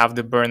like have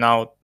the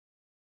burnout,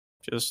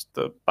 just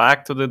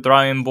back to the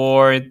drawing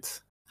board,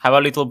 have a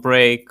little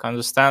break,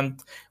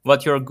 understand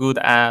what you're good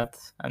at,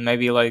 and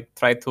maybe like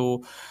try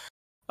to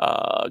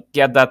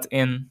get that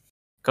in.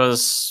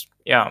 Because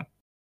yeah,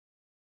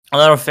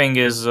 another thing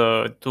is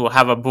to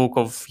have a book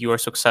of your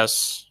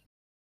success.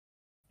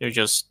 You're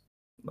just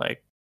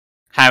like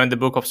having the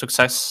book of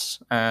success,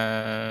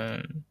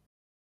 and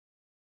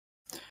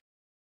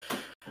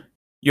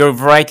you're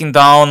writing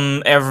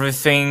down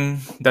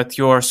everything that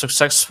you're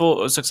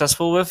successful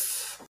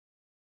with.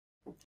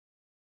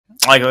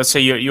 Like let's say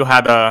you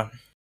had a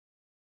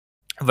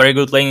very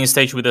good laning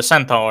stage with a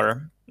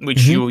centaur,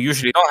 which you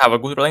usually don't have a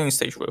good laning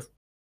stage with.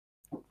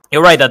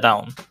 You write that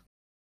down.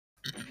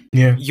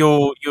 Yeah.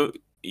 You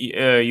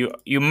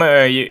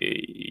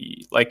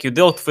like you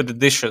dealt with the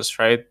dishes,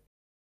 right?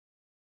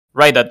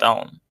 Write that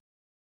down.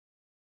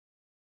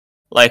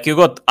 Like you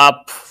got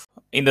up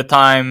in the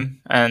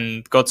time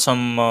and got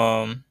some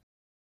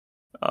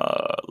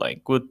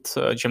like good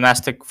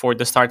gymnastic for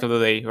the start of the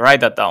day.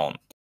 Write that down.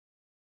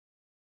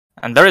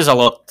 And there is a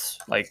lot.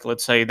 Like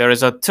let's say there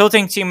is a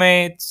tilting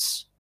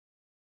teammates,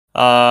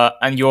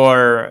 and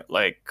you're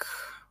like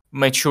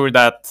make sure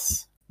that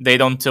they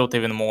don't tilt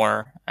even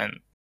more, and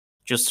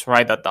just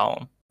write that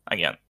down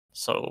again.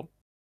 So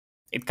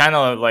it kind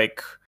of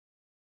like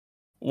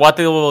what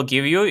it will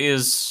give you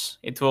is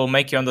it will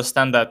make you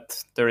understand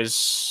that there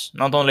is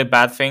not only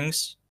bad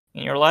things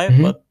in your life,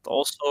 but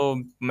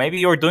also maybe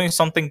you're doing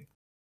something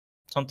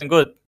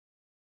good.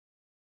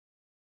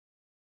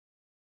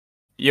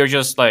 You're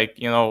just like,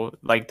 you know,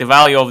 like the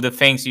value of the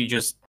things you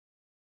just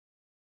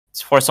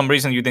for some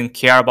reason you didn't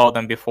care about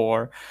them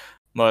before,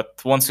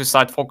 but once you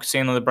start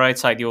focusing on the bright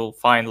side, you'll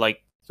find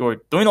like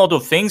you're doing all the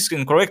things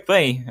in correct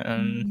way,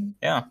 and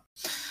yeah.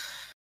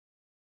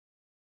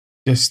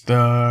 Just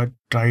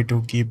try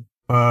to keep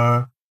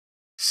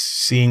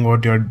seeing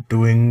what you're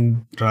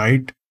doing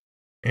right,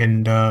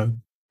 and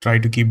try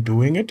to keep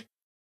doing it.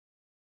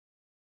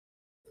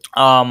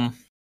 Well,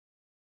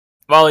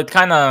 it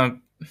kind of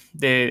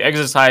the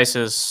exercise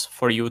is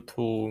for you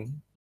to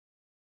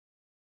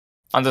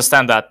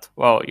understand that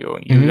well you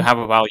have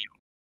a value,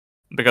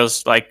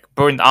 because like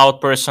burned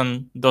out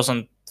person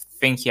doesn't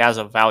think he has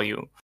a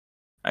value,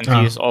 and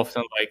he is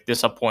often like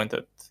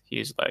disappointed.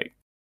 He's like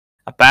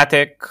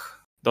apathic,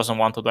 doesn't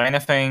want to do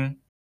anything.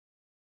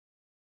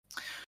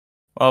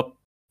 Well,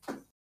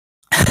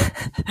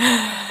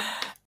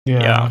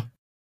 yeah.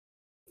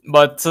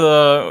 But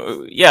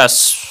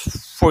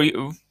yes, for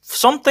you,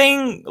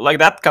 something like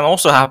that can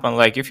also happen.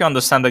 Like if you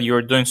understand that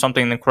you're doing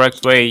something in the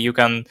correct way, you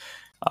can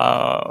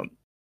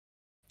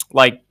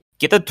like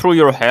get it through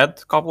your head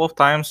a couple of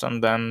times,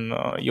 and then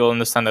you'll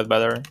understand it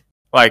better.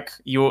 Like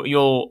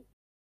you'll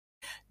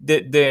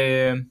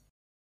the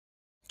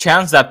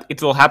chance that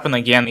it will happen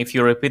again if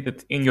you repeat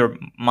it in your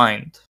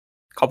mind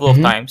a couple of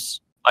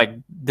times like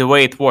the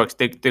way it works,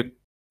 the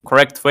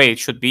correct way it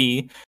should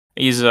be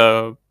is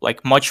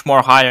like much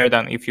more higher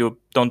than if you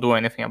don't do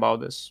anything about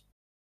this.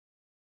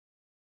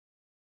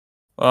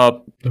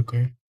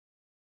 Okay.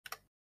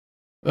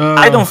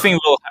 I don't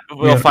think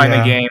we'll find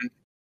a game.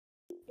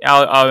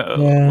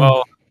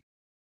 Well,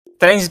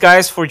 thanks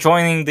guys for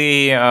joining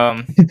the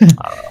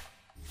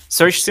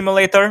search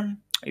simulator.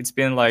 It's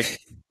been like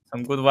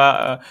some good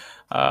while.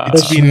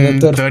 It's been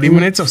 30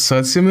 minutes of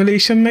search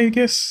simulation, I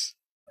guess.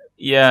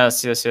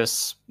 Yes.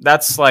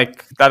 That's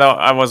like that.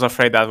 I was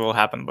afraid that will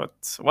happen, but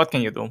what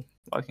can you do?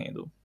 What can you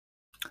do?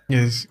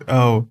 Yes.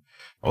 Oh,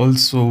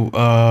 also,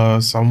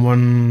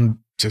 someone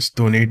just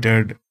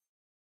donated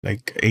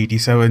like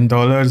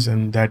 $87,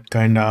 and that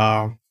kind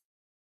of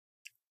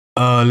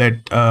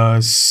let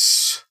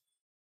us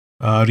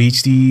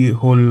reach the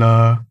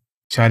whole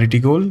charity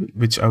goal,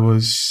 which I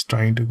was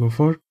trying to go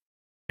for,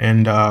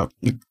 and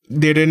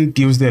they didn't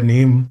use their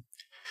name,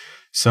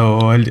 so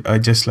I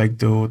just like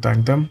to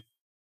thank them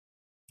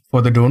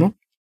for the donor.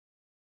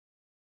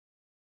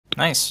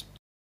 Nice.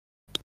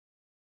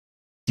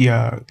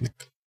 Yeah,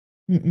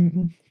 I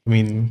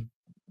mean,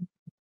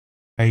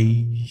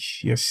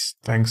 yes,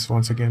 thanks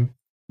once again.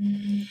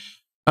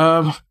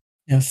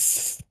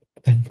 Yes,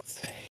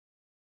 thanks.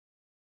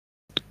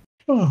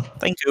 Oh.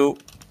 Thank you.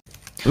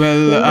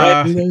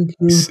 Well,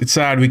 it's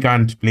sad we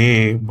can't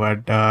play,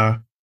 but I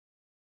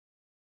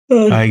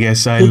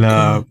guess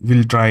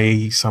we'll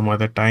try some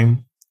other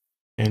time,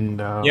 and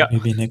yeah,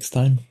 maybe next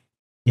time.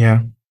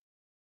 Yeah.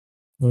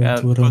 Going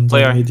to run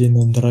the Median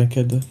and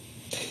Ranked.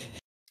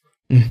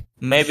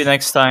 Maybe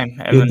next time.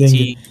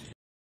 MNT.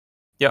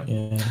 Yeah.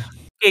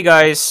 Okay,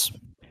 guys.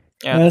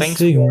 Yeah, thanks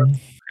for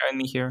having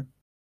me here.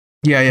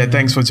 Yeah.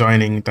 Thanks for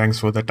joining. Thanks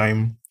for the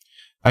time.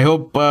 I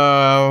hope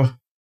I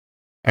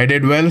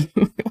did well.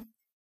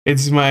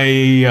 It's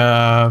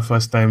my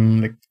first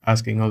time like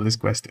asking all these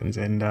questions,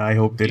 and I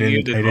hope I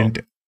didn't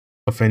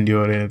offend you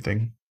or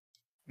anything.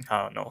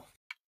 Oh no,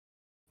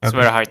 it's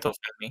very hard to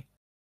offend me.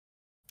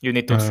 You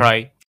need to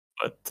try,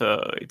 but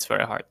it's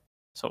very hard.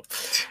 So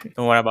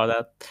don't worry about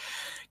that.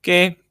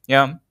 Okay,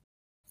 yeah.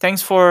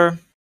 Thanks for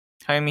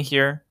having me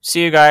here.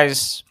 See you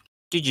guys.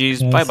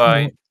 GG's. Bye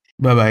bye.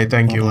 Bye bye.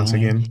 Thank you once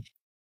again.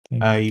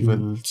 I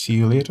will see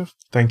you later.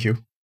 Thank you.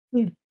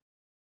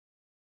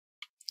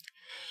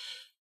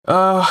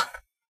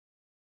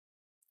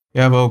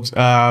 Yeah, folks.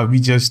 We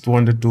just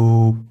wanted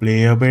to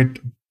play a bit,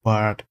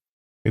 but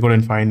we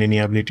couldn't find any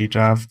ability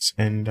drafts,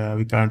 and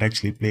we can't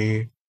actually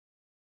play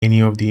any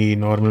of the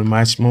normal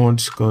match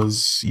modes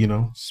because, you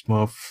know,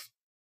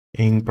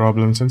 smurfing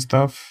problems and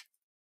stuff.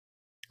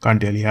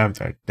 Can't really have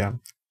that.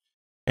 Damn.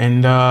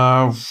 And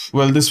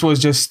well, this was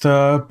just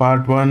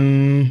part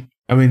one.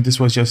 I mean, this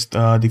was just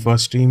the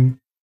first stream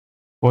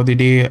for the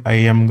day. I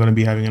am gonna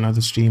be having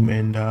another stream,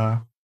 and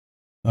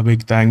a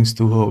big thanks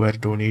to whoever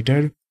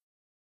donated.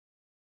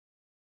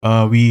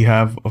 We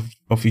have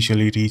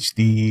officially reached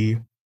the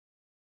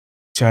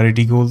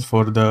charity goal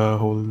for the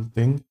whole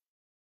thing.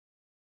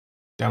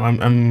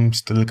 Damn, I'm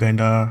still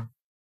kinda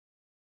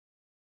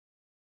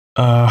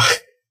out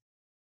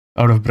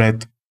of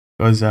breath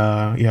because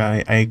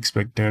yeah, I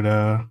expected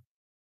to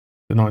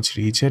not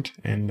reach it,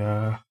 and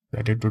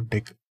that it would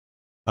take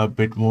a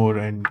bit more,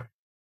 and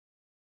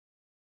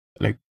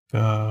like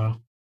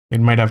it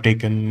might have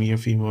taken me a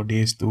few more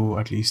days to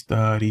at least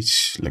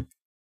reach like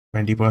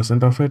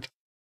 20% of it.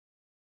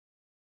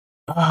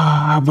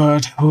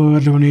 But whoever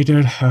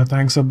donated,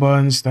 thanks a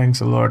bunch, thanks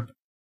a lot.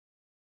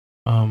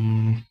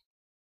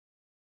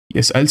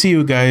 Yes, I'll see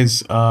you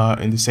guys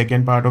in the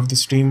second part of the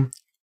stream.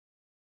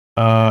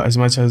 As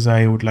much as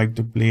I would like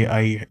to play,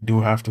 I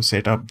do have to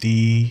set up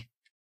the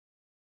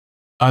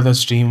other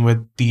stream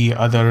with the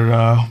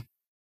other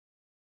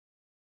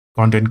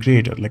content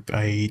creator like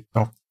I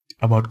talked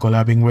about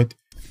collabing with.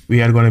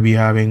 We are going to be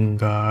having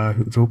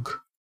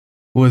Rook,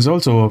 who is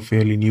also a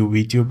fairly new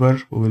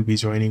VTuber, who will be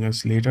joining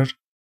us later.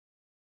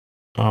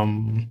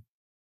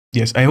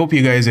 Yes, I hope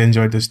you guys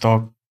enjoyed this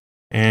talk,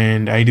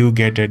 and I do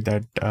get it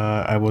that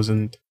I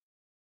wasn't.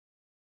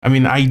 I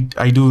mean,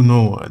 I do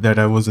know that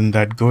I wasn't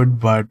that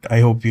good, but I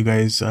hope you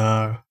guys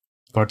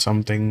got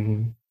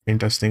something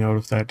interesting out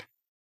of that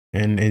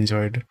and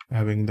enjoyed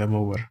having them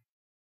over.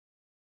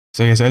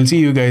 So yes, I'll see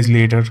you guys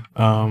later.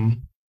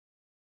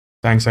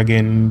 Thanks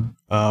again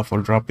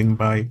for dropping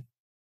by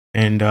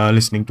and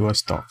listening to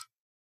us talk.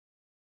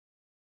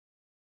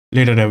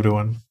 Later,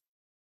 everyone.